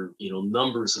damage or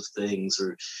numbers of things,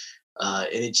 or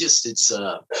and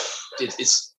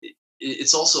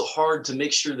it's also hard to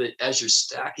make sure that as you're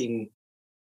stacking,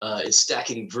 it's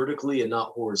stacking vertically and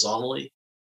not horizontally.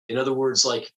 In other words,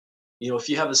 like if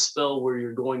you have a spell where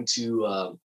you're going to,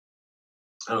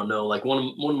 I don't know, like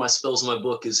one of my spells in my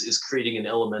book is creating an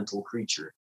elemental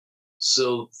creature.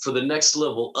 So for the next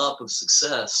level up of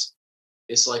success,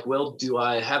 it's like, well, do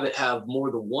I have it have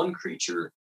more than one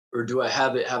creature, or do I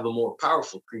have it have a more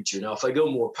powerful creature? Now, if I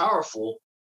go more powerful,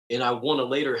 and I want to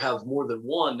later have more than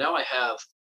one, now I have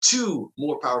two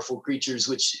more powerful creatures,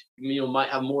 which might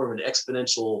have more of an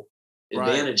exponential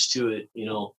advantage to it.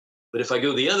 But if I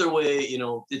go the other way,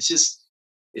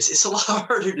 it's a lot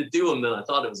harder to do them than I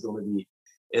thought it was going to be.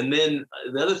 And then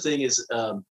the other thing is,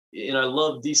 and I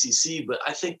love DCC, but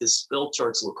I think the spell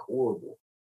charts look horrible.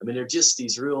 I mean, they're just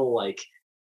these real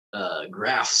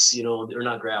graphs, they're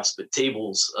not graphs, but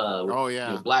tables,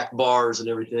 with, black bars and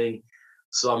everything.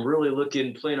 So I'm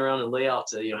really playing around in layout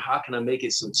to, how can I make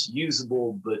it so it's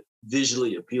usable, but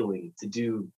visually appealing to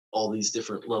do all these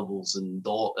different levels and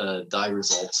die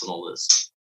results and all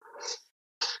this.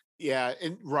 Yeah.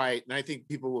 And I think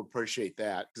people will appreciate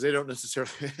that because they don't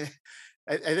necessarily,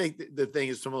 I think the thing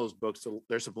is some of those books,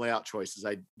 there's some layout choices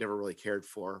I never really cared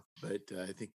for, but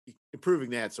I think improving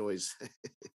that's always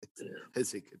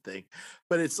it's a good thing.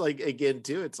 But it's like, again,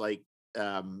 too, it's like,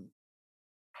 but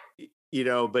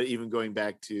even going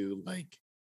back to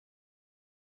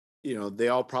they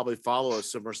all probably follow a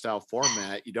similar style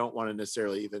format. You don't want to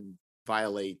necessarily even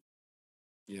violate,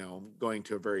 going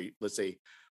to a very, let's say,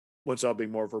 one's all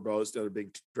being more verbose, the other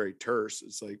being very terse.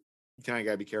 It's like, you kind of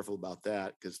got to be careful about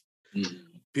that because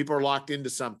people are locked into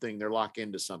something. They're locked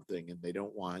into something and they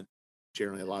don't want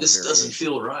generally a lot of variation. This doesn't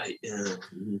feel right. Yeah.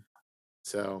 Mm-hmm.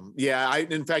 So, yeah,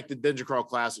 in fact, the Dungeon Crawl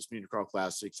Classics, Community Crawl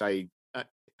Classics, I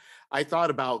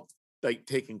thought about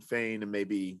taking Fane and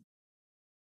maybe,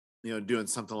 doing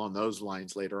something along those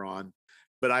lines later on,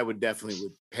 but I would definitely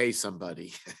pay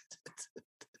somebody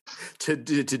to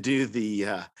do the,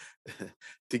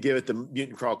 to give it the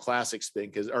Mutant Crawl Classic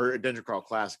spin or Dungeon Crawl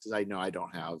Classic. Cause I know I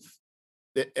don't have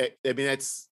it. I mean, it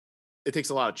takes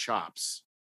a lot of chops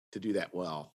to do that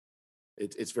well.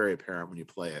 It's very apparent when you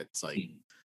play it. It's like,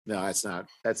 no,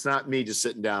 that's not me just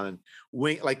sitting down and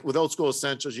wing, like with Old School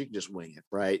Essentials, you can just wing it.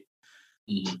 Right.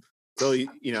 Mm-hmm. So,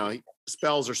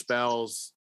 spells are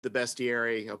spells. The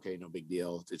bestiary, okay, no big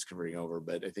deal. It's converting over.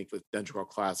 But I think with Dungeon Crawl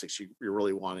Classics, you're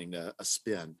really wanting a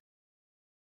spin.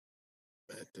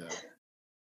 But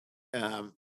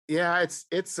it's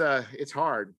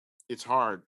hard. It's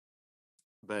hard.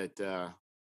 But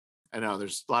I know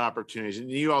there's a lot of opportunities.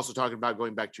 And you also talking about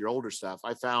going back to your older stuff.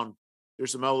 I found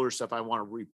there's some older stuff I want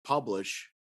to republish.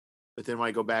 But then when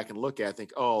I go back and look at it, I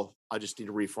think, oh, I just need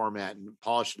to reformat and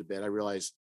polish it a bit. I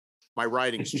realize my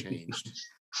writing's changed.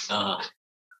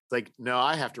 It's like, no,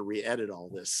 I have to re-edit all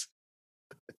this.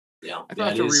 Yeah, I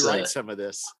have to rewrite some of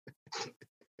this.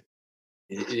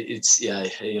 You're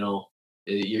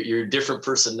a different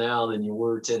person now than you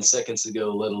were 10 seconds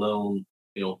ago, let alone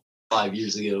 5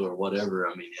 years ago or whatever.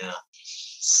 I mean,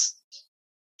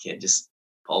 can't just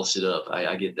polish it up.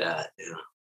 I get that. Yeah.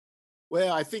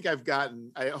 Well, I think I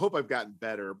hope I've gotten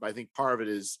better, but I think part of it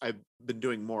is I've been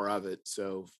doing more of it.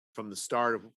 So from the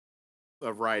start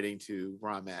of writing to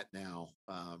where I'm at now,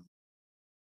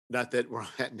 not that where I'm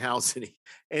at now is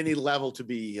any level to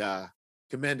be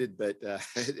commended, but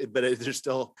there's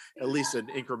still at least an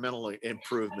incremental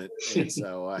improvement. And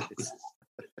so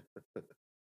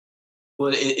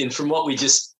well, and from what we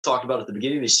just talked about at the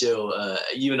beginning of the show,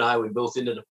 you and I, we both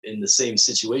ended up in the same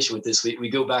situation with this. We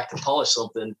go back to polish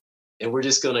something and we're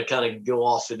just going to kind of go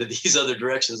off into these other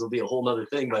directions. It'll be a whole nother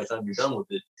thing by the time you're done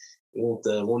with it.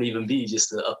 It won't even be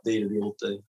just an update of the old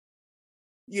thing.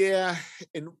 Yeah.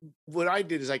 And what I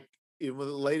did is one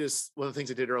of the things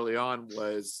I did early on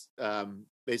was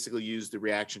basically use the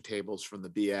reaction tables from the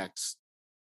BX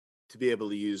to be able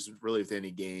to use really with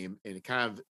any game. And it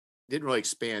kind of didn't really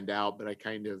expand out, but I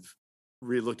kind of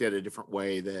re-looked at it a different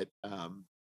way that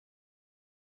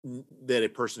a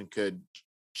person could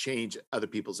change other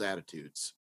people's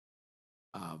attitudes.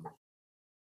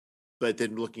 But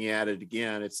then looking at it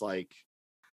again, it's like,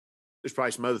 there's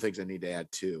probably some other things I need to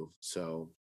add too. So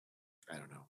I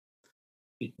don't know.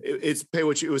 It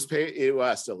still is pay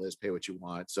what you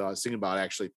want. So I was thinking about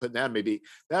actually putting that, maybe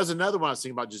that was another one I was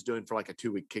thinking about just doing for like a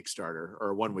 2-week Kickstarter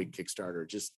or a 1-week Kickstarter,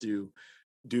 just do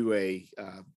a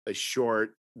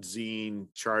short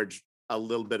zine, charge a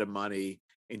little bit of money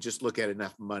and just look at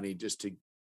enough money just to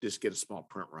get a small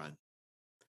print run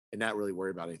and not really worry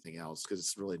about anything else. Cause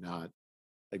it's really not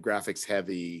a graphics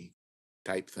heavy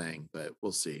type thing, but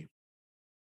we'll see.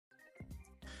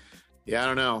 Yeah, I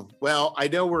don't know. Well, I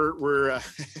know we're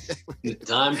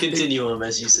time continuum,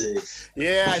 as you say.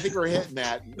 Yeah, I think we're hitting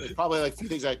that. Probably like a few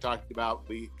things I talked about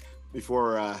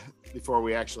before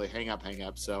we actually hang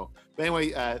up. So, but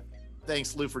anyway,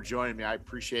 thanks, Lou, for joining me. I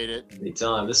appreciate it.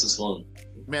 Anytime. This is fun.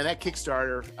 Man, that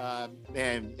Kickstarter,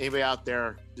 man, anybody out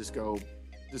there, just go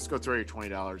throw your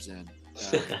 $20 in.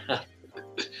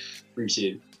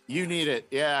 Appreciate it. You need it.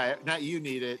 Yeah, not you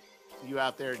need it. you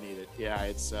out there need it. Yeah,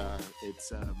 it's a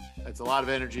lot of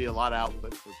energy, a lot of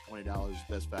output for $20.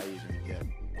 Best value you can get,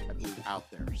 I believe, out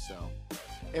there. So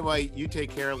anyway, you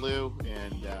take care, Lou,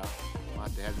 and we'll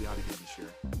have to have you on again this year.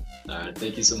 All right,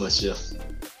 thank you so much, Jeff.